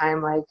one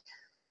time, like,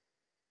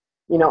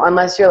 you know,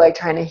 unless you're like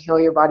trying to heal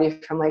your body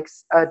from like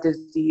a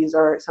disease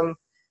or some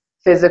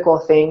physical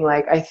thing,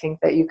 like I think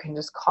that you can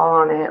just call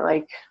on it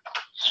like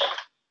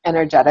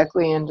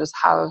energetically and just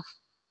have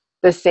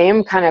the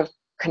same kind of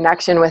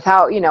connection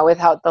without, you know,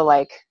 without the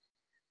like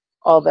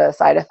all the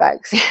side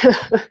effects,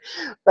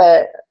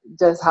 but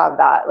just have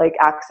that, like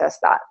access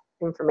that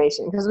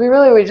information, because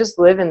we just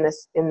live in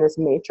this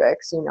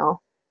matrix, you know,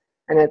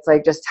 and it's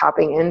like just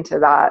tapping into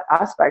that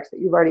aspect that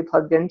you've already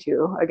plugged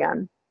into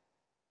again.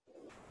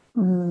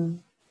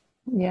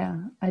 Yeah,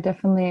 I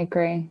definitely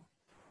agree.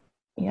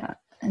 Yeah,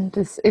 and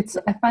just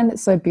I find it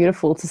so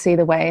beautiful to see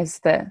the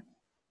ways that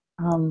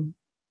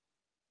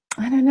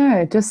I don't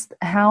know, just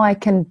how I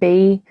can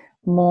be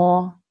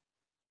more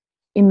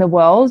in the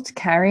world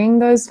carrying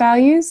those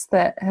values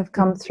that have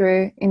come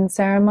through in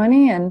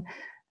ceremony, and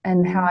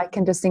how I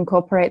can just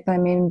incorporate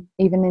them in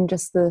even in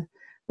just the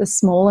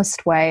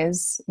smallest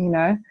ways, you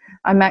know.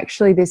 I'm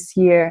actually this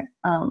year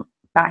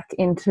back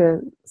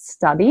into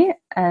study,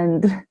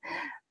 and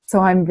so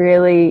I'm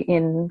really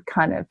in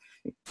kind of,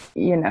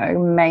 you know,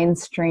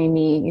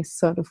 mainstreamy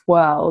sort of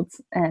world,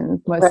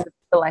 and most of the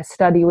people I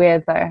study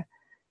with are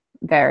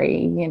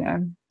very, you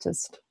know,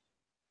 just,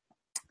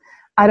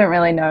 I don't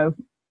really know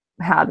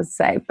how to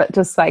say, but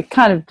just like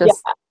kind of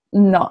just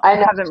I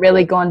haven't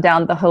really gone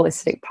down the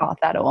holistic path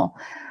at all.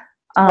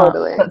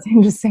 Totally. That's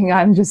interesting.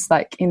 I'm just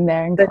like in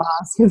there in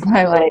class with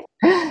my like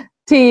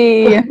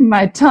tea and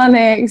my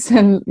tonics,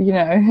 and you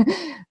know,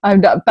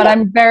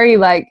 I'm very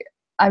like,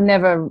 I've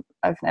never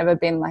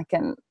been like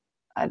an,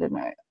 I don't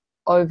know,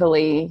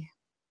 overly,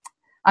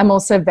 I'm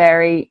also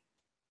very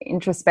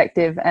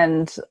introspective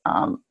and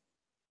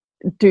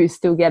do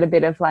still get a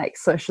bit of like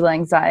social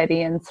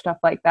anxiety and stuff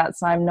like that,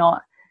 so I'm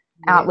not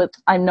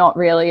I'm not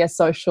really a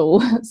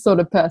social sort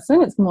of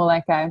person. It's more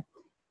like I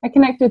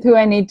connect with who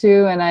I need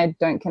to, and I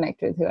don't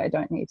connect with who I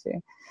don't need to.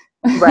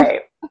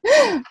 Right.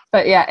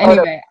 But yeah,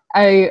 anyway,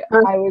 I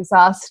was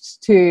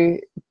asked to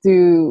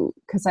do,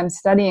 because I'm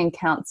studying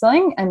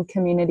counseling and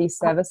community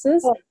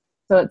services,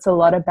 so it's a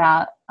lot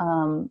about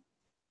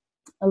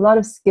a lot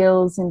of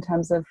skills in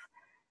terms of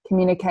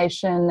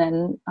communication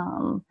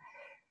and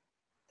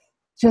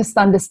just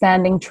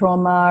understanding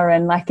trauma.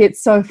 And like,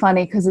 it's so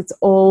funny because it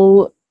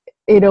all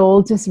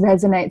just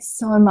resonates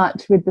so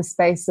much with the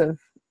space of,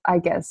 I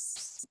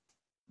guess,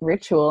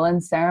 ritual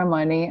and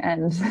ceremony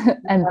and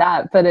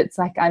that, but it's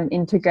like I'm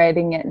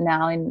integrating it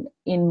now in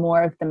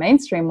more of the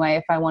mainstream way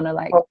if I want to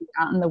like be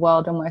out in the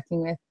world and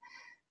working with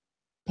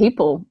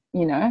people,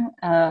 you know,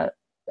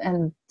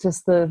 and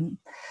just the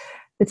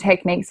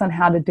techniques on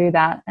how to do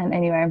that. And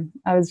anyway,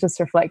 I was just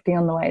reflecting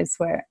on the ways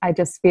where I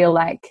just feel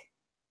like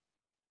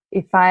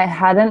if I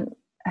hadn't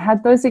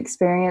had those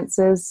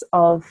experiences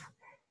of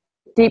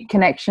deep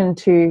connection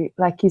to,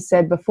 like you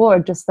said before,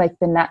 just like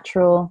the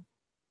natural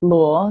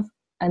law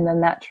and the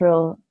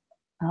natural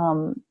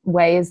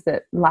ways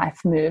that life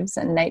moves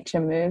and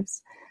nature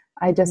moves,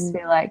 I just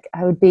feel like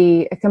I would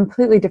be a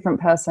completely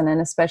different person.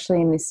 And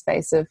especially in this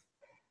space of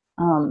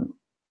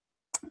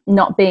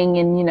not being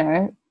in, you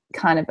know,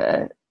 kind of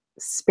a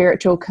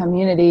spiritual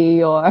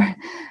community or,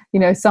 you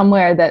know,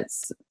 somewhere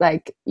that's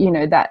like, you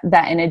know, that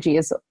energy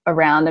is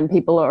around and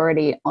people are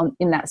already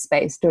in that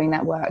space doing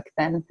that work,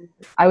 then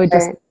I would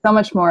just be so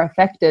much more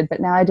affected.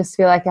 But now I just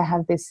feel like I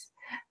have this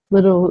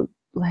little,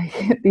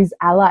 like, these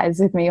allies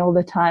with me all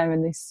the time,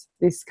 and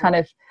this kind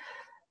of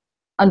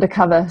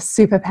undercover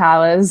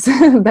superpowers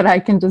that I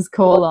can just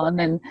call on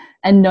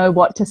and know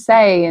what to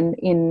say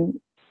in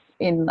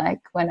like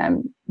when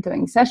I'm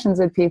doing sessions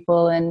with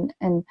people, and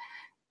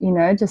you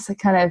know, just a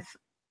kind of,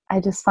 I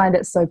just find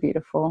it so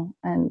beautiful,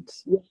 and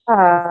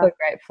I'm so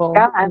grateful.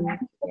 Yeah, and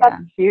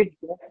that's huge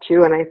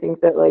too. And I think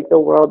that like the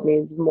world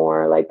needs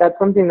more. Like that's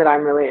something that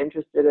I'm really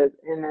interested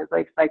in is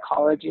like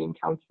psychology and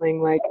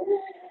counseling, like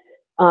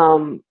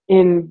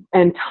in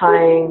and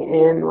tying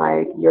in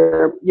like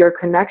your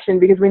connection,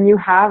 because when you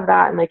have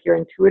that and like you're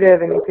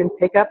intuitive and you can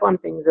pick up on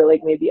things that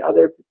like maybe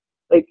other,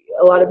 like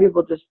a lot of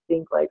people just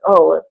think like,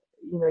 oh,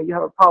 you know, you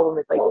have a problem,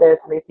 it's like this,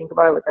 and they think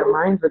about it with their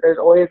minds, but there's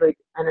always like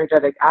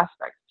energetic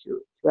aspects to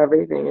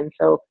everything. And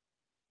so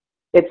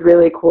it's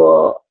really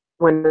cool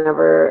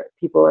whenever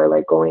people are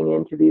like going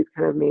into these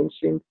kind of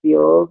mainstream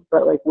fields,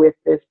 but like with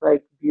this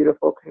like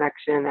beautiful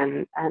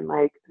connection and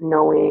like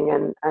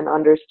knowing and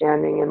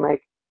understanding and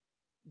like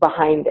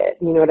behind it,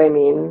 you know what I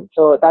mean?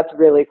 So that's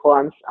really cool.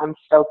 I'm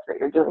stoked that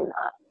you're doing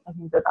that. I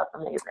think that that's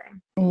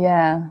amazing.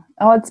 Yeah.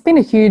 Oh, it's been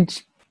a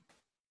huge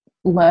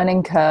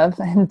learning curve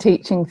and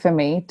teaching for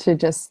me to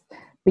just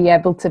be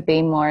able to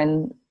be more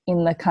in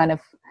the kind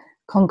of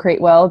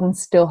concrete world and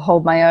still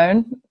hold my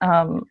own,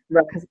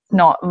 because it's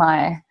not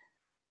my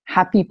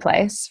happy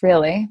place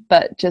really,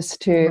 but just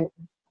to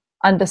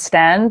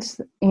understand,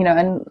 you know,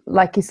 and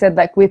like you said,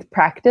 like with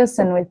practice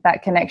and with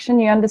that connection,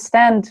 you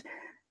understand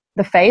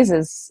the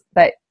phases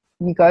that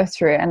you go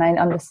through. And I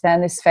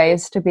understand this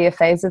phase to be a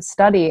phase of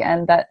study,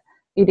 and that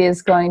it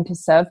is going to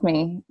serve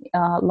me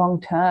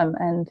long term,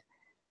 and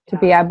to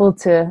be able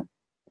to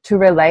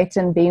relate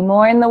and be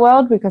more in the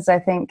world, because I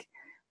think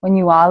when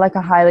you are like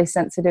a highly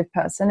sensitive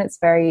person, it's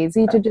very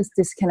easy to just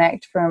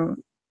disconnect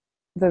from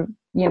the,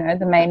 you know,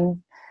 the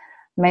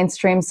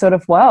mainstream sort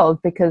of world,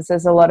 because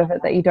there's a lot of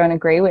it that you don't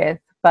agree with.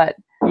 But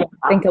I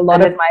think a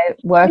lot of my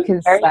work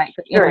is like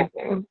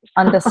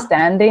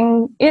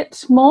understanding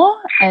it more,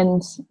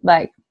 and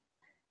like,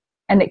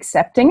 and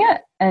accepting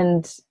it,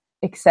 and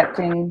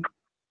accepting,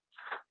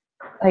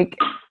 like,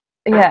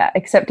 yeah,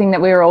 accepting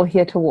that we're all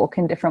here to walk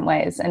in different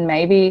ways, and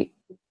maybe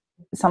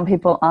some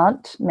people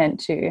aren't meant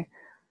to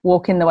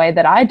walk in the way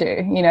that I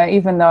do, you know,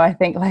 even though I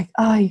think like,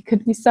 oh, you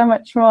could be so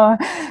much more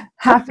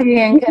happy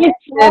and connected.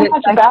 So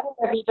much better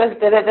if you just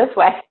did it this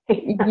way.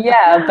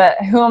 Yeah,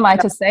 but who am I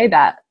to say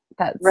that?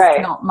 That's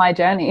not my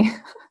journey.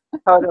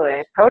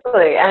 Totally.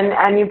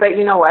 And you, but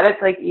you know what?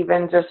 It's like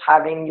even just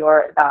having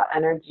that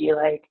energy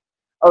like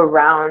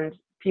around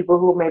people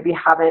who maybe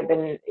haven't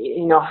been,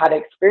 you know, had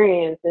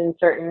experience in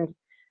certain,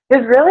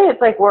 because really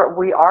it's like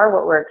we are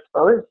what we're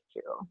exposed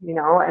to, you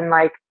know, and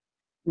like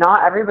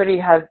not everybody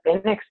has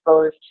been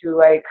exposed to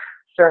like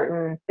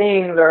certain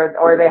things,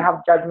 or they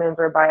have judgments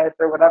or bias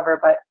or whatever,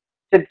 but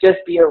to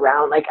just be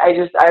around, like I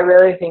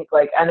really think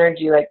like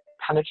energy like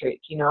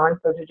penetrates, you know, and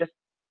so to just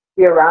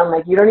be around,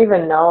 like you don't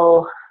even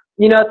know,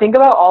 you know, think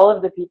about all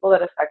of the people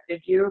that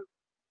affected you,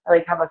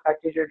 like have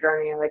affected your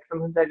journey. And like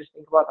sometimes I just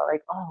think about that,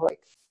 like, oh, like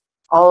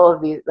all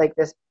of these, like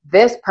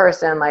this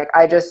person, like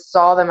I just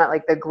saw them at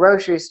like the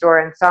grocery store,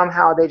 and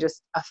somehow they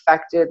just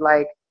affected,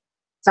 like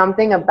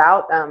something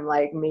about them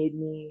like made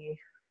me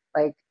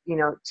like, you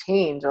know,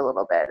 change a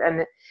little bit.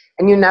 And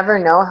you never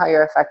know how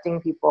you're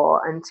affecting people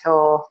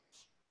until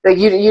like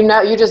you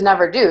know, you just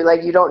never do,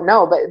 like you don't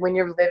know. But when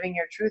you're living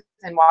your truth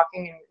and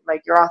walking in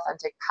like your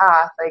authentic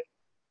path, like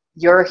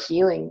you're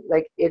healing,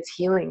 like it's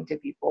healing to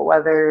people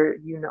whether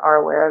you are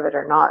aware of it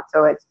or not.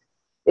 So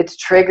it's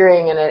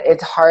triggering, and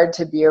it's hard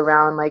to be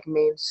around like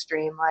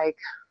mainstream, like,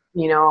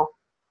 you know,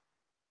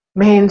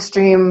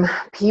 mainstream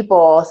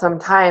people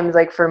sometimes,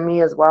 like for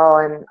me as well.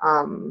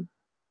 And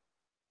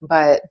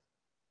but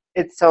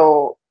it's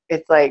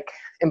like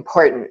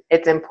important.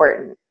 It's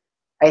important,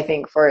 I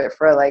think, for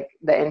like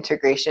the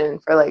integration,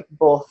 for like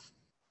both,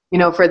 you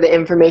know, for the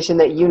information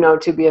that you know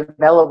to be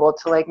available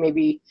to like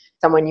maybe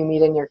someone you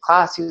meet in your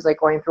class who's like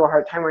going through a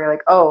hard time, where you're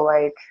like, oh,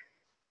 like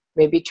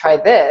maybe try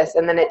this,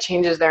 and then it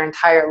changes their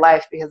entire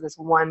life because this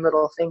one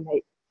little thing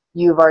that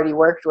you've already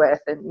worked with.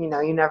 And you know,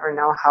 you never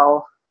know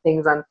how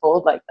things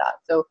unfold like that.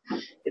 So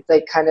it's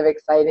like kind of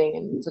exciting,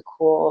 and it's a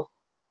cool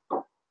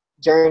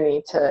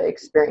journey to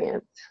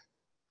experience.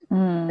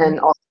 And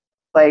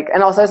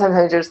also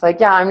sometimes you're just like,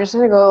 yeah, I'm just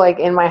gonna go like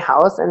in my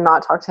house and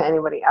not talk to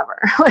anybody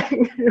ever. Like,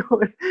 you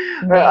know,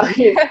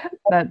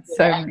 that's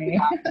so me.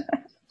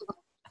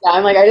 Yeah,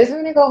 I'm like, I just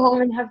want to go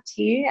home and have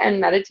tea and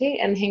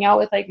meditate and hang out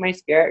with like my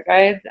spirit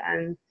guides.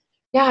 And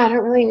yeah, I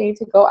don't really need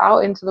to go out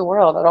into the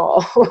world at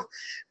all.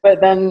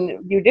 But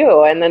then you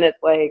do, and then it's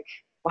like,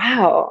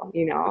 wow,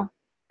 you know,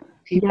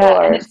 people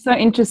are. And it's so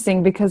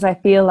interesting because I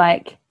feel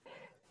like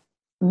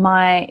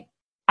my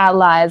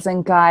allies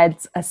and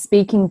guides are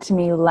speaking to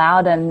me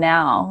louder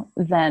now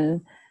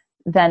than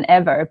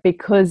ever,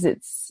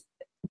 because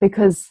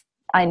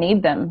I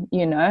need them,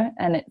 you know.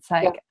 And it's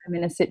like, I'm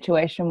in a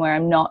situation where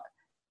I'm not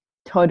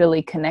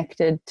totally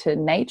connected to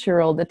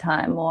nature all the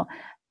time,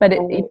 but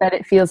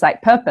it feels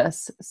like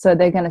purpose. So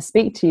they're going to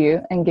speak to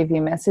you and give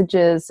you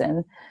messages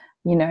and,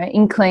 you know,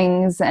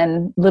 inklings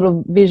and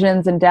little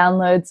visions and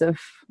downloads of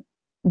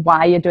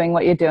why you're doing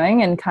what you're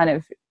doing, and kind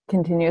of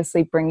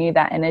continuously bring you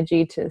that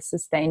energy to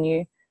sustain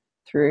you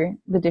through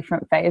the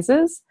different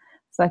phases.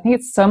 So I think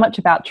it's so much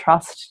about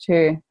trust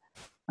too.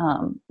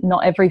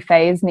 Not every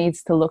phase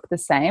needs to look the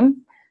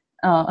same.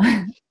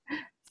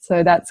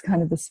 So that's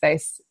kind of the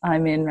space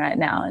I'm in right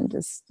now. And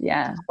just,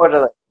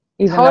 totally.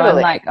 Even though I'm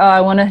like, oh,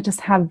 I want to just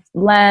have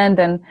land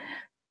and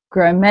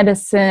grow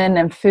medicine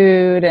and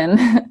food and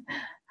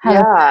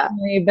have a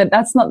family, but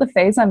that's not the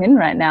phase I'm in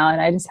right now.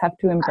 And I just have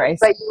to embrace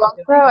it. But you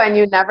also, and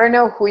you never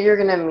know who you're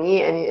going to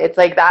meet. And it's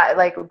like that,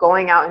 like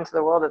going out into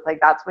the world, it's like,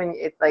 that's when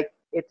it's like,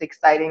 it's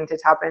exciting to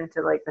tap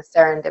into like the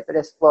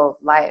serendipitous flow of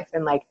life,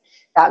 and like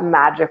that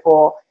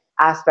magical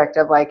aspect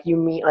of like you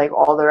meet like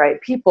all the right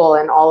people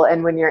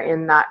and when you're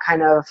in that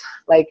kind of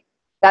like,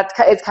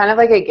 it's kind of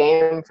like a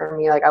game for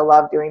me. Like I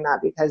love doing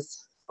that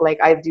because like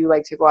I do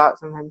like to go out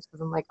sometimes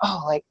because I'm like,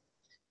 oh, like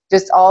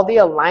just all the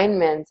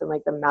alignments and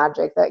like the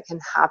magic that can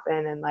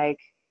happen, and like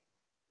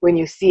when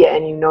you see it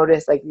and you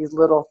notice like these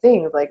little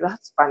things, like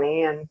that's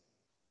funny.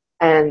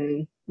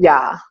 And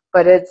yeah,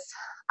 but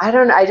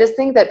I just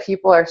think that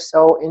people are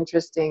so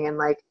interesting, and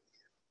like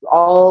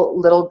all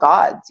little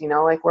gods, you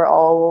know, like we're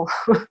all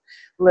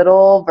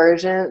little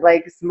versions,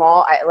 like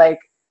small, like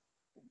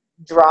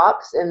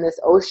drops in this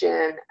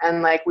ocean,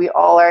 and like we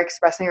all are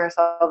expressing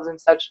ourselves in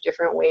such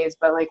different ways,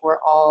 but like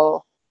we're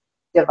all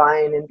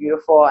divine and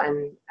beautiful,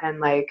 and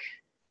like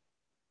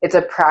it's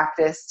a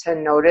practice to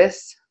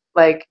notice,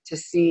 like to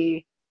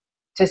see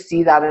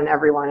that in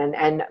everyone,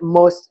 and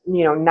most,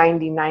 you know,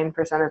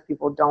 99% of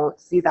people don't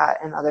see that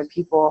in other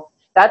people.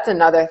 That's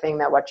another thing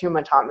that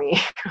Wachuma taught me.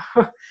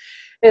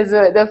 is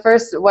the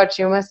first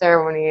Wachuma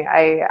ceremony.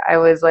 I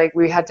was like,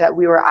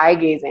 we were eye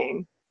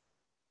gazing,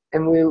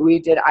 and we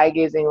did eye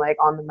gazing like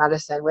on the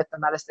medicine with the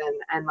medicine.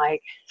 And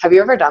like, have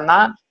you ever done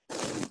that?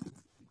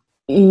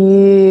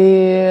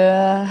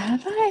 Yeah,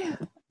 have I?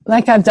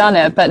 Like I've done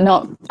it, but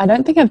not, I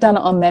don't think I've done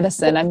it on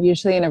medicine. I'm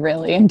usually in a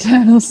really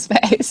internal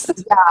space.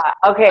 Yeah.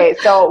 Okay.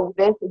 So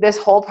this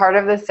whole part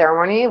of the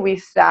ceremony, we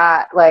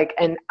sat like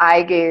an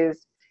eye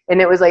gaze,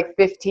 and it was like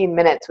 15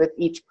 minutes with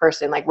each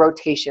person, like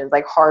rotations,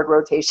 like hard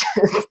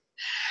rotations.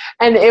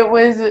 And it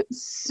was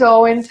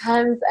so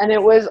intense. And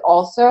it was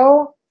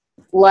also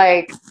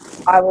like,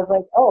 I was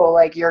like, oh,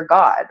 like you're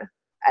God.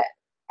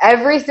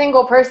 Every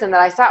single person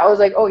that I saw, I was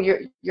like, oh,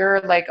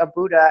 you're like a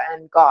Buddha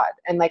and God.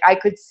 And like, I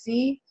could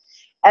see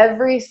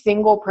every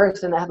single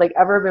person that had like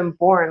ever been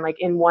born, like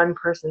in one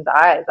person's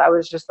eyes. I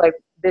was just like,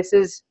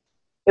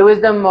 it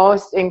was the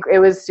most, it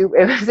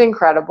was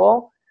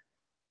incredible.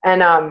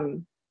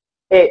 And,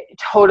 it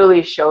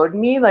totally showed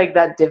me like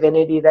that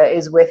divinity that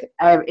is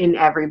in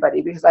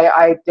everybody, because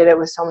I did it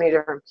with so many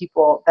different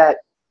people that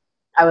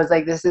I was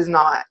like, this is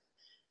not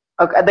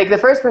okay. Like the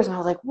first person, I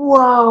was like,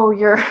 whoa,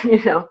 you're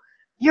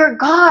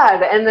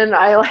God. And then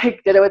I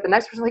like did it with the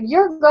next person, like,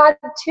 you're God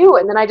too.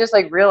 And then I just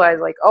like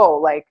realized like, oh,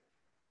 like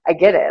I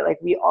get it. Like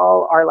we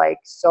all are like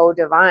so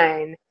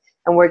divine,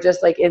 and we're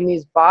just like in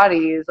these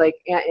bodies, like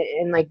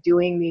and like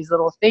doing these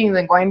little things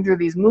and going through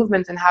these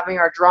movements and having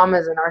our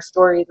dramas and our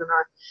stories and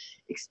our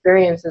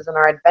experiences and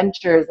our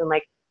adventures, and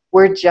like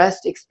we're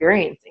just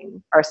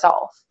experiencing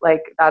ourselves.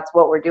 Like that's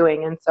what we're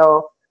doing. And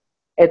so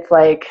it's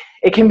like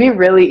it can be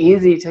really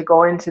easy to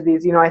go into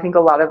these, I think a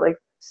lot of like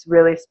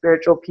really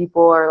spiritual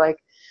people are like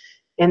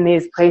in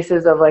these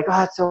places of like,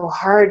 oh, it's so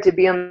hard to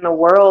be in the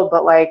world,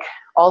 but like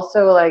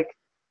also like,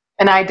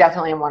 and I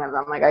definitely am one of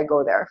them, like I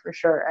go there for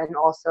sure. And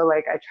also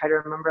like I try to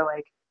remember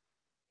like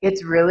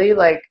it's really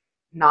like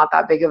not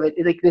that big of a,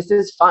 like this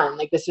is fun,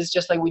 like this is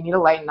just like we need to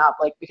lighten up,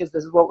 like because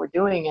this is what we're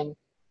doing. And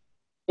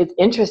it's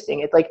interesting,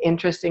 it's like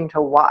interesting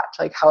to watch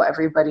like how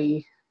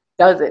everybody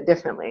does it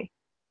differently,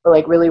 but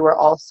like really we're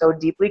all so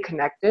deeply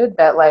connected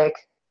that like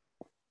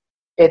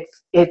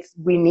it's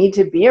we need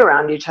to be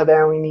around each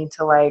other, and we need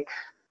to like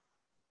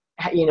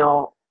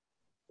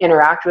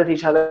interact with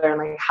each other and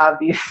like have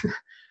these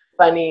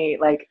funny,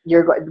 like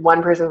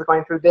one person's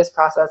going through this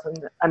process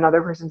and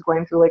another person's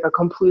going through like a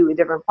completely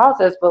different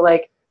process, but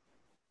like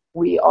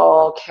we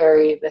all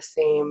carry the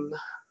same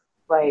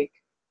like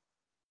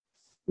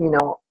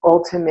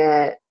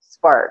ultimate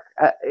spark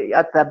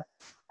at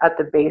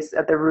the base,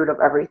 at the root of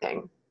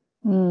everything.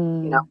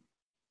 So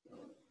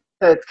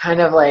it's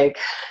kind of like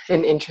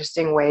an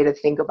interesting way to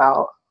think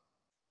about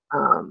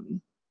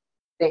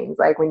things,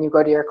 like when you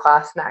go to your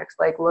class next,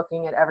 like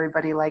looking at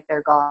everybody like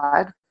they're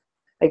God,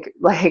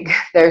 like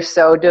they're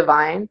so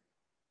divine,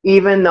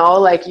 even though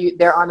like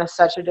they're on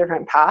such a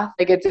different path.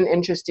 Like it's an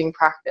interesting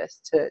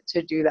practice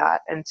to do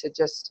that, and to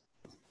just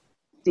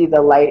see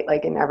the light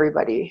like in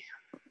everybody.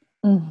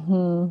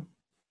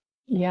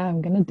 Yeah,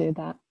 I'm gonna do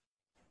that.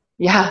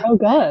 Yeah. Oh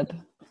good.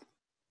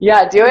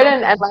 Yeah, do it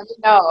and let me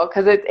know,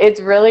 because it's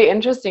really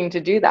interesting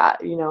to do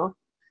that,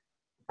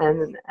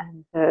 and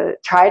to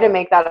try to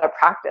make that a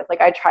practice.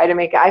 Like I try to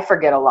make it, I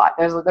forget a lot.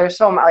 There's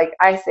so much, like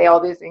I say all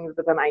these things,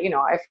 but then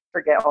I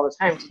forget all the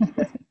time to do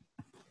this.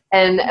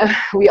 And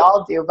we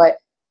all do, but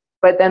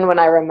then when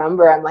I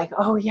remember, I'm like,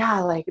 oh yeah,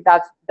 like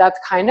that's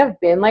kind of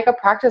been like a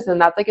practice,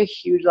 and that's like a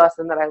huge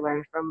lesson that I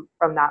learned from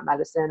that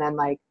medicine. And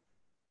like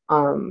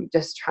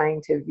just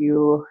trying to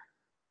view,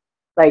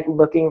 like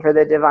looking for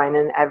the divine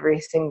in every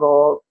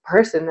single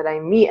person that I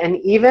meet, and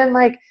even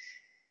like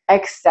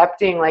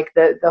accepting like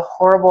the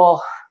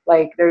horrible,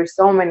 like there's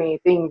so many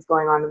things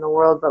going on in the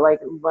world, but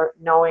like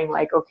knowing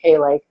like, okay,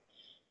 like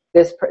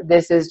this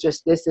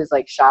is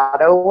like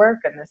shadow work,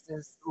 and this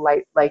is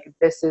like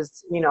this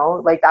is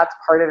like that's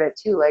part of it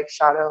too, like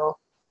shadow,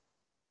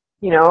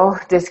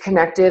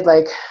 disconnected,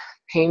 like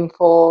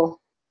painful,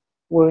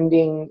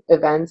 wounding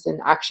events and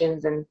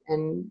actions,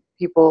 and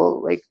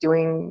people like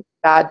doing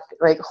bad,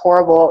 like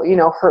horrible,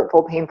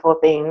 hurtful, painful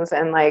things,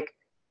 and like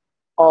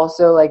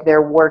also like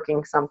they're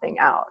working something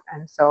out,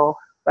 and so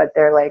but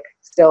they're like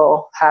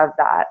still have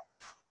that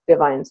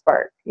divine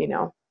spark.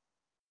 So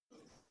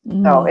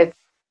it's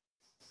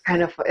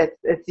kind of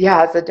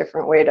it's a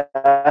different way to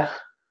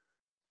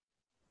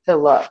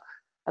look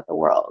at the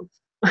world.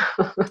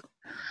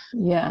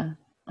 Yeah,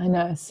 I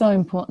know, it's so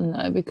important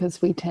though,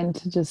 because we tend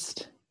to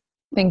just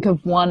think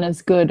of one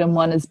as good and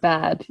one as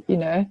bad,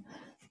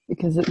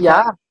 because it's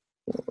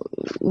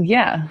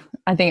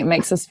I think it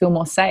makes us feel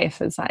more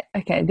safe. It's like,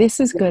 okay, this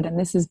is good and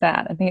this is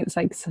bad. I think it's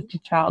like such a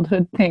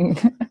childhood thing.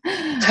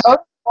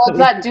 Well, it's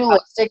that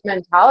dualistic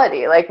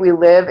mentality. Like we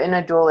live in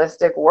a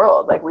dualistic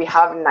world. Like we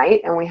have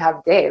night and we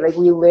have day. Like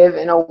we live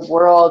in a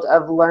world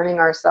of learning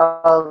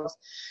ourselves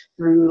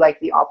through like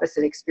the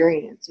opposite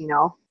experience.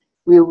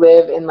 We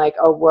live in like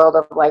a world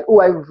of like, oh,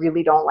 I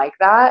really don't like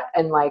that,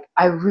 and like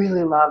I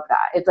really love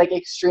that. It's like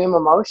extreme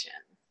emotion,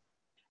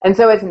 and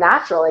so it's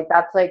natural. Like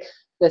that's like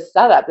the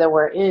setup that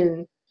we're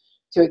in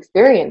to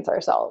experience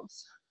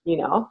ourselves.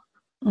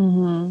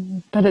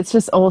 But it's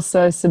just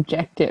also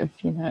subjective,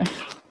 you know.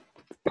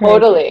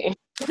 Totally.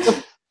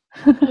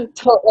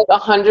 Like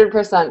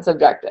 100%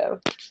 subjective,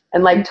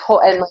 and like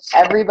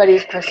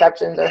everybody's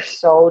perceptions are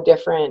so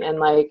different, and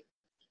like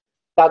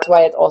that's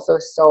why it's also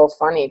so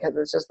funny, because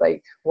it's just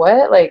like, what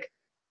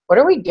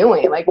are we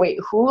doing? Like, wait,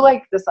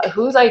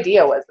 whose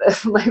idea was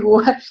this? Like,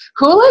 who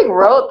like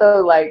wrote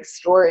the like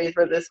story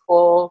for this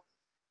whole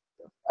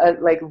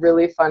like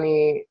really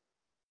funny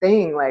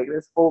thing, like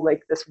this whole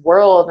like this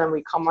world, and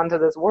we come onto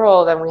this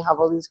world and we have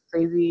all these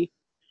crazy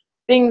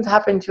things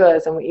happen to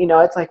us, and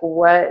it's like,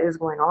 what is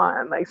going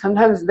on? Like,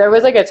 sometimes there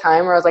was like a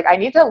time where I was like, I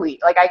need to leave,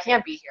 like I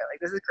can't be here, like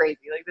this is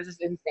crazy, like this is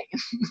insane.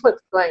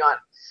 What's going on?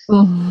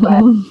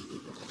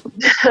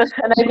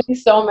 And I think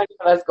so many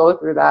of us go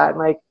through that, and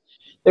like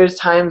there's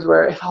times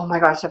where, oh my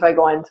gosh, if I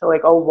go into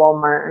like a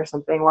Walmart or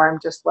something where I'm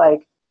just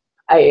like,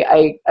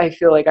 I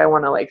feel like I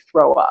want to like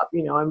throw up,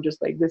 I'm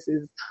just like, this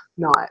is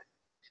not.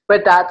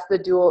 But that's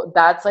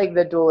like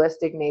the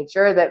dualistic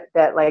nature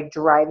that like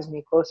drives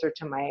me closer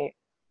to my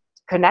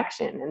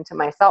connection and to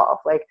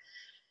myself. Like,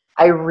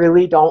 I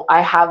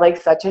have like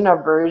such an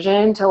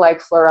aversion to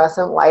like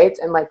fluorescent lights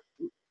and like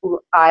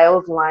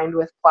aisles lined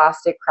with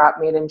plastic crap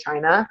made in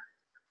China,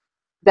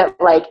 that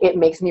like it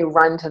makes me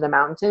run to the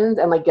mountains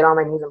and like get on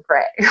my knees and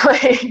pray.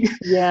 Like,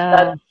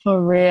 yeah,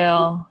 for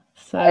real.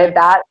 So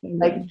that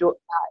like that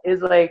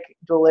is like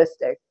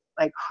dualistic,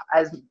 like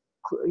as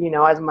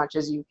much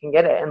as you can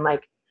get it. And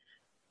like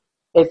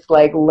it's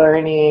like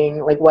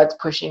learning like what's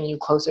pushing you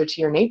closer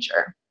to your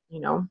nature,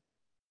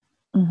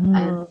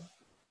 and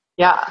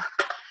yeah,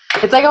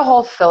 it's like a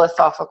whole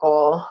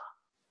philosophical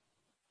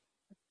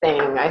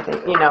thing, I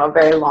think, a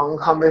very long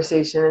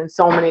conversation, and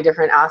so many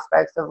different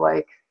aspects of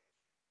like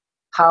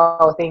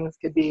how things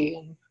could be,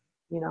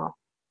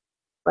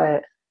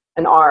 and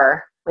and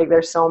are like,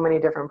 there's so many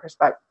different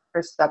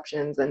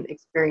perceptions and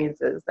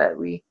experiences that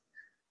we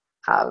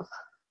have.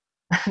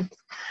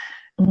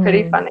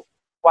 Pretty funny,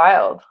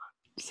 wild.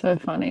 So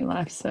funny.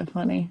 Life's so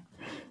funny.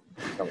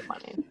 So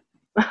funny.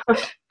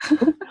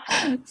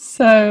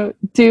 So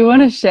do you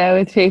want to share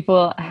with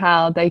people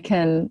how they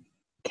can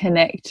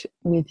connect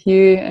with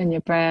you and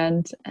your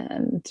brand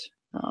and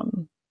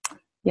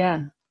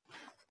your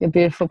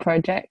beautiful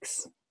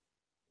projects?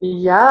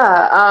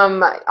 Yeah,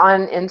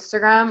 on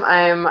Instagram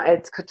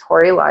it's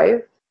Catori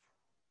Life,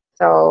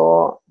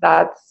 so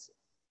that's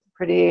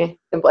pretty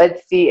simple.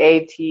 It's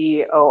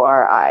Catori,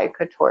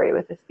 Catori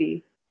with a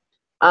C.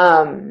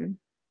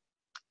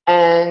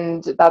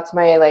 And that's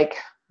my like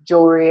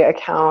jewelry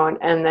account,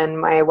 and then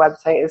my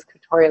website is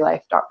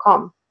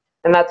catorilife.com,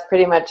 and that's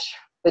pretty much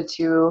the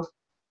two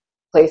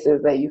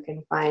places that you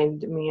can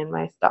find me and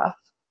my stuff,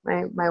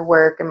 my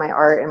work and my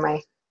art and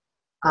my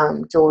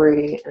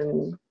jewelry.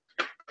 And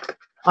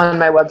on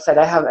my website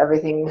I have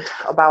everything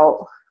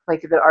about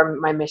like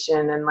my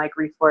mission and like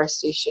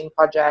reforestation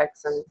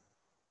projects and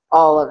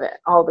all of it,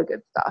 all the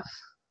good stuff.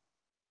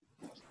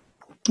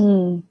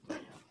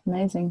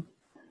 Amazing.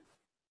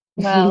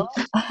 Well,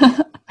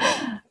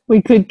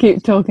 we could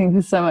keep talking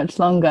for so much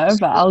longer,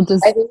 but I'll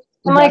just, I think it's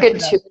been like a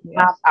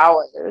 2.5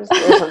 hours or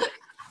something.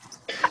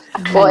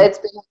 Well, it's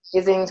been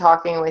amazing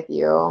talking with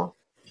you.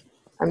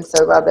 I'm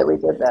so glad that we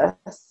did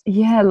this.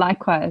 Yeah,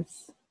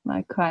 likewise.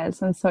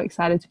 I'm so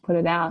excited to put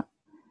it out.